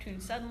if Neptune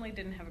suddenly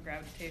didn't have a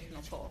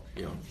gravitational pull,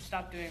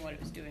 stopped doing what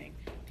it was doing,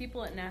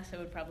 people at NASA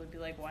would probably be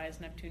like, why is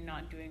Neptune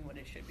not doing what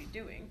it should be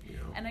doing? Yeah.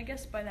 And I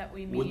guess by that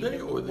we mean... Would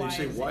they? Or they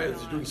say, why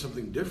is it doing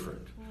something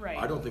different? Right.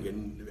 I don't think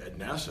at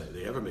NASA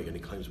they ever make any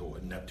claims about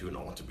what Neptune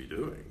ought to be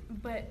doing.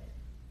 But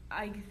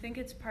I think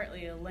it's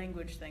partly a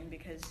language thing,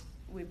 because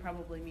we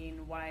probably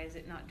mean, why is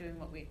it not doing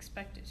what we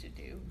expect it to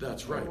do?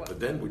 That's right, but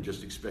then we're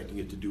just expecting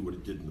it to do what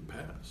it did in the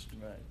past.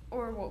 Right.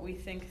 Or what we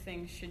think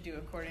things should do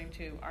according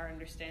to our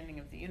understanding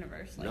of the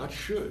universe. Not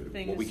should.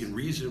 What we can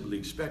reasonably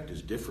expect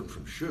is different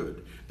from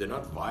should. They're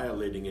not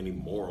violating any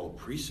moral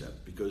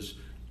precept, because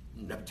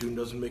Neptune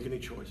doesn't make any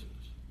choices.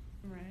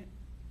 Right.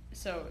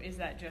 So is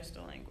that just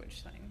a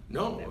language thing?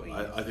 No,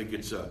 I think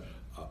it's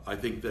I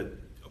think that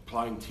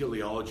applying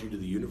teleology to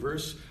the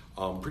universe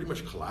pretty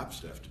much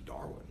collapsed after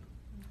Darwin.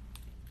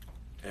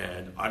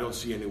 And I don't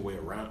see any way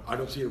around. I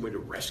don't see any way to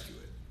rescue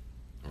it.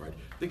 All right.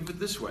 Think of it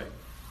this way: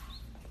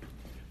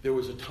 there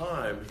was a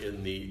time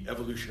in the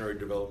evolutionary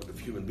development of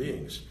human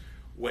beings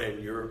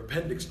when your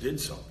appendix did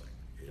something;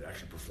 it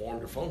actually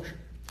performed a function.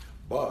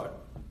 But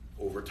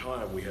over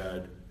time, we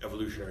had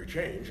evolutionary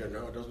change, and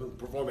now it doesn't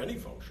perform any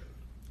function.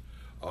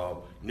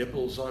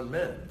 Nipples on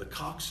men, the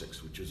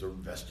coccyx, which is a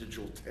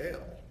vestigial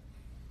tail.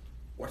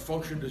 What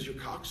function does your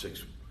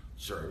coccyx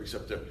serve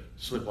except to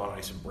slip on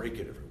ice and break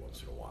it every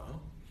once in a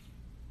while?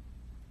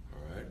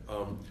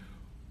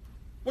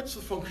 What's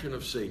the function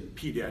of, say,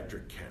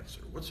 pediatric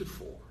cancer? What's it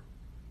for?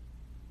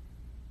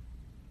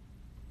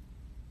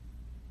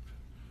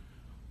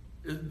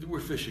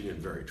 We're fishing in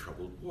very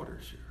troubled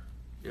waters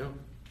here.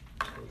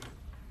 Yeah?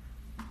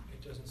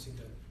 It doesn't seem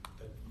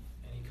that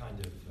any kind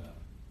of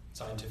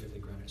scientifically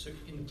grounded. So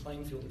in the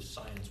playing field of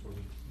science, where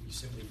we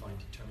simply find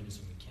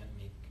determinism, we can't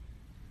make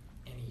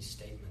any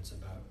statements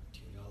about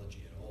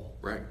teleology at all.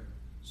 Right.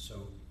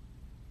 So,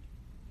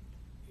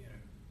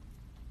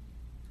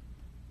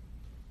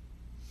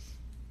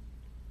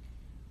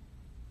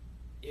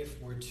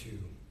 if we're to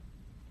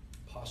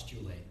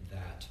postulate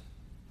that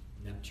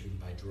Neptune,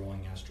 by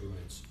drawing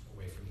asteroids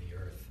away from the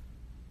Earth,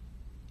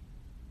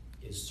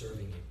 is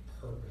serving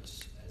a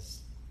purpose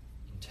as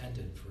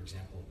intended, for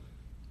example,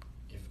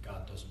 if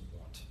God doesn't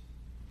want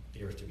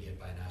the Earth to be hit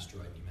by an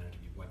asteroid and humanity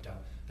to be wiped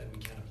out, then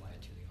we can apply a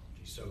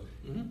teleology. So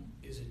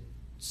is it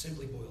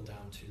simply boiled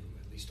down to,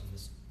 at least on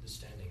this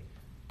standing,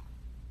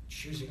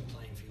 choosing a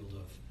playing field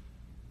of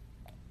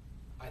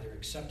either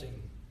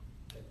accepting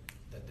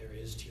that there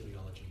is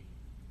teleology,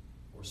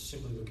 or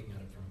simply looking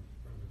at it from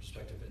a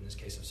perspective, in this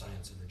case, of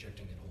science, and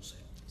rejecting it wholesale?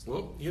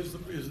 Well, here's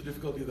the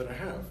difficulty that I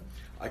have.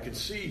 I can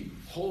see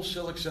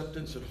wholesale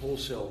acceptance and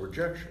wholesale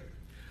rejection.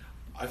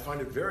 I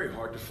find it very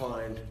hard to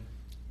find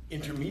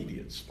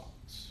intermediate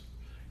spots.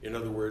 In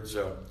other words,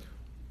 how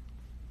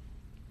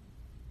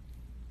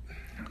can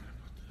I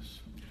put this?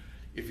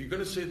 If you're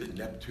going to say that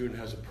Neptune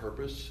has a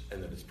purpose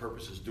and that its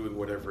purpose is doing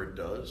whatever it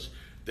does,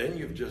 then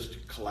you've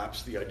just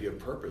collapsed the idea of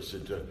purpose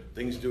into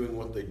things doing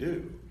what they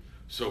do.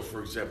 So,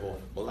 for example,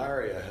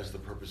 malaria has the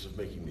purpose of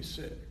making me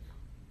sick.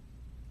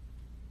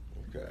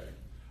 Okay.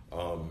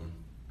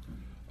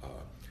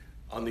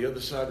 On the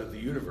other side of the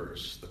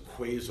universe, the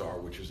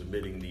quasar, which is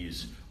emitting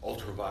these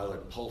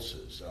ultraviolet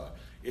pulses,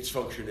 its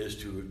function is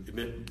to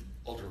emit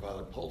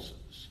ultraviolet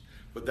pulses.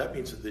 But that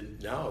means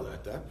that now,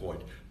 at that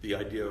point, the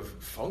idea of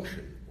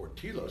function, or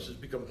telos, has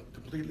become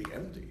completely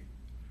empty.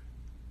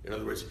 In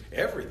other words,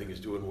 everything is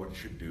doing what it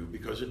should do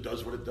because it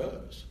does what it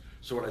does.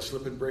 So when I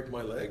slip and break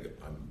my leg,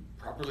 I'm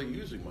properly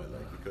using my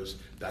leg because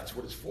that's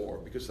what it's for,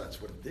 because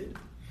that's what it did.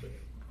 But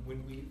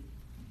when we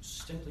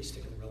simply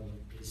stick in the realm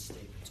of his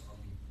statements,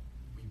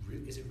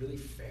 is it really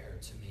fair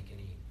to make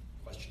any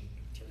question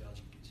of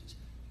teleology? Because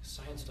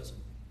science doesn't,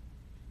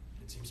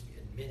 it seems to me,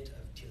 admit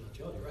of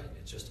teleology, right?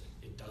 It's just,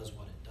 it does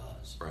what it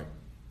does. Right.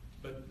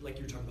 But like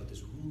you're talking about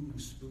this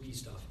spooky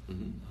stuff,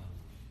 Mm-hmm.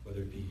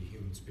 Whether it be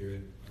human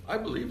spirit. I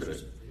believe in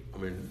it. I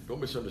mean,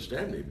 don't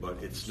misunderstand me, but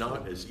it's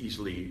not as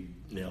easily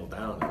nailed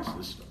down as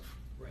this stuff.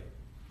 Right.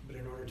 But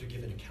in order to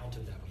give an account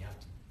of that, we have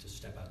to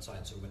step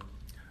outside. So what,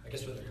 I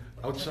guess what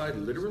Outside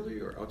literally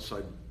or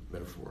outside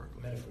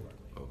metaphorically? Metaphorically.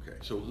 Okay,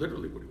 so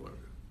literally what do you want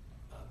to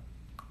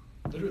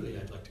do? Literally,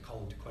 I'd like to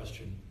call into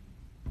question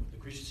what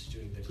Lucretius is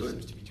doing, that he Good.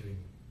 seems to be doing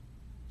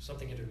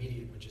something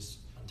intermediate, which is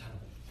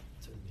untenable,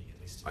 to me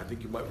at least. I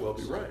think you might well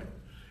be right.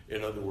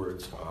 In other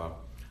words,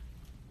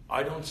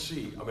 I don't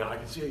see, I mean, I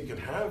can see how you can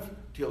have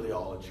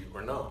teleology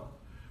or not,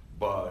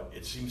 but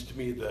it seems to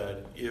me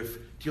that if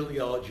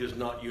teleology is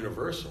not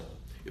universal,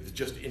 if it's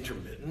just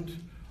intermittent,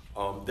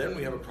 then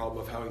we have a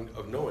problem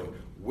of knowing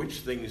which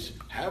things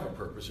have a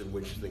purpose and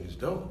which things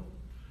don't.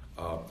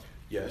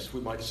 Yes,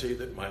 we might say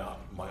that my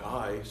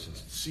eye,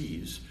 since it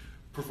sees,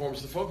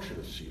 performs the function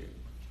of seeing.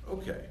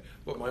 Okay,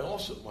 but my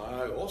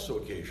eye also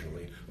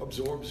occasionally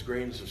absorbs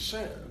grains of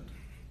sand.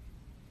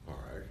 All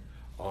right,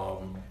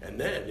 and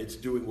then it's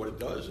doing what it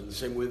does in the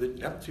same way that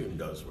Neptune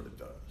does what it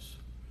does.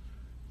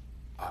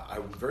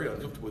 I'm very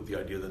uncomfortable with the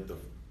idea that the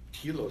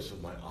telos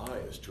of my eye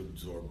is to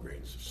absorb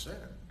grains of sand.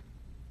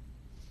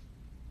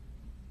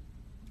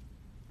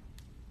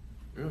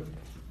 Yeah.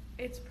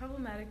 It's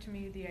problematic to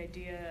me, the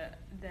idea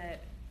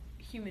that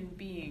human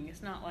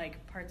beings, not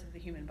like parts of the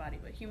human body,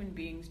 but human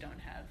beings don't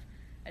have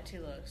a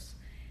telos.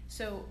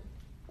 So,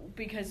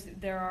 because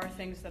there are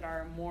things that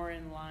are more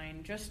in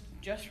line, just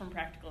from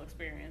practical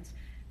experience,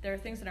 there are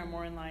things that are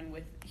more in line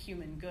with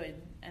human good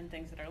and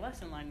things that are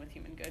less in line with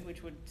human good,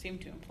 which would seem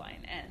to imply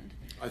an end.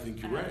 I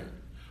think you're right.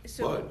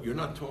 But you're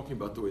not talking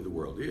about the way the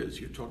world is,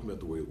 you're talking about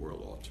the way the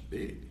world ought to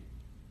be.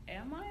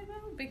 Am I,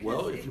 though? Because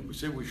well, if you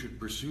say we should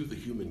pursue the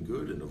human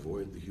good and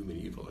avoid the human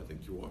evil, I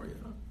think you are,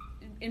 yeah.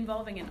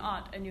 Involving an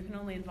ought, and you can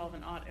only involve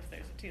an ought if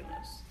there's a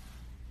telos.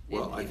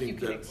 Well, I think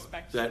that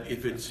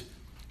if it's,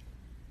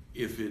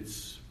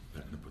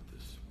 how can I put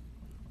this?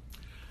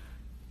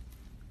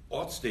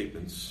 Ought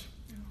statements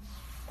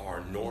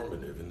are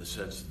normative in the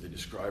sense that they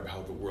describe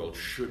how the world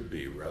should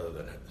be rather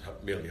than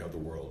merely how the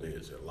world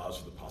is. It allows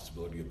for the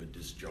possibility of a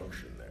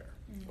disjunction there.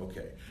 Mm-hmm.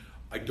 Okay.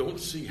 I don't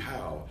see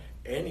how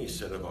any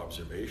set of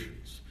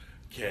observations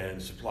can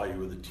supply you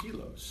with a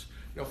telos.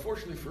 Now,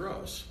 fortunately for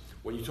us,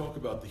 when you talk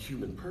about the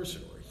human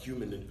person or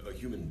a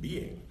human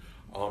being,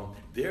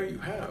 there you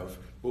have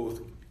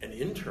both an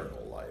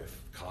internal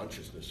life,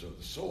 consciousness of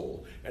the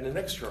soul, and an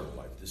external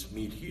life, this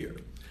meat here.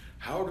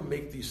 How to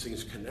make these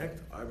things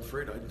connect, I'm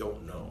afraid I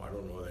don't know. I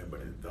don't know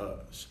anybody that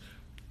does.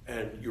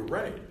 And you're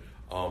right.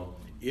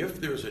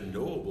 If there's a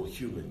knowable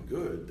human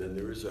good, then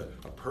there is a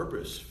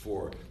purpose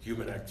for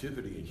human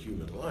activity and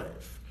human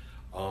life.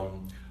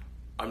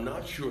 I'm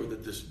not sure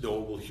that this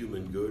knowable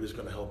human good is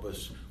going to help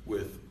us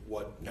with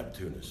what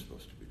Neptune is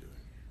supposed to be doing.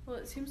 Well,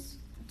 it seems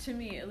to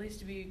me, at least,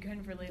 to be kind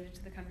of related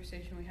to the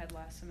conversation we had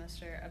last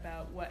semester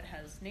about what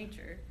has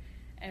nature.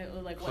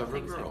 And like Clever what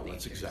things girl, have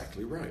that's natures.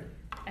 exactly right.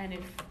 And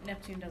if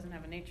Neptune doesn't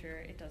have a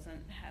nature, it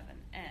doesn't have an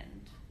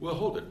end. Well,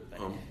 hold it.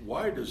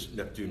 Why does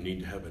Neptune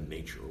need to have a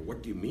nature? Or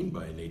what do you mean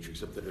by a nature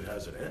except that it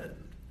has an end?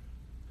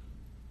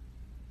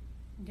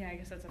 Yeah, I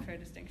guess that's a fair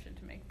distinction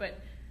to make. But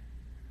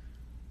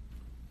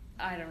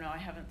I don't know. I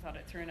haven't thought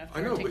it through enough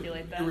to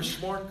articulate that. You're a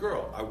smart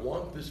girl. I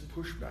want this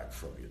pushback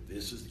from you.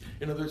 This is,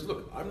 in other words,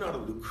 look, I'm not a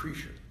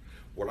Lucretian.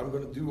 What I'm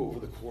going to do over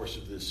the course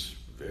of this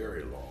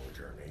very long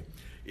journey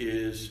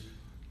is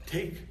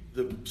take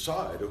the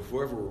side of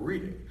whoever we're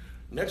reading.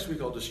 Next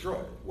week I'll destroy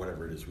it,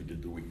 whatever it is we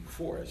did the week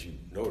before, as you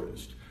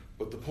noticed.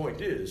 But the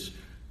point is,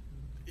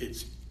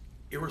 it's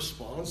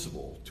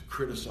irresponsible to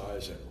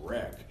criticize and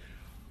wreck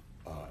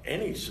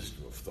any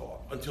system of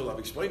thought until I've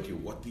explained to you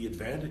what the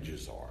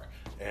advantages are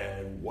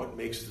and what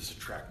makes this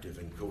attractive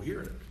and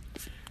coherent.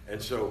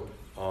 And so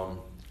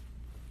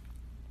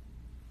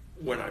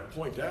when I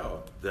point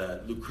out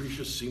that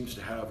Lucretius seems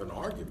to have an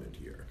argument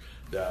here,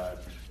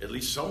 that at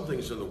least some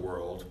things in the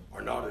world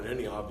are not in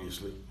any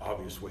obvious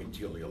way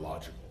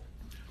teleological,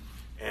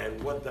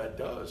 And what that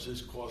does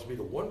is cause me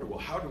to wonder, well,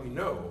 how do we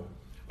know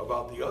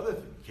about the other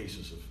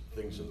cases of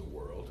things in the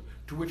world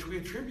to which we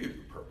attribute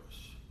a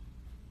purpose?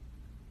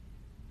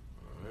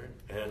 All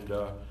right? And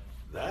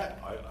that,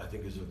 I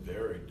think, is a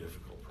very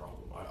difficult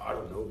problem. I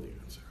don't know the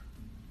answer.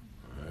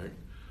 All right?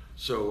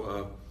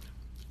 So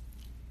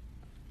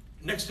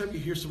next time you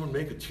hear someone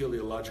make a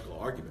teleological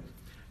argument,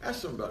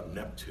 ask them about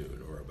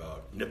Neptune or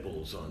about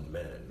nipples on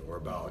men or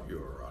about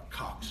your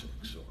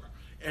coccyx or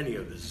any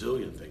of the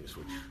zillion things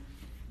which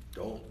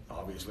don't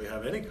obviously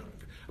have any kind of...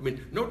 I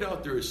mean, no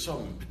doubt there is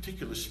some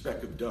particular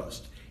speck of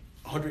dust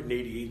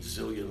 188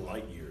 zillion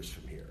light years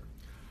from here.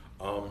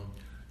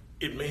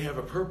 It may have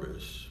a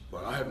purpose,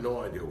 but I have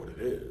no idea what it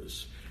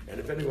is. And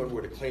if anyone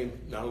were to claim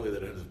not only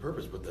that it has a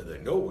purpose, but that they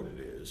know what it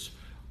is,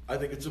 I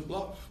think it's a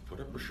bluff. Put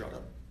up or shut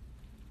up.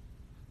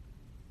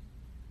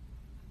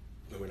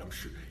 I mean, I'm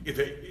sure.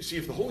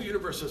 If the whole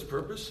universe has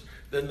purpose,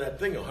 then that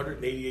thing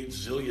 188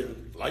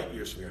 zillion light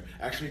years from here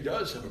actually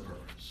does have a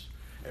purpose.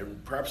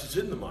 And perhaps it's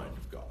in the mind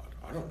of God.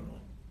 I don't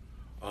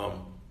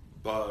know.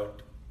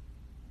 But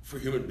for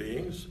human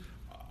beings,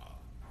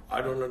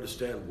 I don't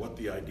understand what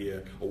the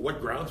idea, or what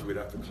grounds we'd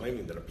have for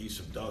claiming that a piece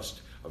of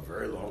dust a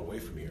very long way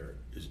from here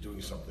is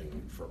doing something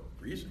for a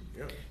reason.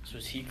 Yeah. So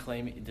is he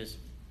claiming this?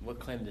 What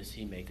claim does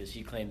he make? Does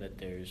he claim that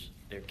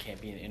there can't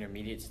be an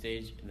intermediate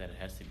stage and that it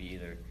has to be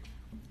either?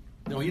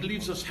 No, he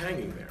leaves us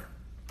hanging there.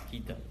 He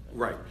does.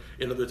 Right.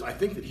 In other words, I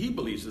think that he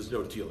believes there's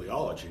no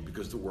teleology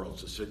because the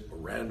world's just a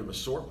random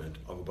assortment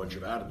of a bunch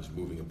of atoms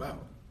moving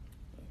about.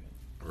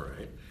 Okay.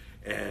 Right.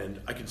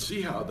 And I can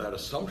see how that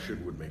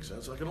assumption would make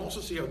sense. I can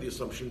also see how the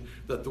assumption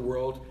that the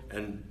world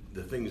and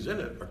the things in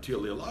it are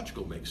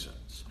teleological makes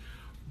sense.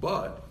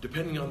 But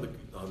depending on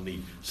the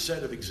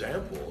set of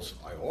examples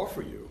I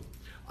offer you,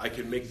 I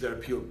can make that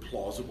appeal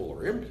plausible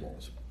or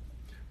implausible.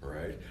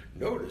 Right?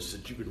 Notice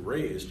that you've been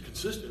raised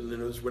consistently.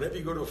 Notice whenever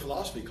you go to a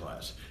philosophy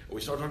class and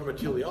we start talking about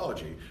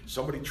teleology,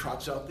 somebody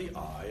trots out the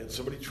eye and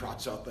somebody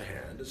trots out the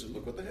hand and says,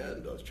 look what the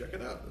hand does. Check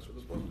it out. That's what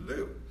it's supposed to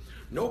do.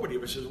 Nobody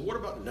ever says, what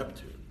about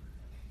Neptune?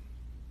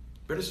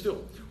 Better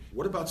still,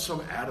 what about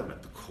some atom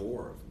at the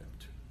core of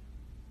Neptune?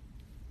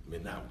 I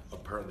mean, that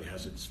apparently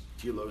has its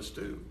telos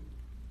too.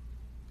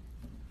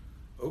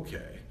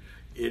 Okay.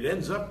 It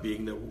ends up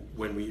being that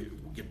when we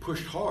get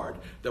pushed hard,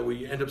 that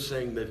we end up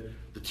saying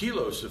that the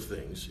telos of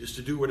things is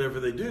to do whatever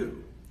they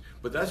do.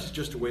 But that's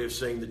just a way of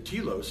saying that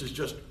telos is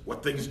just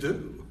what things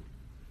do.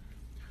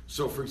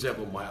 So, for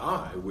example, my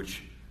eye,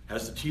 which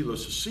has the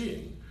telos of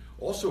seeing,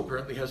 also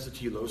apparently has the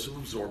telos of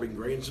absorbing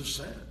grains of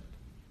sand.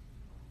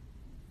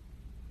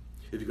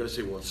 If you're going to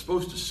say, well, it's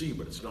supposed to see,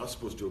 but it's not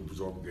supposed to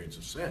absorb grains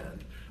of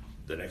sand,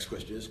 the next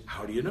question is,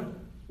 how do you know?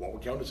 What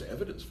would count as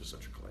evidence for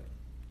such a claim?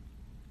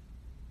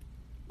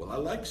 Well, I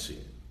like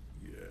seeing.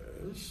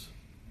 Yes.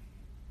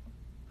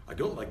 I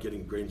don't like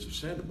getting grains of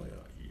sand in my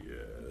eye.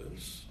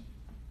 Yes.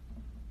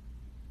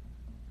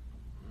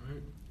 All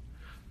right.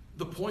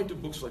 The point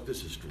of books like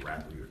this is to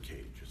rattle your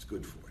cage. It's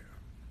good for you.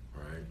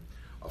 All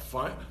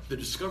right. The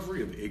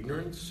discovery of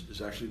ignorance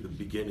is actually the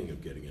beginning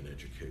of getting an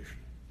education.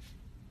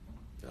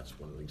 That's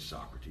one of the things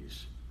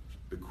Socrates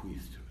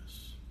bequeathed to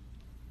us.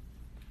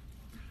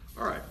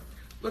 All right.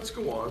 Let's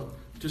go on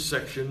to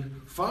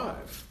section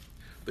 5.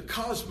 The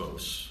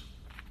cosmos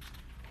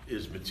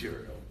is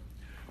material,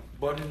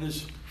 but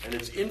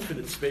it's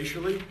infinite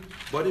spatially,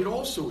 but it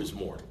also is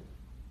mortal.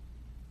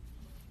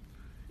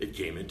 It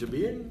came into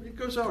being, it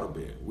goes out of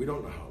being. We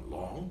don't know how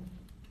long,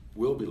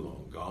 we'll be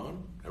long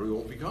gone, and we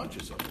won't be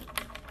conscious of it.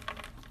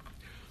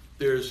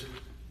 There's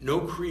no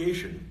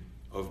creation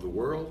of the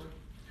world,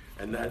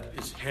 and that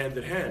is hand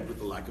in hand with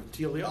the lack of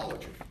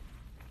teleology.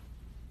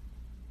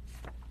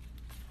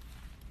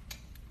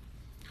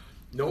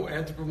 No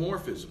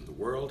anthropomorphism. The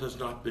world has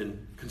not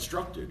been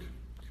constructed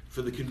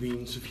for the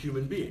convenience of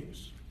human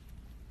beings.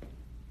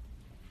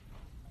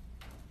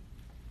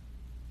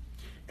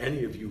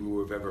 Any of you who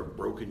have ever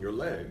broken your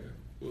leg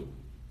will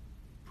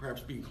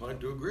perhaps be inclined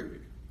to agree.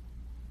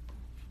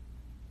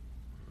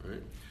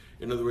 Right?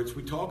 In other words,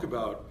 we talk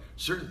about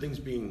certain things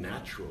being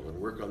natural and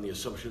work on the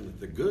assumption that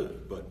they're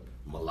good, but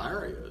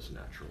malaria is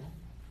natural.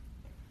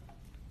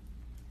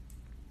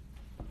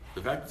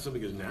 The fact that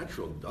something is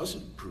natural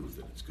doesn't prove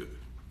that it's good.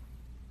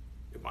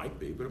 It might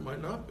be, but it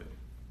might not be.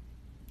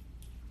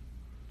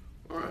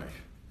 All right.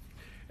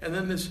 And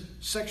then this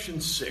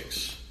section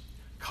 6,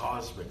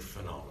 cosmic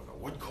phenomena.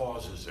 What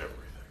causes everything?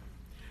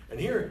 And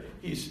here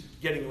he's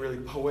getting really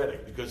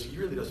poetic because he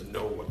really doesn't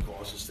know what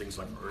causes things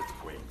like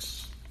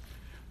earthquakes.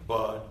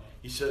 But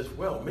he says,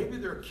 well, maybe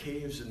there are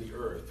caves in the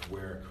earth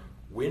where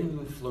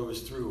wind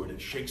flows through and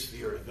it shakes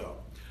the earth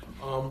up.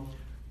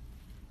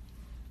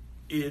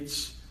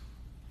 It's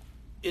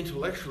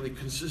intellectually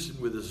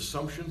consistent with his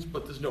assumptions,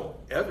 but there's no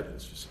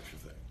evidence for such a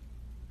thing.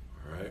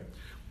 All right?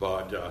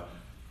 But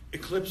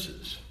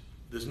eclipses,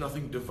 there's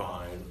nothing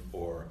divine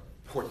or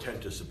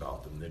portentous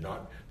about them.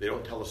 They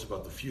don't tell us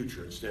about the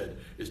future. Instead,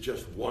 it's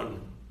just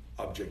one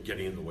object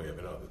getting in the way of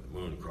another. The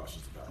moon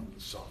crosses the path of the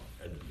sun.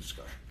 End of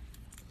discussion.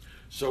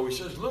 So he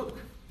says, look,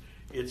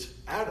 it's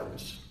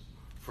atoms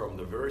from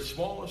the very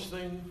smallest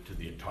thing to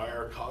the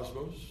entire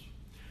cosmos,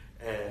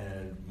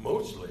 and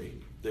mostly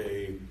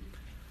they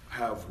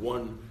have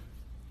one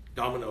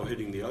domino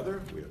hitting the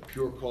other. We have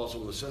pure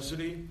causal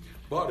necessity,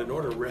 but in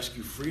order to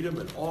rescue freedom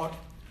and ought,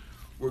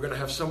 we're going to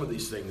have some of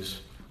these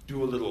things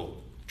do a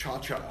little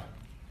cha-cha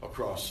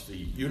across the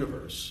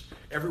universe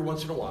every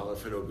once in a while and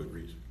for no good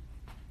reason.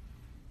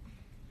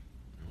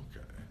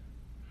 Okay.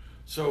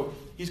 So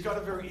he's got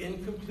a very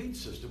incomplete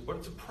system, but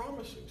it's a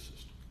promising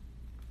system.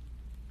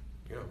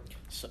 Yeah.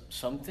 So,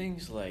 some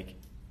things, like,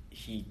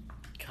 he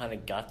kind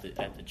of got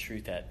at the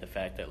truth, at the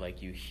fact that,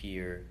 like, you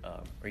hear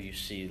or you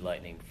see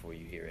lightning before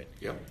you hear it.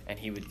 Yeah. And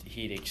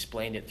he'd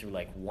explained it through,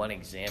 like, one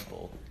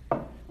example,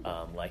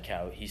 like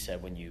how he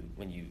said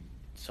when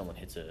someone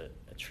hits a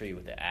tree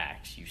with an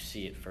axe, you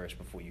see it first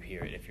before you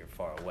hear it if you're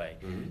far away.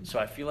 Mm-hmm. So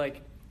I feel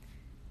like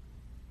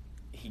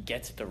he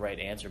gets at the right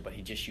answer, but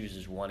he just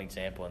uses one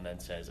example and then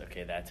says,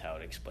 okay, that's how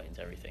it explains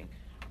everything.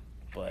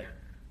 But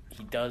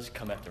he does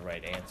come at the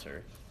right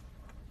answer.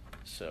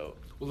 So,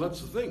 well, that's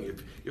the thing.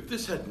 If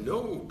this had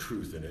no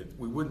truth in it,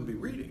 we wouldn't be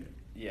reading it.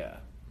 yeah.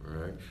 All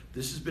right.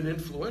 This has been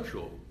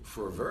influential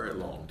for a very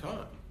long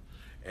time,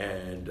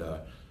 and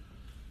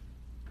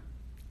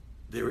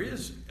there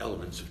is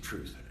elements of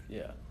truth in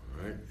it. Yeah.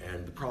 All right.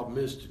 And the problem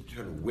is to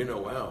kind of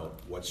winnow out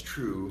what's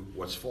true,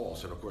 what's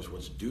false, and of course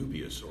what's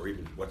dubious or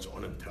even what's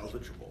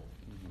unintelligible.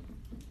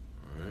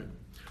 Mm-hmm. All right.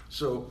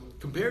 So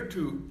compared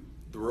to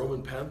the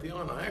Roman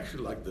pantheon, I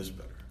actually like this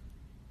better.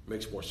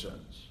 Makes more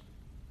sense.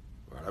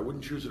 Right. I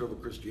wouldn't choose it over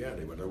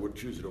Christianity, but I would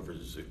choose it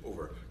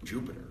over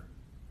Jupiter.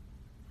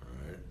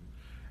 All right.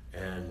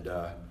 And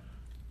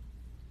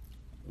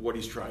what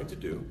he's trying to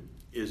do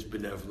is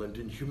benevolent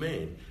and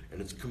humane,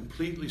 and it's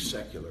completely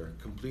secular,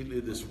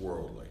 completely this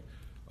worldly,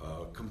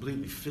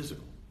 completely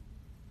physical.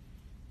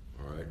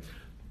 All right.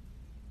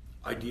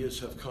 Ideas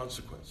have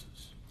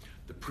consequences.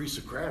 The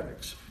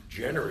pre-Socratics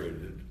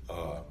generated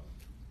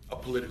a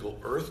political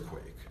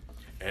earthquake,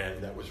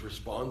 and that was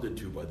responded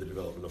to by the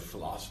development of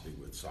philosophy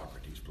with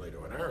Socrates,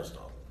 Plato, and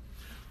Aristotle.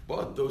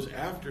 But those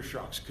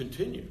aftershocks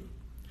continue.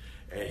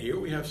 And here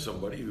we have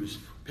somebody who's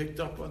picked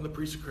up on the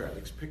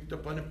pre-Socratics, picked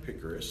up on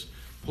Epicurus,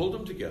 pulled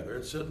them together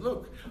and said,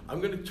 look,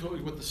 I'm going to tell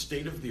you what the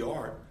state of the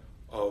art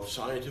of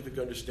scientific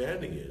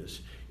understanding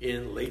is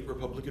in late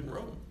Republican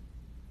Rome.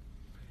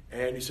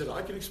 And he said,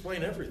 I can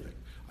explain everything.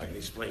 I can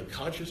explain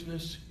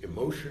consciousness,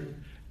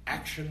 emotion,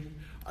 action.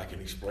 I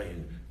can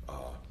explain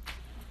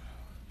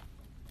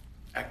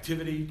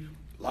activity,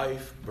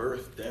 life,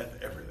 birth, death,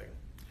 everything.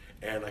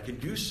 And I can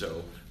do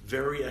so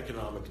very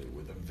economically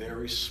with a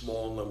very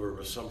small number of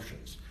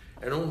assumptions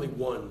and only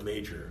one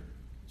major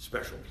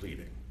special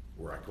pleading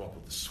where I come up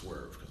with the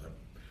swerve because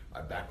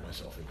I back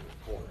myself into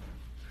a corner.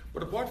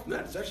 But apart from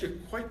that, it's actually a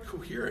quite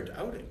coherent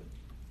outing.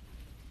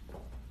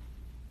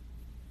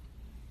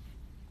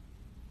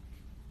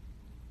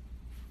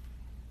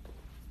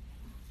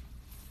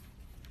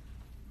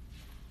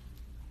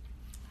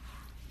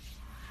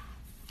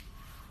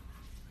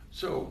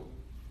 So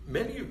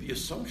many of the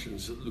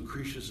assumptions that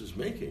Lucretius is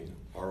making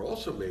are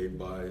also made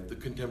by the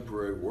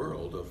contemporary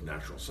world of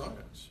natural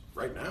science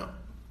right now.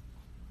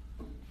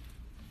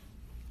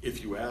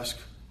 If you ask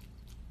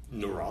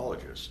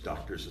neurologists,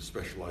 doctors that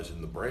specialize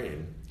in the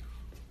brain,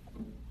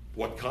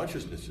 what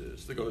consciousness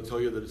is, they're going to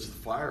tell you that it's the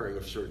firing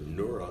of certain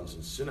neurons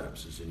and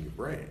synapses in your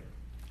brain.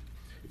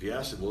 If you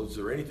ask them, well, is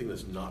there anything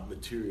that's not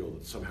material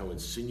that somehow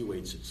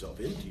insinuates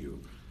itself into you,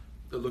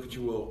 they'll look at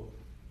you, well,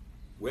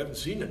 we haven't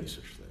seen any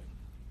such thing.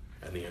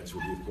 And the answer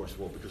would be, of course,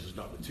 well, because it's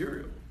not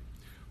material.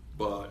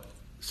 But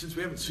since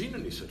we haven't seen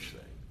any such thing,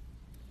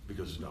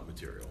 because it's not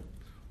material,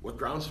 what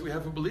grounds do we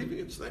have for believing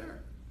it's there?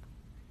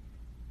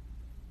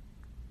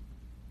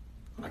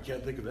 I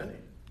can't think of any.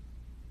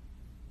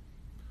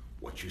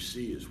 What you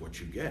see is what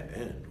you get,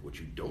 and what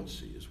you don't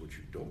see is what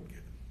you don't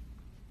get.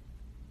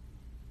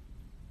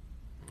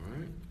 All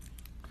right?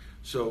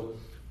 So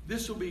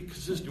this will be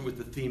consistent with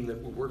the theme that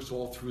works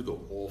all through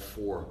all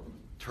four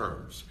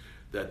terms,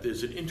 that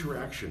there's an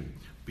interaction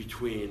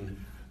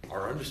between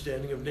our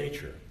understanding of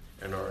nature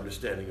and our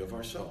understanding of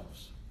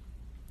ourselves.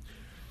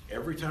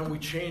 Every time we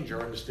change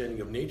our understanding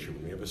of nature,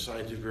 when we have a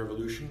scientific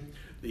revolution,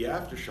 the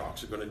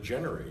aftershocks are going to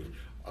generate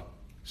a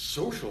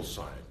social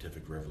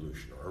scientific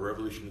revolution, or a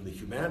revolution in the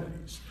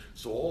humanities.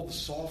 So all the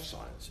soft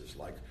sciences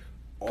like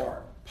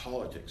art,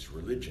 politics,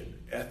 religion,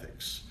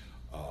 ethics,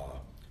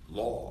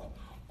 law,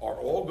 are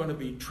all going to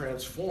be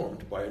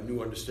transformed by a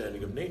new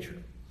understanding of nature.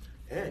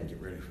 And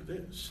get ready for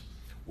this.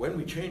 When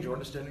we change our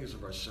understandings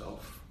of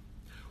ourselves,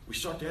 we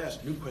start to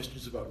ask new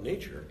questions about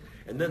nature,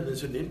 and then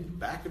there's an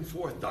back and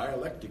forth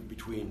dialectic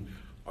between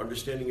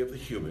understanding of the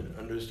human,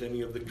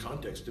 understanding of the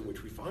context in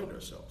which we find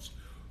ourselves.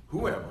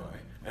 Who am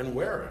I, and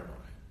where am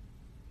I?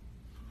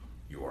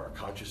 You are a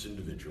conscious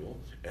individual,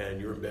 and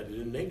you're embedded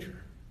in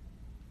nature.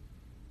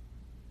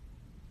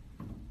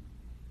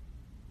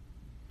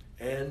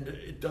 And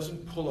it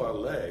doesn't pull our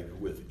leg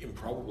with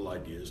improbable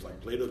ideas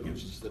like Plato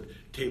gives us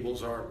that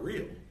tables aren't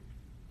real.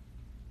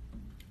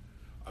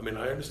 I mean,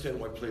 I understand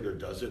why Plato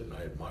does it, and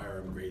I admire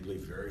him greatly.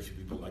 Very few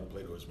people like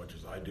Plato as much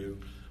as I do.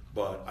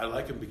 but I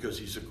like him because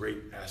he's a great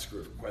asker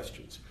of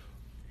questions.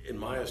 In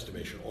my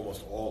estimation,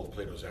 almost all of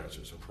Plato's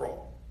answers are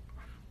wrong,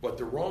 but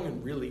they're wrong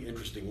in really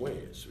interesting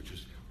ways, which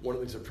is one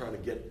of the things I'm trying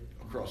to get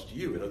across to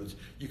you. In other words,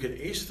 you can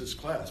ace this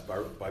class by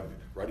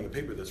writing a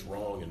paper that's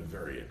wrong in a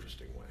very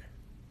interesting way.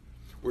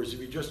 Whereas if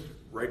you just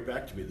write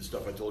back to me the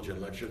stuff I told you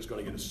in lecture, it's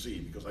going to get a C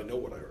because I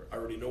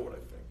already know what I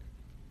think.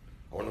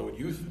 I want to know what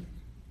you think.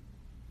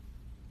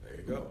 There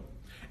you go.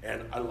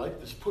 And I like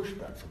this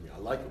pushback from you. I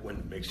like it when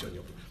it makes you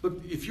uncomfortable.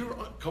 Look, if you're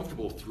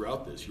uncomfortable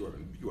throughout this, you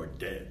are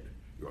dead.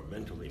 You are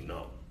mentally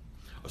numb.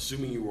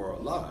 Assuming you are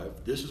alive,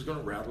 this is going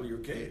to rattle your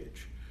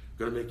cage.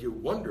 Going to make you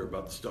wonder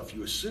about the stuff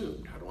you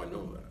assumed. How do I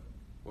know that?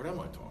 What am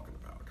I talking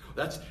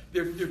about?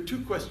 There are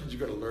two questions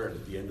you're going to learn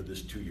at the end of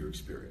this 2-year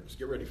experience.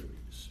 Get ready for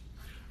these.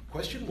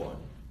 Question 1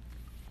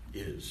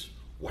 is,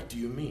 what do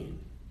you mean?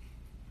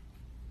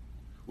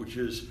 Which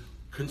is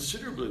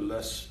considerably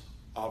less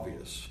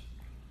obvious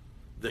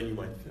than you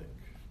might think.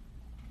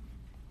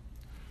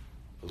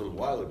 A little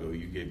while ago,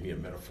 you gave me a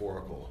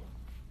metaphorical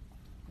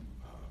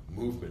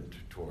movement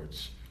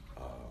towards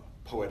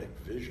poetic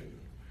vision.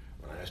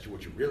 When I asked you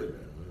what you really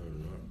meant,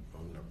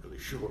 I'm not really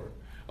sure.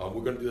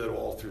 We're going to do that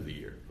all through the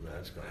year.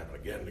 That's going to happen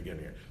again and again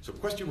here. So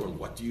question 1,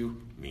 what do you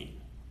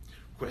mean?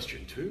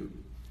 Question 2,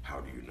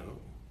 how do you know?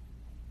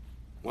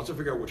 Once I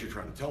figure out what you're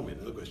trying to tell me,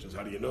 then the question is,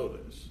 how do you know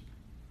this?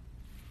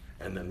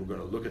 And then we're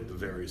going to look at the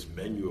various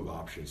menu of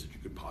options that you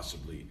could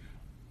possibly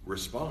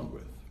respond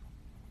with.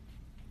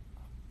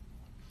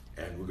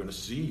 And we're going to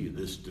see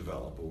this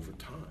develop over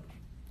time.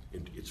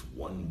 It's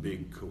one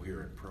big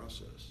coherent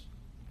process.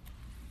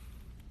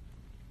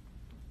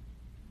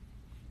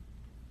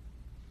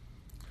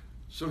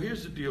 So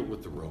here's the deal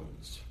with the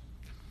Romans.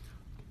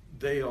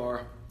 They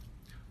are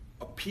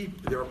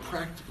they're a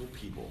practical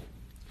people.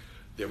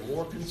 They're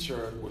more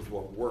concerned with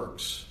what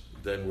works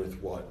than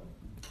with what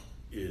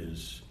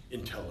is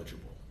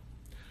intelligible.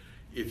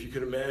 If you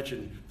can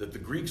imagine that the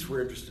Greeks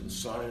were interested in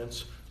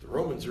science, the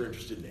Romans are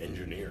interested in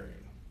engineering.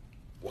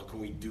 What can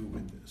we do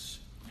with this?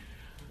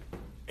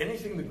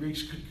 Anything the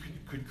Greeks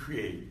could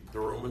create, the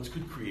Romans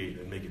could create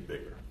and make it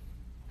bigger.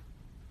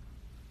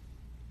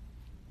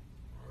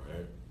 All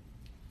right?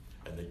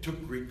 And they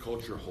took Greek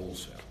culture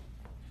wholesale.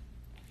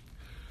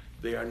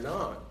 They are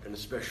not an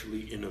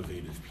especially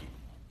innovative people.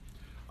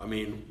 I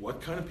mean,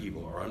 what kind of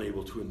people are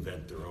unable to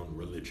invent their own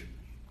religion?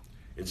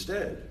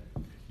 Instead,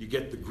 you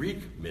get the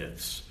Greek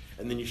myths,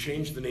 and then you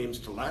change the names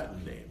to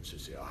Latin names. You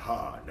say,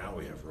 aha, now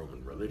we have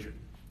Roman religion.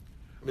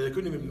 I mean, they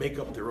couldn't even make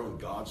up their own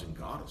gods and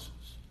goddesses.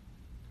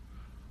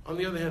 On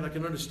the other hand, I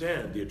can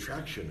understand the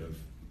attraction of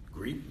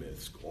Greek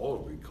myths. All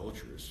of Greek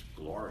culture is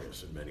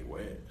glorious in many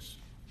ways.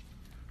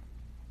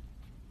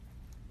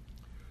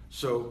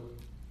 So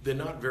they're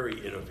not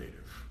very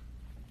innovative,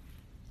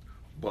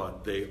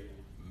 but they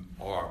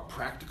are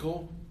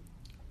practical,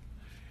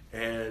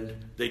 and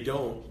they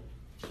don't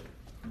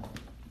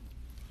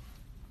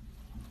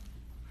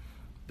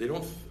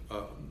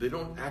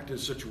act in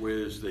such a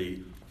way as they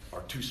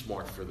are too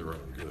smart for their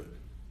own good.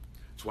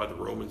 That's why the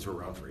Romans are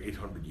around for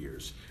 800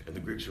 years, and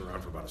the Greeks are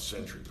around for about a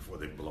century before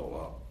they blow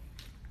up.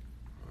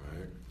 All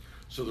right?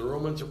 So the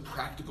Romans are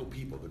practical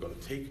people. They're going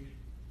to take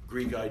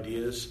Greek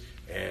ideas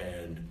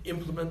and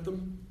implement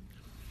them,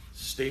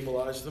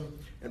 stabilize them,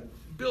 and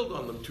build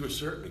on them to a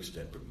certain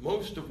extent. But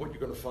most of what you're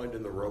going to find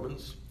in the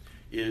Romans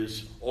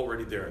is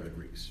already there in the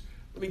Greeks.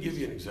 Let me give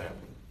you an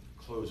example.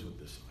 Close with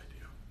this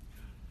idea.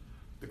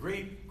 The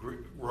great Greek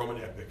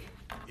Roman epic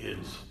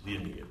is the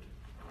Aeneid.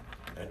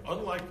 And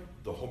unlike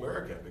the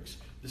Homeric epics,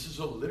 this is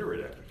a literate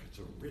epic. It's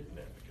a written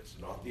epic. It's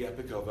not the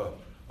epic of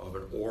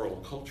an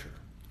oral culture.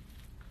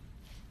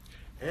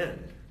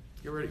 And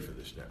get ready for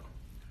this now.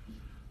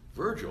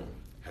 Virgil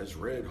has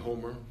read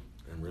Homer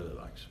and really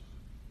likes him.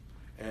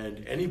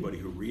 And anybody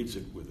who reads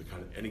it with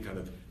any kind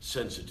of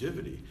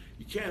sensitivity,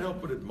 you can't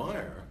help but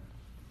admire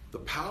the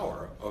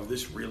power of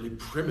this really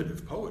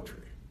primitive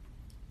poetry.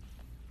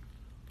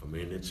 I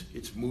mean,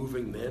 it's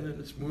moving then and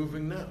it's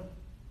moving now.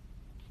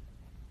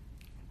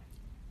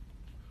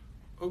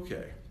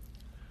 Okay,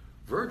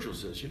 Virgil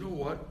says, you know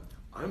what?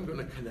 I'm going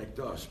to connect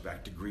us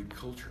back to Greek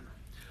culture.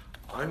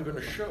 I'm going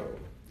to show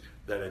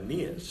that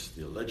Aeneas,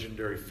 the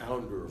legendary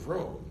founder of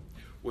Rome,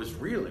 was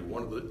really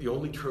one of the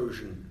only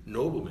Trojan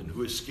noblemen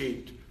who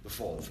escaped the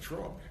fall of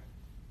Troy.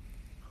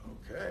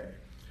 Okay,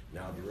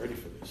 now be ready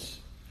for this.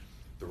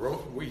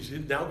 He's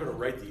now going to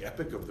write the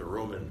epic of the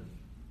Roman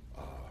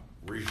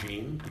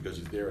regime, because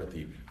he's there at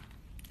the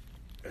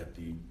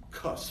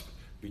cusp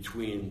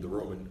between the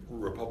Roman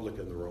Republic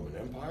and the Roman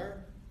Empire.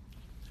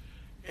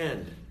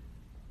 And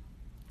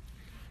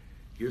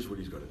here's what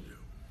he's going to do.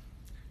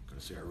 He's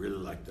going to say, I really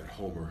like that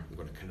Homer. I'm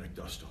going to connect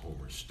us to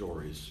Homer's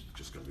stories. It's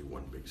just going to be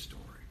one big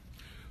story.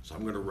 So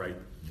I'm going to write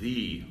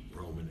the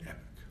Roman epic.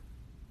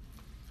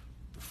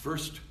 The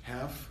first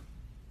half,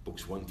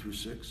 books 1 through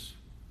 6,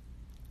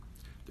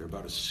 they're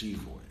about a sea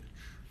voyage.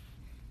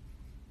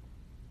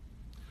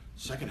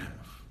 Second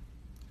half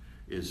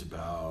is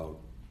about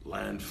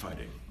land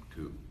fighting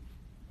to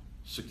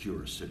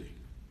secure a city.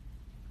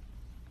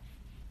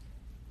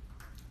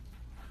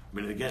 I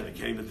mean, again, they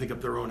can't even think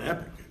up their own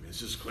epic. I mean,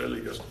 this is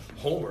clearly just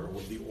Homer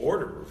with the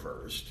order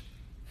reversed,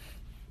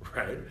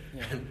 right?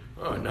 Yeah.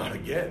 And not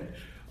again.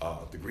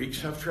 The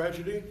Greeks have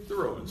tragedy, the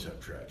Romans have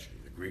tragedy.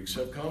 The Greeks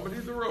have comedy,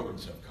 the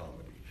Romans have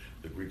comedy.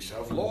 The Greeks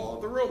have law,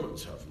 the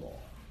Romans have law.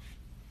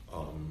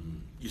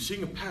 You're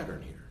seeing a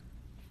pattern here.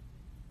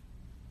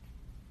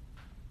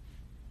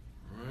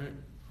 Right?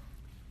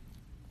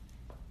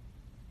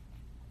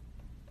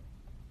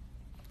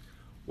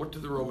 What do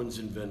the Romans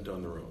invent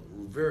on their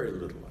own? Very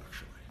little,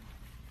 actually.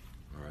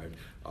 All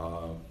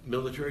right.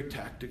 Military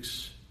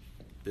tactics,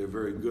 they're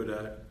very good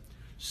at.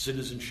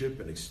 Citizenship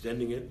and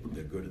extending it,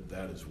 they're good at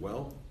that as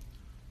well.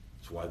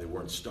 That's why they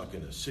weren't stuck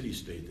in a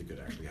city-state. They could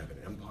actually have an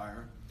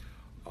empire.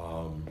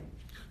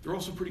 They're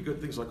also pretty good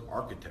at things like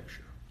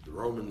architecture. The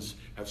Romans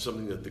have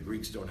something that the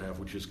Greeks don't have,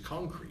 which is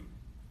concrete.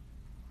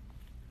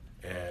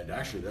 And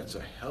actually, that's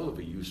a hell of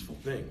a useful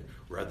thing,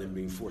 rather than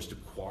being forced to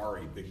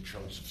quarry big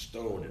chunks of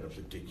stone in a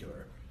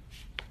particular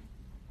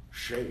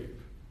shape,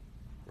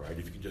 right?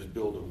 If you can just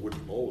build a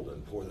wooden mold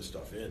and pour the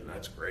stuff in,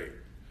 that's great.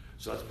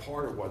 So that's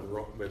part of why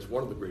it's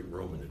one of the great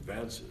Roman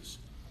advances.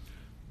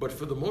 But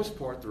for the most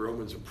part, the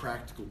Romans are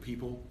practical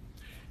people,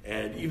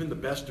 and even the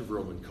best of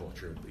Roman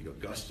culture, the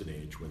Augustan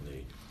age, when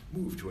they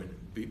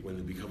when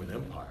they become an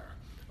empire,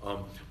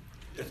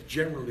 it's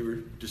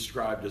generally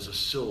described as a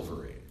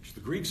silver age. The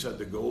Greeks had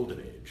the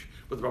golden age,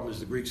 but the problem is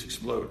the Greeks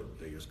exploded.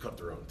 They just cut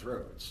their own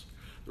throats.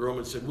 The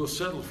Romans said, we'll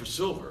settle for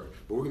silver,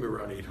 but we're going to be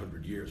around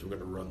 800 years. We're going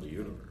to run the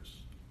universe.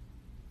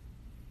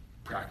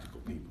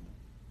 Practical people,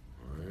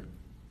 all right?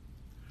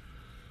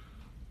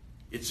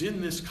 It's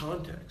in this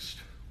context,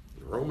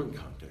 the Roman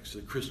context,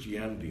 that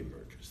Christianity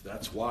emerges.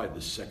 That's why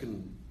the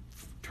second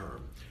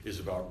term is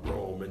about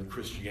Rome and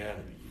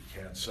Christianity.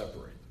 You can't separate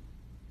them,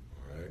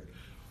 all right?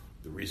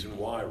 The reason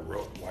why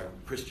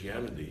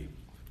Christianity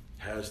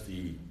has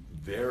the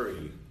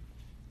very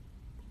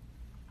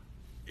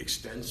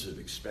extensive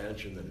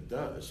expansion that it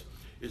does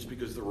is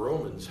because the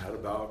Romans had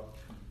about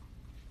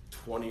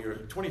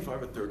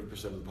 25 or 30%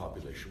 of the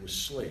population was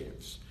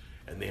slaves,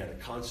 and they had a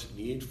constant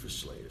need for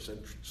slaves,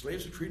 and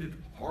slaves were treated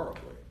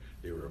horribly.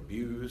 They were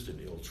abused and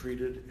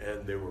ill-treated,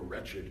 and they were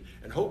wretched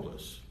and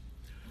hopeless.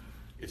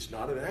 It's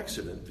not an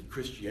accident that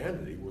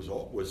Christianity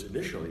was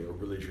initially a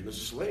religion of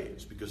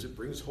slaves, because it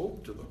brings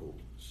hope to the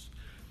hopeless.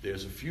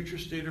 There's a future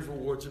state of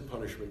rewards and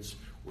punishments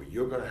where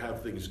you're going to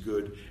have things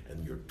good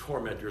and your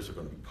tormentors are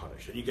going to be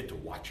punished, and you get to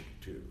watch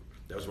it too.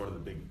 That was one of the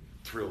big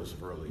thrills of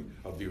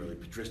the early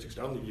patristics.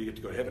 Not only do you get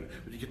to go to heaven,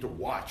 but you get to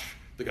watch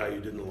the guy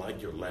you didn't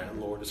like, your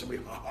landlord, or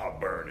somebody,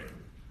 burning.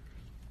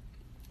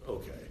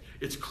 Okay,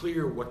 it's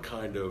clear what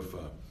kind of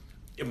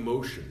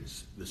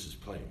emotions this is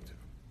playing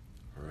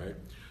to, all right?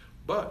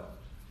 But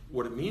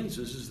what it means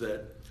is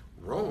that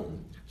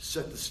Rome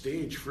set the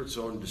stage for its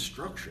own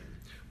destruction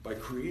by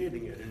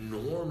creating an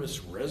enormous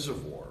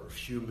reservoir of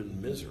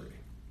human misery.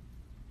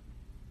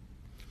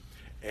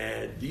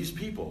 And these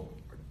people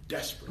are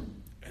desperate,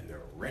 and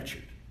they're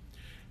wretched.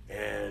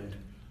 And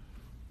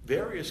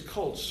various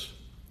cults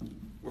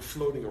were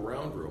floating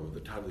around Rome at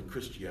the time that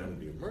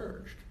Christianity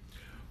emerged.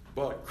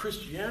 But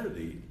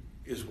Christianity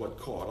is what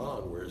caught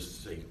on, whereas,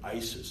 say,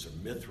 ISIS or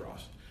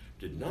Mithras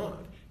did not,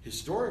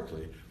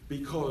 historically,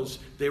 because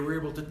they were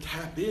able to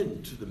tap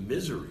into the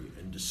misery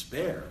and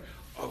despair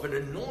of an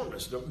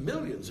enormous,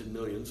 millions and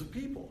millions of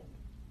people.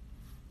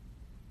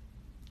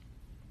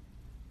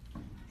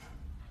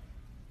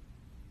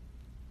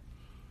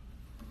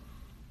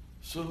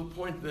 So the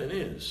point then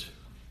is,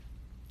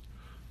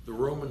 the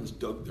Romans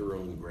dug their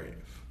own grave.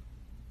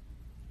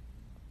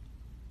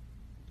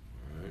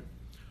 All right?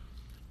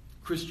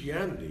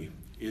 Christianity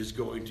is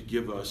going to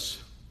give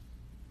us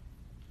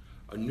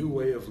a new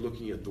way of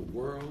looking at the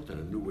world and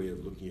a new way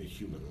of looking at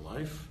human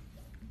life.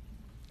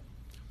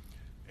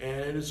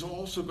 And it's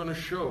also going to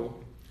show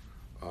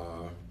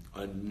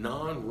a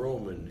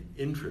non-Roman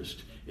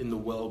interest in the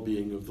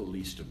well-being of the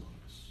least among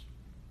us.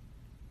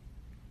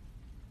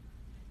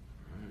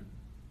 All right.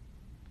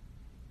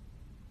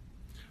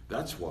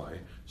 That's why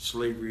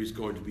slavery is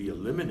going to be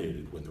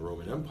eliminated when the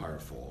Roman Empire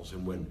falls,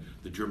 and when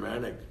the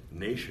Germanic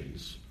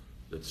nations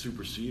that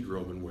supersede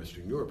Rome in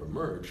Western Europe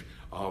emerge,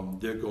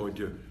 they're going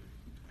to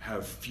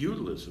have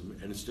feudalism,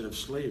 and instead of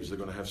slaves, they're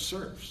going to have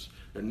serfs.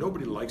 Now,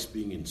 nobody likes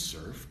being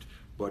enserfed,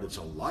 but it's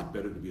a lot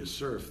better to be a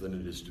serf than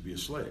it is to be a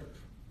slave.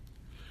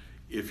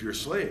 If you're a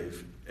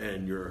slave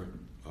and your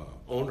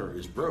owner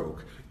is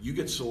broke, you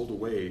get sold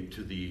away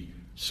to the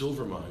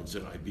silver mines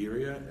in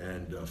Iberia,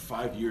 and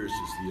 5 years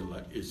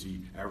is the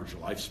average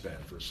lifespan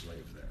for a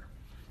slave there.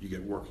 You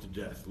get worked to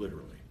death,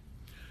 literally.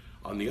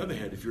 On the other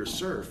hand, if you're a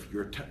serf,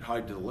 you're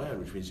tied to the land,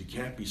 which means you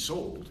can't be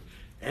sold,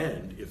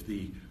 and if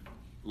the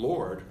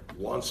Lord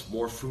wants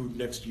more food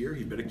next year,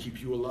 he better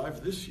keep you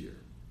alive this year.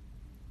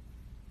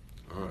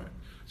 All right.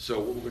 So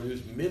what we're going to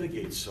do is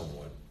mitigate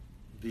somewhat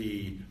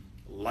the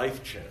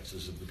life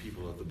chances of the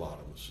people at the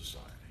bottom of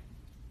society.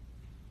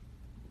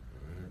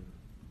 All right.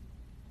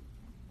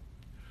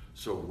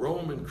 So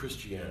Rome and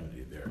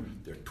Christianity,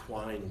 they're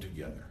twined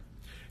together.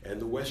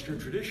 And the Western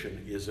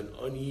tradition is an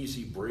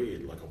uneasy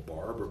braid, like a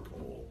barber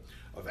pole,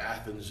 of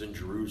Athens and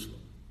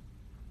Jerusalem,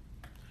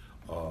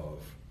 of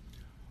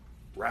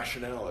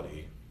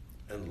rationality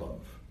and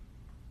love.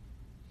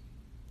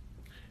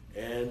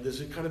 And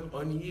there's a kind of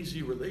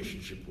uneasy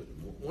relationship with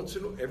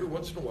them. Every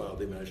once in a while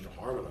they manage to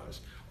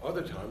harmonize.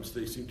 Other times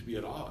they seem to be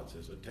at odds.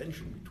 There's a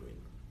tension between them.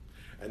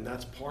 And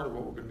that's part of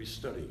what we're going to be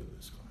studying in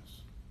this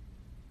class.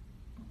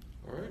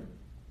 All right?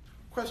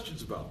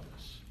 Questions about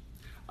this?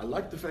 I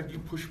like the fact you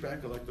push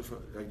back. I like the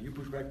fact you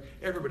push back.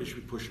 Everybody should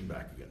be pushing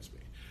back against me.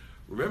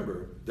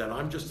 Remember that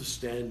I'm just a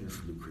stand-in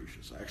for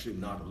Lucretius. I'm actually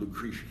not a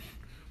Lucretian.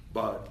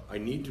 But I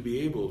need to be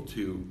able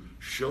to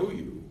show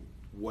you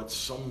what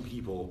some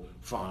people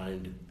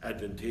find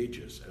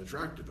advantageous and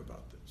attractive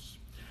about this.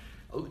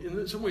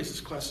 In some ways,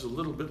 this class is a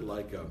little bit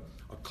like a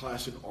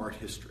class in art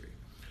history.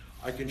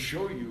 I can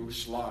show you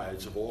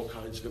slides of all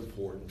kinds of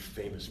important,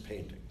 famous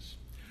paintings.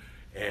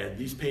 And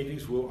these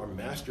paintings are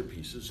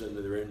masterpieces, and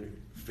they're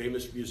in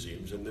famous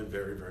museums, and they're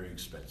very, very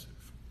expensive.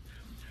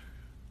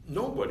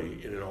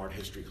 Nobody in an art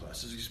history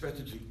class is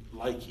expected to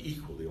like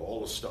equally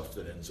all the stuff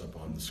that ends up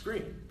on the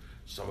screen.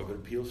 Some of it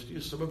appeals to you,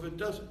 some of it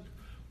doesn't.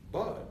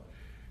 But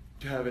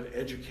to have an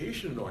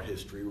education in art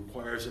history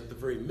requires, at the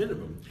very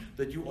minimum,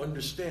 that you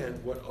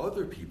understand what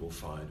other people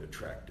find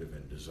attractive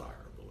and desirable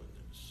in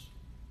this.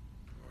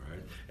 All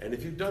right? And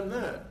if you've done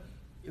that,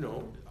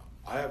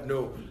 I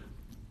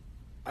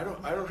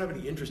don't have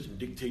any interest in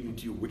dictating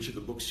to you which of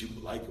the books you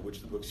like and which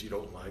of the books you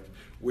don't like,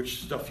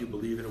 which stuff you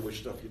believe in and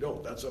which stuff you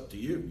don't. That's up to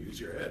you. Use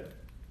your head.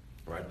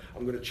 All right?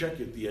 I'm going to check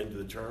you at the end of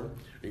the term,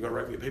 and you're going to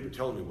write me a paper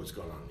telling me what's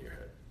going on in your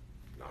head.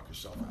 Knock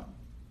yourself out.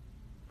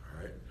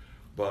 All right?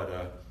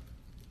 But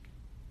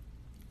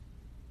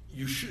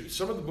you should.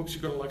 Some of the books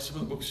you're going to like, some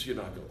of the books you're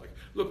not going to like.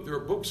 Look, there are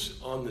books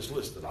on this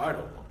list that I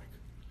don't like,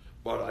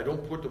 but I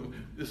don't put them.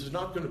 This is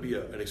not going to be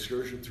an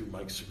excursion through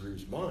Mike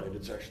Segru's mind.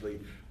 It's actually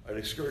an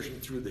excursion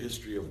through the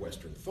history of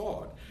Western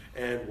thought.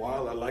 And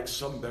while I like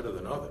some better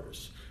than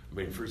others, I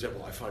mean, for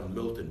example, I find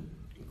Milton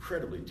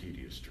incredibly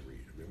tedious to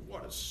read. I mean,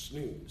 what a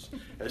snooze.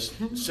 As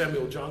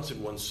Samuel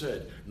Johnson once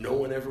said, no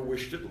one ever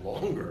wished it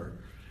longer.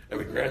 I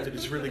mean, granted,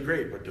 it's really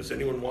great, but does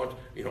anyone want,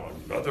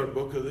 another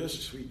book of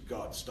this? Sweet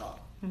God,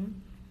 stop. Mm-hmm.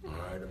 All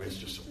right, I mean, it's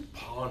just so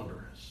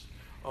ponderous.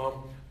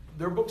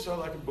 There are books I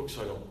like and books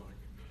I don't like,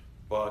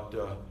 but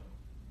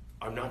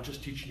I'm not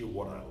just teaching you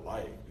what I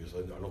like, because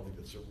I don't think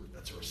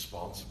that's a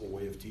responsible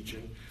way of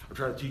teaching. I'm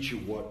trying to teach you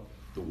what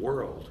the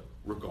world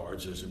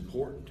regards as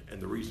important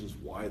and the reasons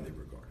why they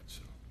regard it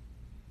so.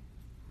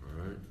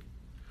 All right?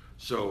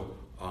 So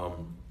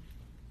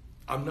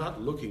I'm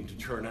not looking to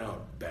turn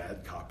out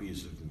bad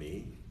copies of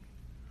me.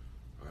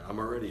 All right? I'm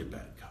already a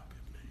bad copy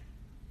of me.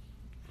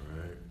 All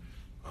right?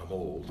 I'm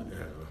old.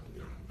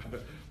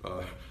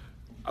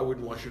 I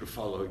wouldn't want you to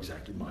follow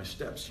exactly my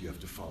steps. You have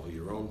to follow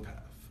your own path.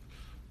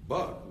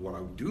 But what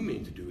I do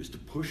mean to do is to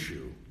push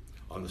you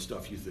on the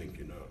stuff you think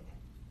you know,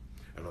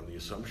 and on the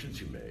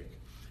assumptions you make,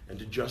 and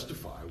to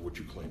justify what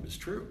you claim is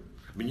true.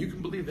 I mean, you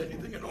can believe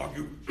anything and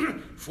argue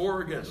for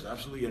or against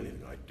absolutely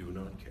anything. I do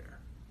not care.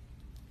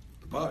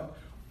 But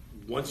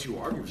once you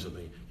argue for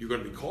something, you're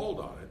going to be called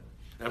on it,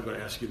 and I'm going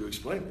to ask you to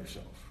explain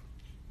yourself.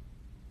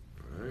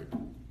 All right?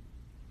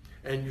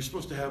 And you're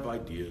supposed to have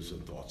ideas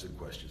and thoughts and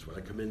questions. When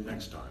I come in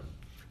next time,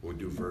 when we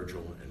do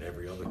Virgil and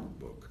every other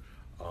book,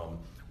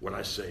 when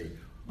I say,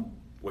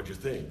 what'd you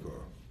think,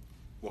 or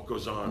what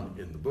goes on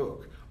in the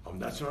book,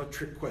 that's not a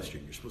trick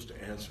question. You're supposed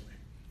to answer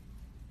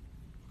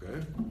me.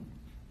 Okay?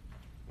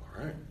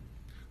 All right.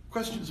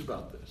 Questions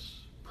about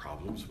this?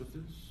 Problems with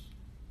this?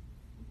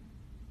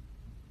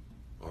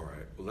 All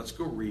right. Well, let's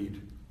go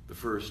read the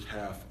first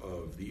half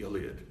of the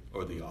Iliad,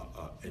 or the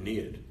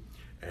Aeneid,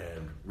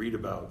 and read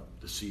about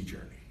the sea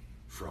journey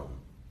from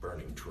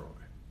burning Troy.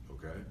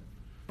 Okay?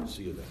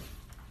 See you then.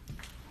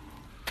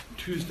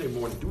 Tuesday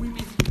morning. Do we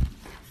meet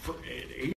at 8?